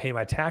 because I pay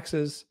my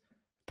taxes,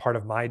 part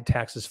of my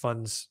taxes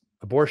funds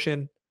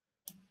abortion,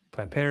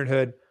 Planned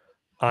Parenthood.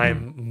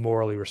 I'm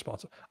morally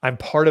responsible. I'm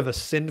part of a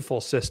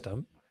sinful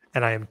system,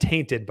 and I am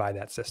tainted by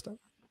that system.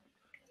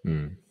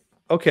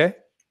 Okay.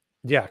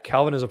 Yeah,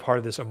 Calvin is a part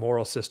of this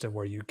immoral system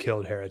where you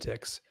killed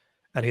heretics,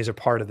 and he's a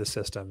part of the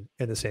system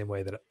in the same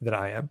way that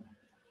I am.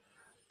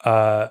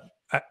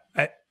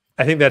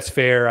 I think that's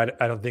fair.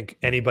 I don't think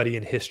anybody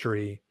in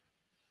history.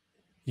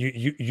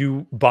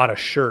 You bought a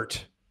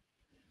shirt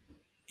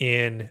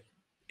in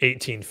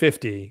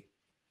 1850.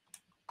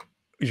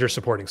 You're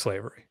supporting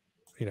slavery.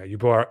 You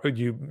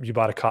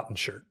bought a cotton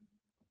shirt.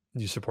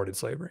 You supported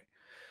slavery,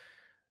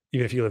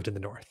 even if you lived in the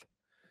North.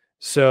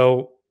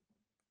 So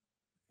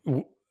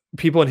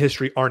people in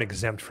history aren't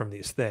exempt from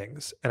these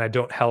things, and I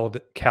don't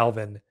hold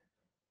Calvin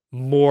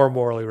more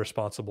morally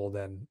responsible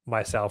than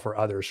myself or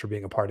others for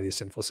being a part of these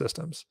sinful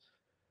systems.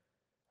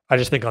 I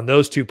just think on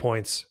those 2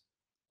 points,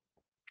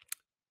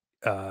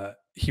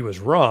 he was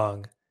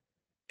wrong,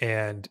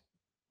 and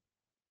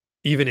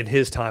even in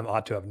his time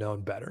ought to have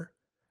known better.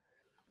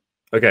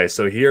 Okay,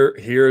 so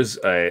here's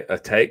a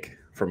take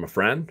from a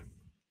friend.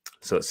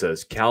 So it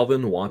says,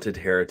 Calvin wanted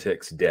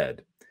heretics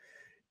dead,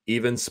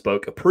 even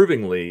spoke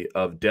approvingly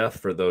of death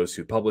for those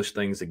who published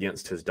things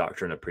against his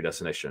doctrine of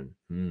predestination.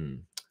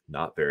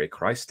 Not very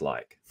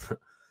Christ-like.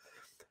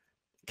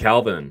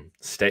 Calvin,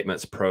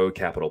 statements pro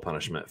capital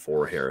punishment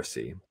for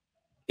heresy.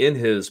 In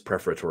his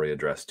prefatory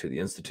address to the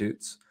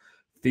Institutes,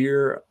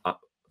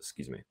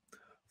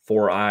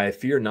 for I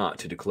fear not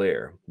to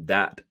declare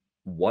that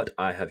what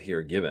I have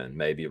here given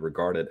may be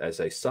regarded as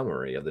a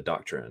summary of the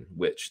doctrine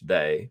which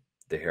they,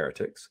 the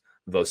heretics,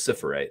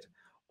 vociferate,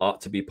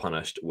 ought to be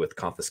punished with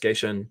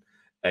confiscation,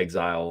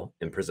 exile,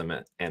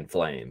 imprisonment, and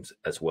flames,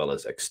 as well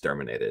as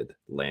exterminated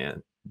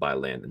by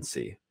land and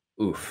sea.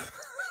 Oof.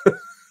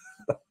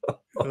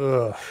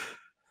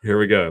 Here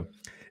we go.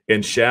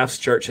 In Schaff's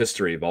Church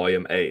History,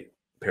 Volume 8,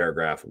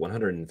 paragraph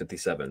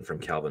 157 from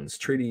Calvin's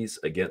Treatise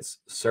Against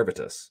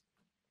Servetus.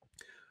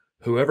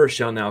 Whoever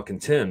shall now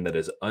contend that it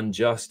is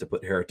unjust to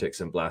put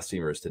heretics and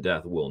blasphemers to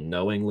death will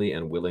knowingly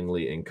and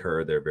willingly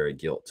incur their very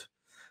guilt.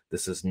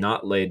 This is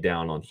not laid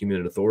down on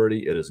human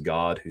authority. It is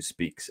God who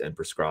speaks and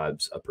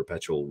prescribes a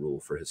perpetual rule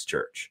for his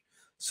church.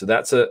 So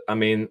that's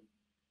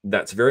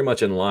very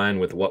much in line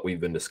with what we've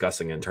been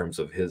discussing in terms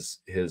of his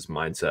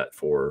mindset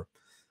for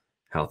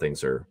how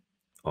things are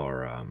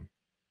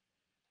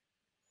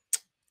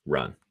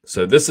run.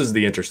 So this is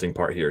the interesting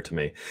part here to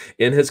me.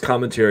 In his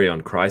commentary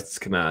on Christ's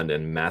command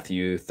in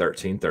Matthew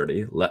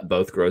 13:30, let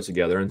both grow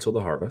together until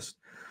the harvest,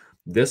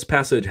 this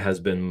passage has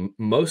been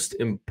most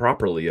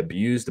improperly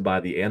abused by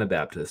the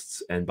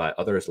Anabaptists and by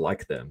others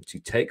like them to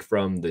take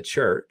from the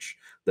church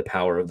the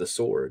power of the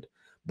sword.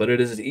 But it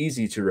is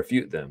easy to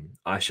refute them.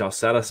 I shall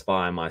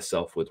satisfy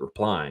myself with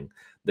replying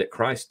that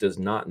Christ does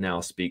not now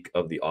speak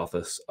of the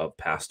office of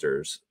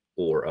pastors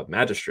or of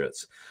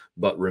magistrates,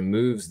 but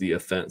removes the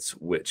offense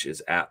which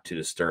is apt to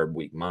disturb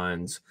weak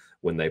minds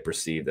when they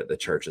perceive that the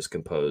church is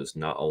composed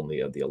not only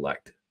of the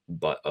elect,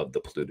 but of the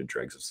polluted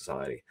dregs of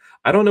society.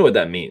 I don't know what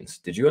that means.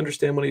 Did you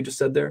understand what he just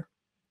said there?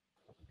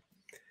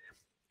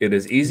 It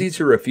is easy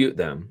to refute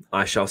them.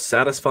 I shall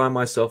satisfy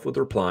myself with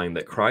replying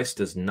that Christ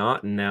does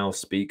not now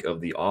speak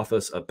of the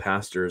office of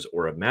pastors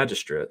or of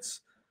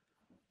magistrates,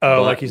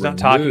 Oh, like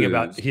but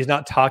removes. he's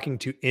not talking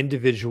to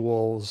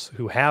individuals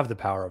who have the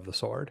power of the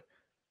sword.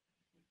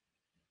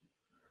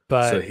 So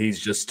But he's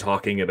just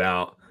talking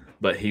about,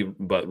 but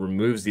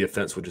removes the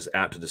offense which is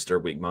apt to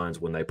disturb weak minds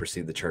when they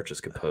perceive the church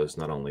is composed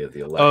not only of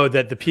the elect. oh,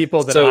 that the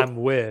people that So, I'm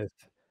with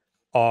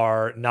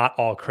are not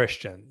all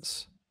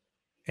Christians,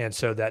 and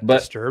so that but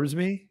disturbs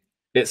me?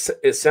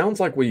 it sounds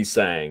like what he's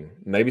saying.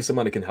 Maybe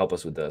somebody can help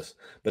us with this,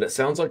 but it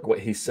sounds like what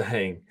he's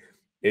saying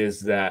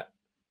is that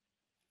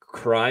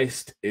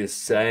Christ is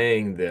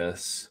saying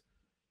this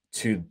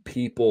to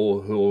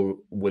people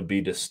who would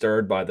be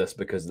disturbed by this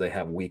because they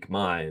have weak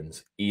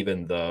minds,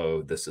 even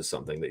though this is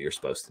something that you're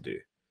supposed to do.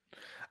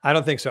 I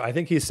don't think so. I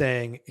think he's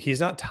saying he's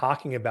not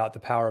talking about the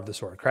power of the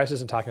sword. Christ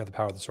isn't talking about the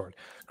power of the sword.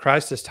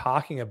 Christ is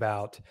talking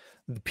about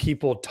the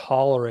people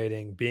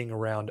tolerating being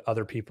around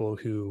other people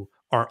who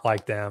aren't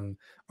like them,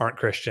 aren't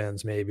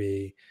Christians,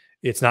 maybe.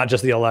 It's not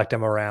just the elect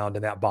I'm around,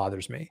 and that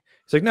bothers me.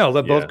 It's like, no,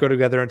 let both Yeah, go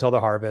together until the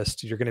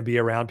harvest. You're going to be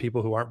around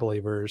people who aren't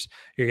believers.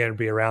 You're going to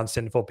be around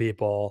sinful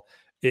people.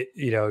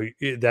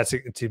 That's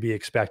to be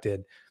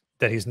expected.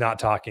 That he's not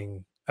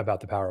talking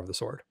about the power of the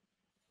sword.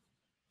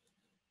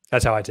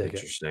 That's how I take it.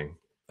 interesting.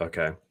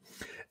 Okay.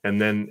 And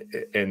then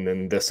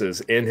this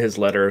is in his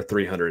letter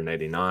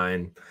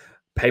 389,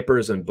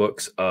 papers and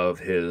books of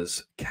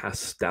his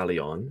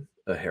Castalion,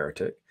 a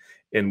heretic,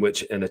 in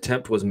which an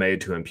attempt was made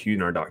to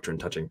impugn our doctrine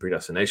touching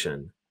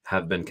predestination,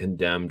 have been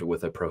condemned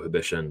with a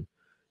prohibition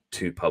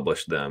to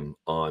publish them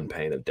on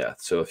pain of death.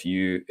 So if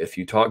you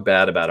talk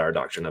bad about our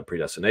doctrine of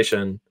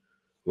predestination,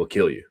 we'll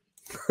kill you.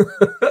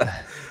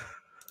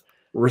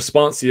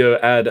 Responsio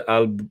ad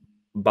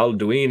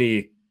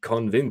Balduini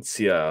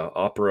Convincia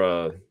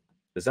opera.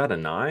 Is that a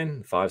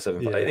 9?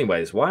 575. Yeah.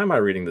 Anyways, why am I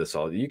reading this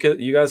all? You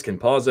guys can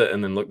pause it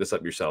and then look this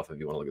up yourself if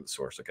you want to look at the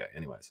source. Okay.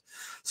 Anyways,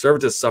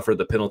 Servetus suffered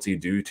the penalty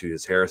due to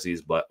his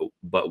heresies, but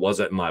was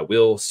it my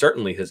will?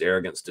 Certainly his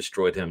arrogance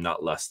destroyed him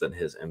not less than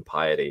his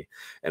impiety.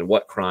 And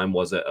what crime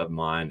was it of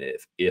mine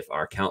if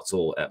our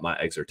counsel at my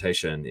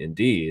exhortation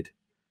indeed,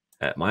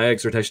 So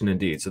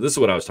this is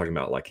what I was talking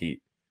about. Like he's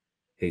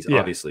Yeah.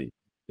 obviously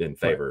in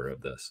favor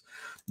of this,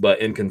 but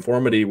in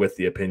conformity with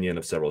the opinion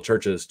of several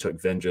churches, took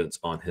vengeance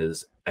on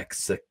his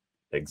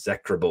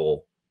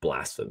execrable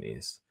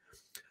blasphemies.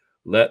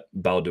 Let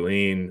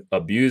Balduin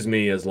abuse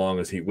me as long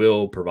as he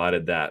will,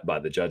 provided that by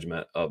the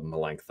judgment of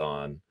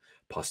Melanchthon,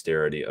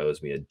 posterity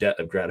owes me a debt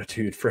of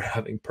gratitude for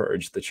having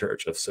purged the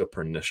church of so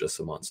pernicious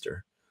a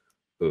monster.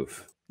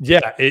 Oof.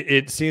 Yeah,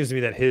 it seems to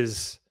me that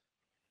his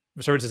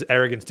Servetus'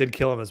 arrogance did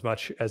kill him as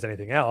much as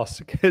anything else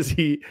because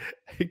he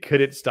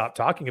couldn't stop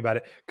talking about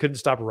it, couldn't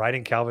stop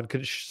writing Calvin,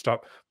 couldn't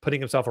stop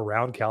putting himself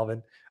around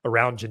Calvin,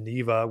 around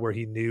Geneva, where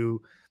he knew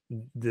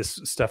this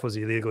stuff was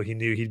illegal. He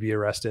knew he'd be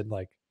arrested.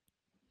 Like,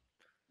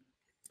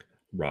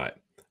 Right.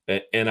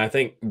 And I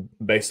think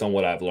based on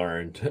what I've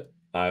learned,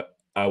 I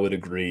would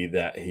agree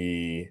that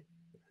he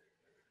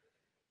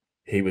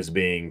was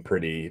being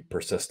pretty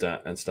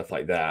persistent and stuff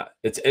like that.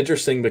 It's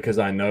interesting because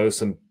I know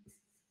some.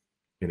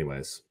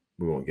 Anyways,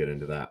 we won't get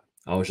into that.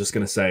 I was just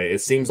going to say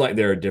it seems like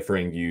there are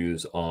differing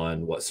views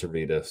on what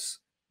Servetus,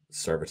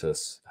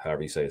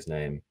 however you say his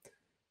name,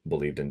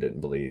 believed and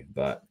didn't believe.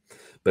 But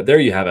there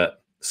you have it.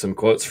 Some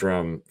quotes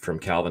from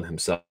Calvin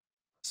himself.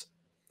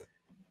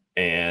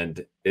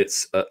 And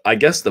it's I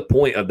guess the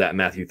point of that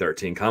Matthew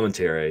 13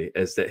 commentary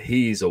is that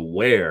he's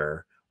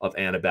aware of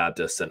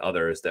Anabaptists and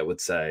others that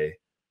would say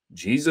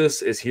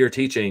Jesus is here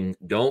teaching,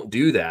 don't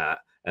do that.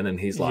 And then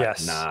he's like,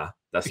 yes, nah,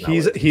 that's not what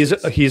it he's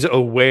teaches. he's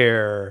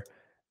aware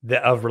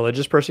that of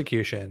religious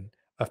persecution,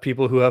 of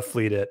people who have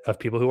fled it, of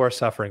people who are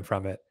suffering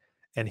from it,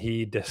 and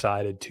he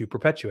decided to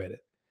perpetuate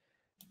it.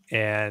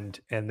 And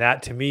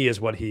that to me is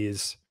what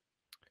he's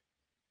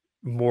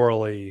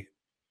morally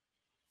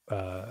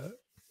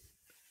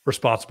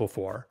responsible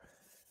for.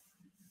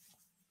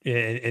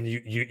 And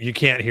you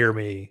can't hear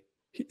me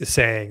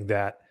saying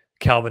that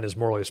Calvin is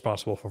morally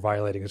responsible for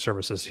violating his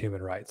Servetus'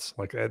 human rights.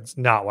 Like, that's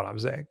not what I'm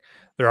saying.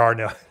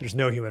 There's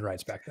no human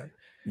rights back then.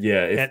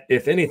 Yeah, And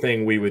if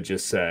anything, we would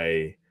just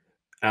say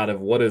out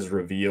of what is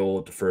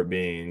revealed for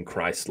being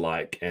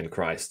Christ-like and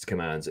Christ's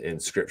commands in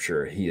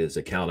Scripture, he is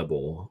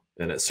accountable.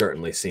 And it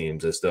certainly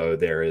seems as though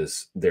there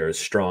is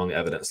strong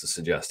evidence to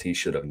suggest he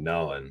should have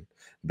known,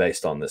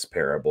 based on this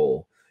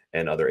parable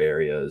and other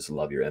areas,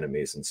 love your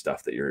enemies and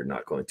stuff, that you're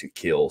not going to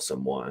kill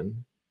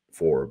someone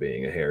for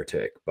being a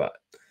heretic. But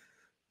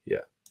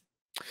yeah,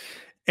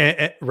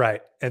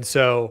 right. And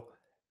so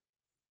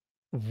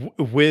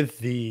with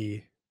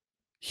the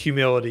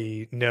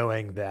humility,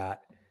 knowing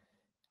that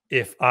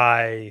if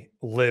I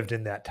lived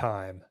in that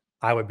time,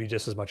 I would be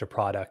just as much a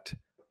product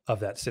of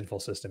that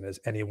sinful system as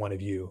any one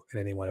of you and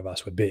any one of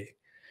us would be.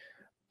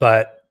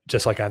 But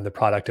just like I'm the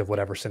product of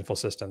whatever sinful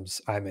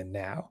systems I'm in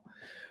now.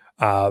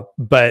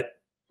 But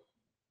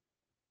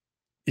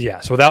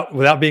yeah, so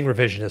without being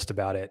revisionist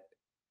about it,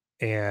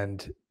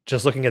 and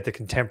just looking at the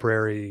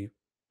contemporary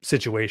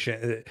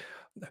situation,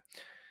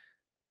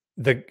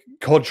 the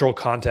cultural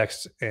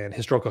context and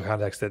historical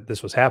context that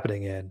this was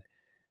happening in,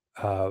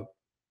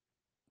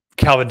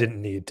 Calvin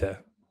didn't need to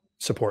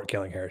support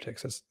killing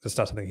heretics. That's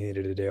not something he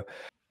needed to do.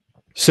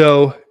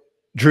 So,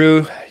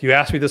 Drew, you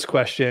asked me this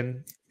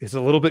question. It's a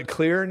little bit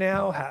clearer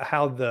now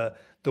how the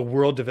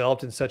world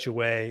developed in such a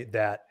way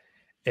that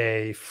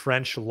a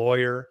French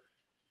lawyer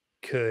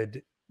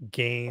could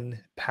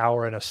gain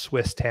power in a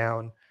Swiss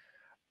town,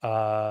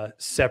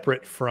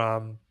 separate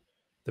from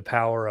the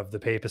power of the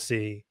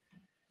papacy,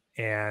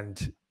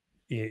 and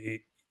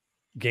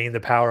gain the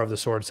power of the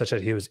sword such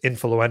that he was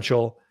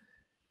influential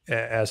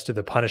as to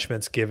the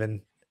punishments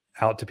given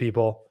out to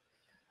people.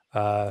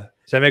 Does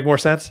that make more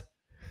sense?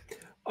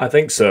 I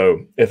think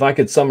so. If I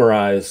could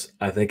summarize,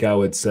 I think I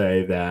would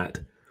say that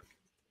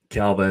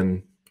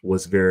Calvin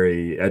was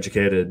very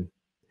educated.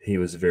 He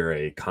was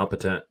very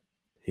competent.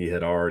 He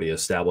had already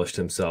established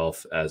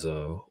himself as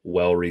a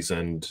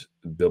well-reasoned,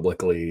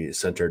 biblically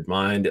centered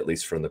mind, at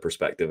least from the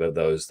perspective of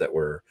those that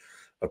were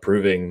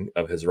approving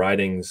of his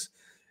writings.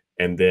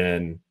 And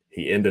then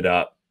he ended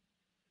up,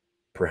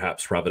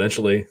 perhaps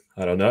providentially,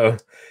 I don't know,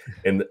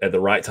 at the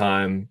right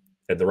time,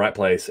 at the right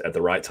place, at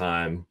the right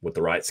time, with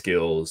the right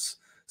skills,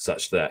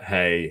 such that,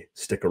 hey,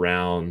 stick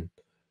around,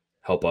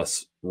 help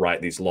us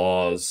write these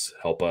laws,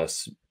 help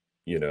us,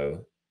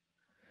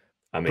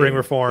 bring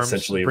reforms,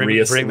 essentially bring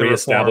reestablish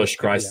reforms.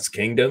 Christ's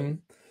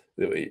kingdom,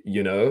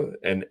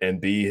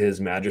 and be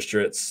his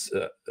magistrates,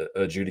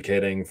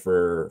 adjudicating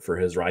for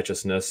his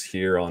righteousness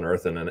here on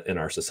earth and in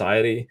our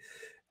society.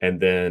 And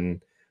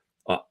then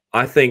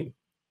I think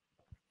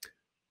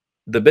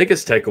the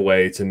biggest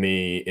takeaway to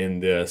me in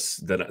this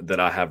that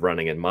I have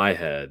running in my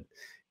head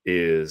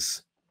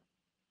is,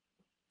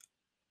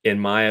 in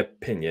my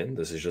opinion,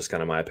 this is just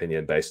kind of my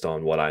opinion based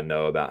on what I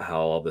know about how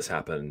all this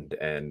happened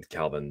and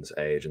Calvin's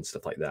age and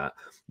stuff like that.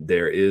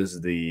 There is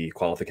the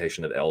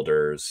qualification of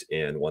elders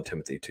in 1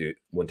 Timothy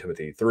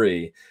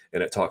 3,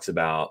 and it talks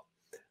about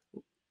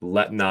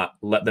let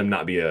them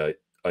not be a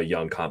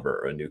young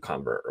convert or a new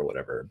convert or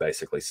whatever,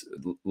 basically,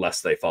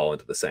 lest they fall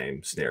into the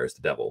same snare as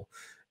the devil.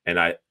 And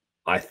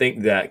I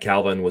think that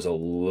Calvin was a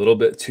little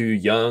bit too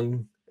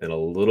young and a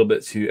little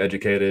bit too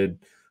educated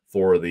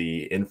for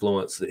the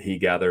influence that he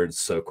gathered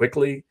so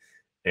quickly.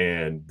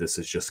 And this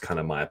is just kind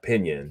of my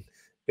opinion,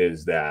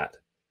 is that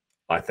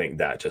I think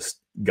that just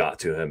got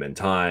to him in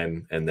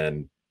time. And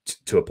then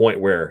to a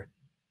point where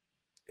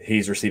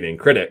he's receiving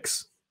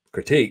critiques,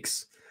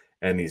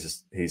 and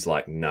he's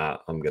like, nah,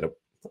 I'm going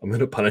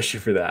to punish you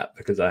for that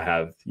because I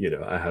have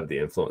the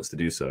influence to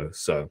do so.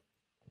 So,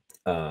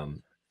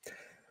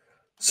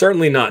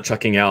 certainly not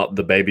chucking out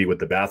the baby with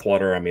the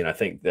bathwater. I mean, I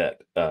think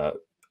that,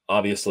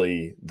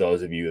 obviously,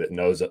 those of you that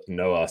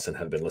know us and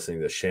have been listening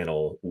to this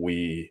channel,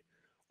 we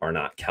are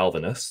not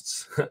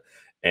Calvinists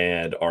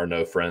and are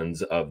no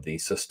friends of the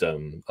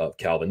system of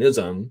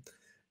Calvinism.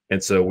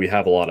 And so we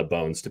have a lot of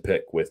bones to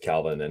pick with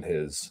Calvin and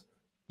his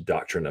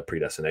doctrine of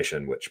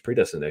predestination, which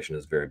predestination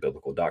is very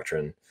biblical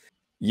doctrine.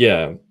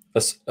 Yeah,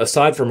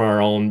 aside from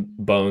our own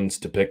bones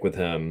to pick with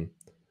him,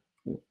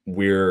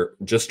 we're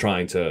just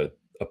trying to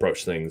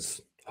approach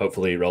things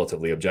hopefully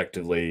relatively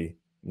objectively,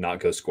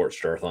 not go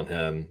scorched earth on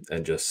him,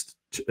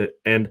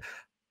 and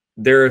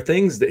there are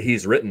things that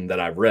he's written that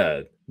I've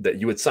read that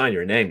you would sign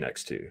your name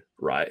next to,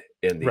 right?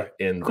 In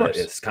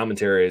his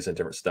commentaries and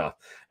different stuff.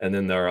 And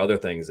then there are other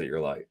things that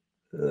you're like,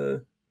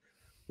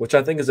 which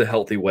I think is a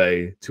healthy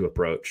way to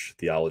approach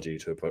theology,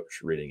 to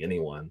approach reading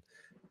anyone.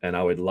 And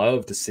I would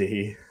love to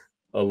see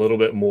a little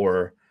bit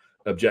more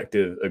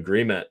objective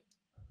agreement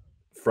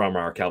from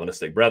our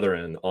Calvinistic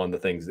brethren on the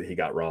things that he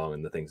got wrong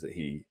and the things that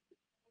he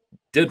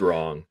did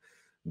wrong,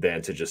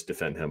 than to just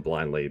defend him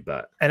blindly.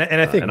 But and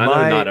I think and I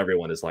know not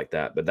everyone is like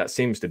that, but that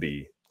seems to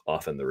be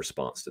often the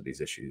response to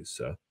these issues.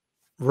 So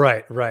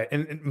right.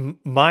 And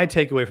my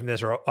takeaway from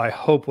this, or I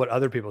hope what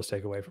other people's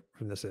takeaway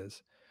from this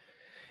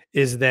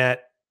is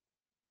that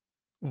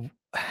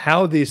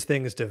how these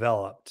things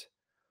developed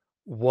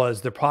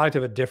was the product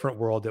of a different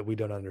world that we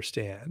don't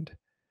understand,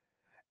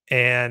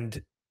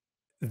 and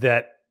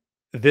that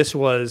this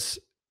was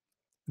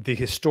the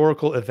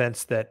historical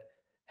events that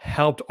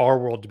helped our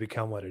world to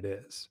become what it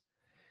is.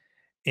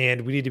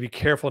 And we need to be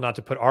careful not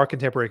to put our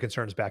contemporary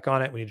concerns back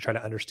on it. We need to try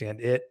to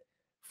understand it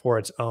for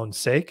its own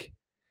sake.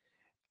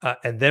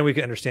 And then we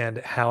can understand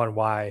how and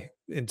why,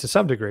 and to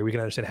some degree, we can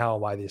understand how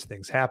and why these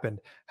things happened,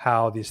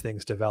 how these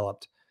things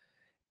developed.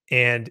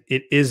 And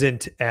it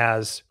isn't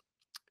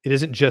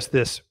just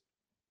this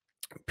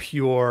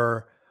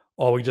pure,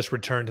 oh, we just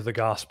returned to the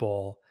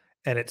gospel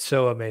and it's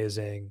so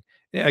amazing.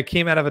 It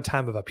came out of a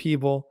time of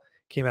upheaval,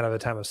 came out of a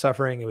time of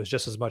suffering. It was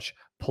just as much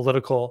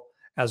political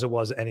as it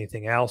was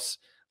anything else.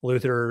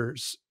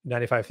 Luther's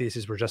 95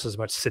 Theses were just as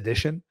much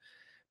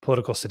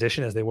political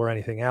sedition, as they were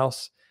anything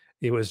else.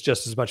 It was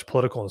just as much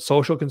political and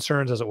social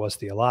concerns as it was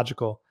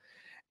theological.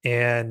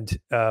 And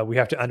we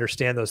have to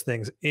understand those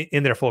things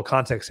in their full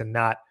context and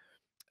not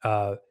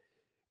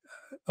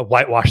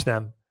whitewash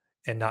them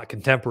and not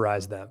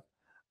contemporize them.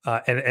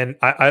 And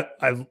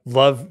I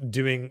love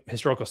doing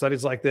historical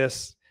studies like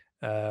this.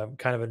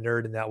 Kind of a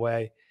nerd in that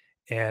way.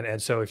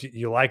 And so if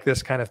you like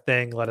this kind of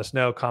thing, let us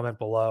know, comment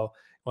below.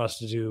 You want us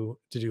to do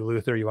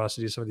Luther, you want us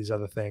to do some of these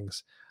other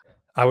things,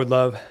 I would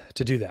love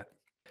to do that.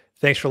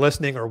 Thanks for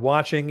listening or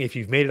watching. If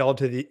you've made it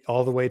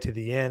all the way to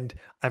the end,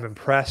 I'm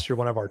impressed. You're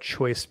one of our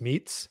choice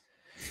meets.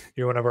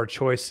 You're one of our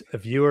choice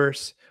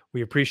viewers.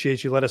 We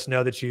appreciate you. Let us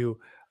know that you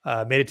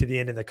made it to the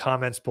end in the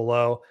comments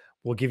below.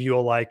 We'll give you a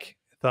like,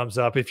 thumbs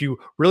up. If you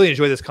really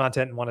enjoy this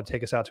content and want to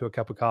take us out to a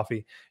cup of coffee,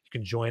 you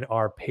can join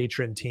our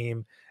patron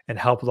team and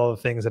help with all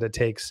the things that it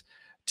takes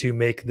to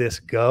make this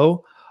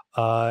go.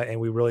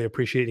 And we really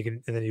appreciate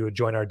it. And then you would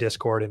join our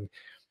Discord and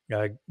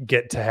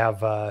get to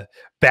have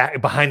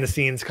behind the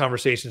scenes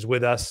conversations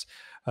with us.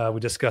 We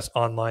discuss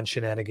online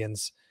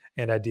shenanigans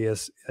and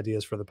ideas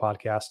for the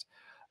podcast.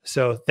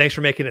 So thanks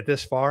for making it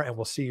this far, and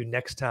we'll see you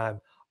next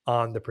time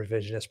on The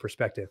Provisionist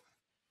Perspective.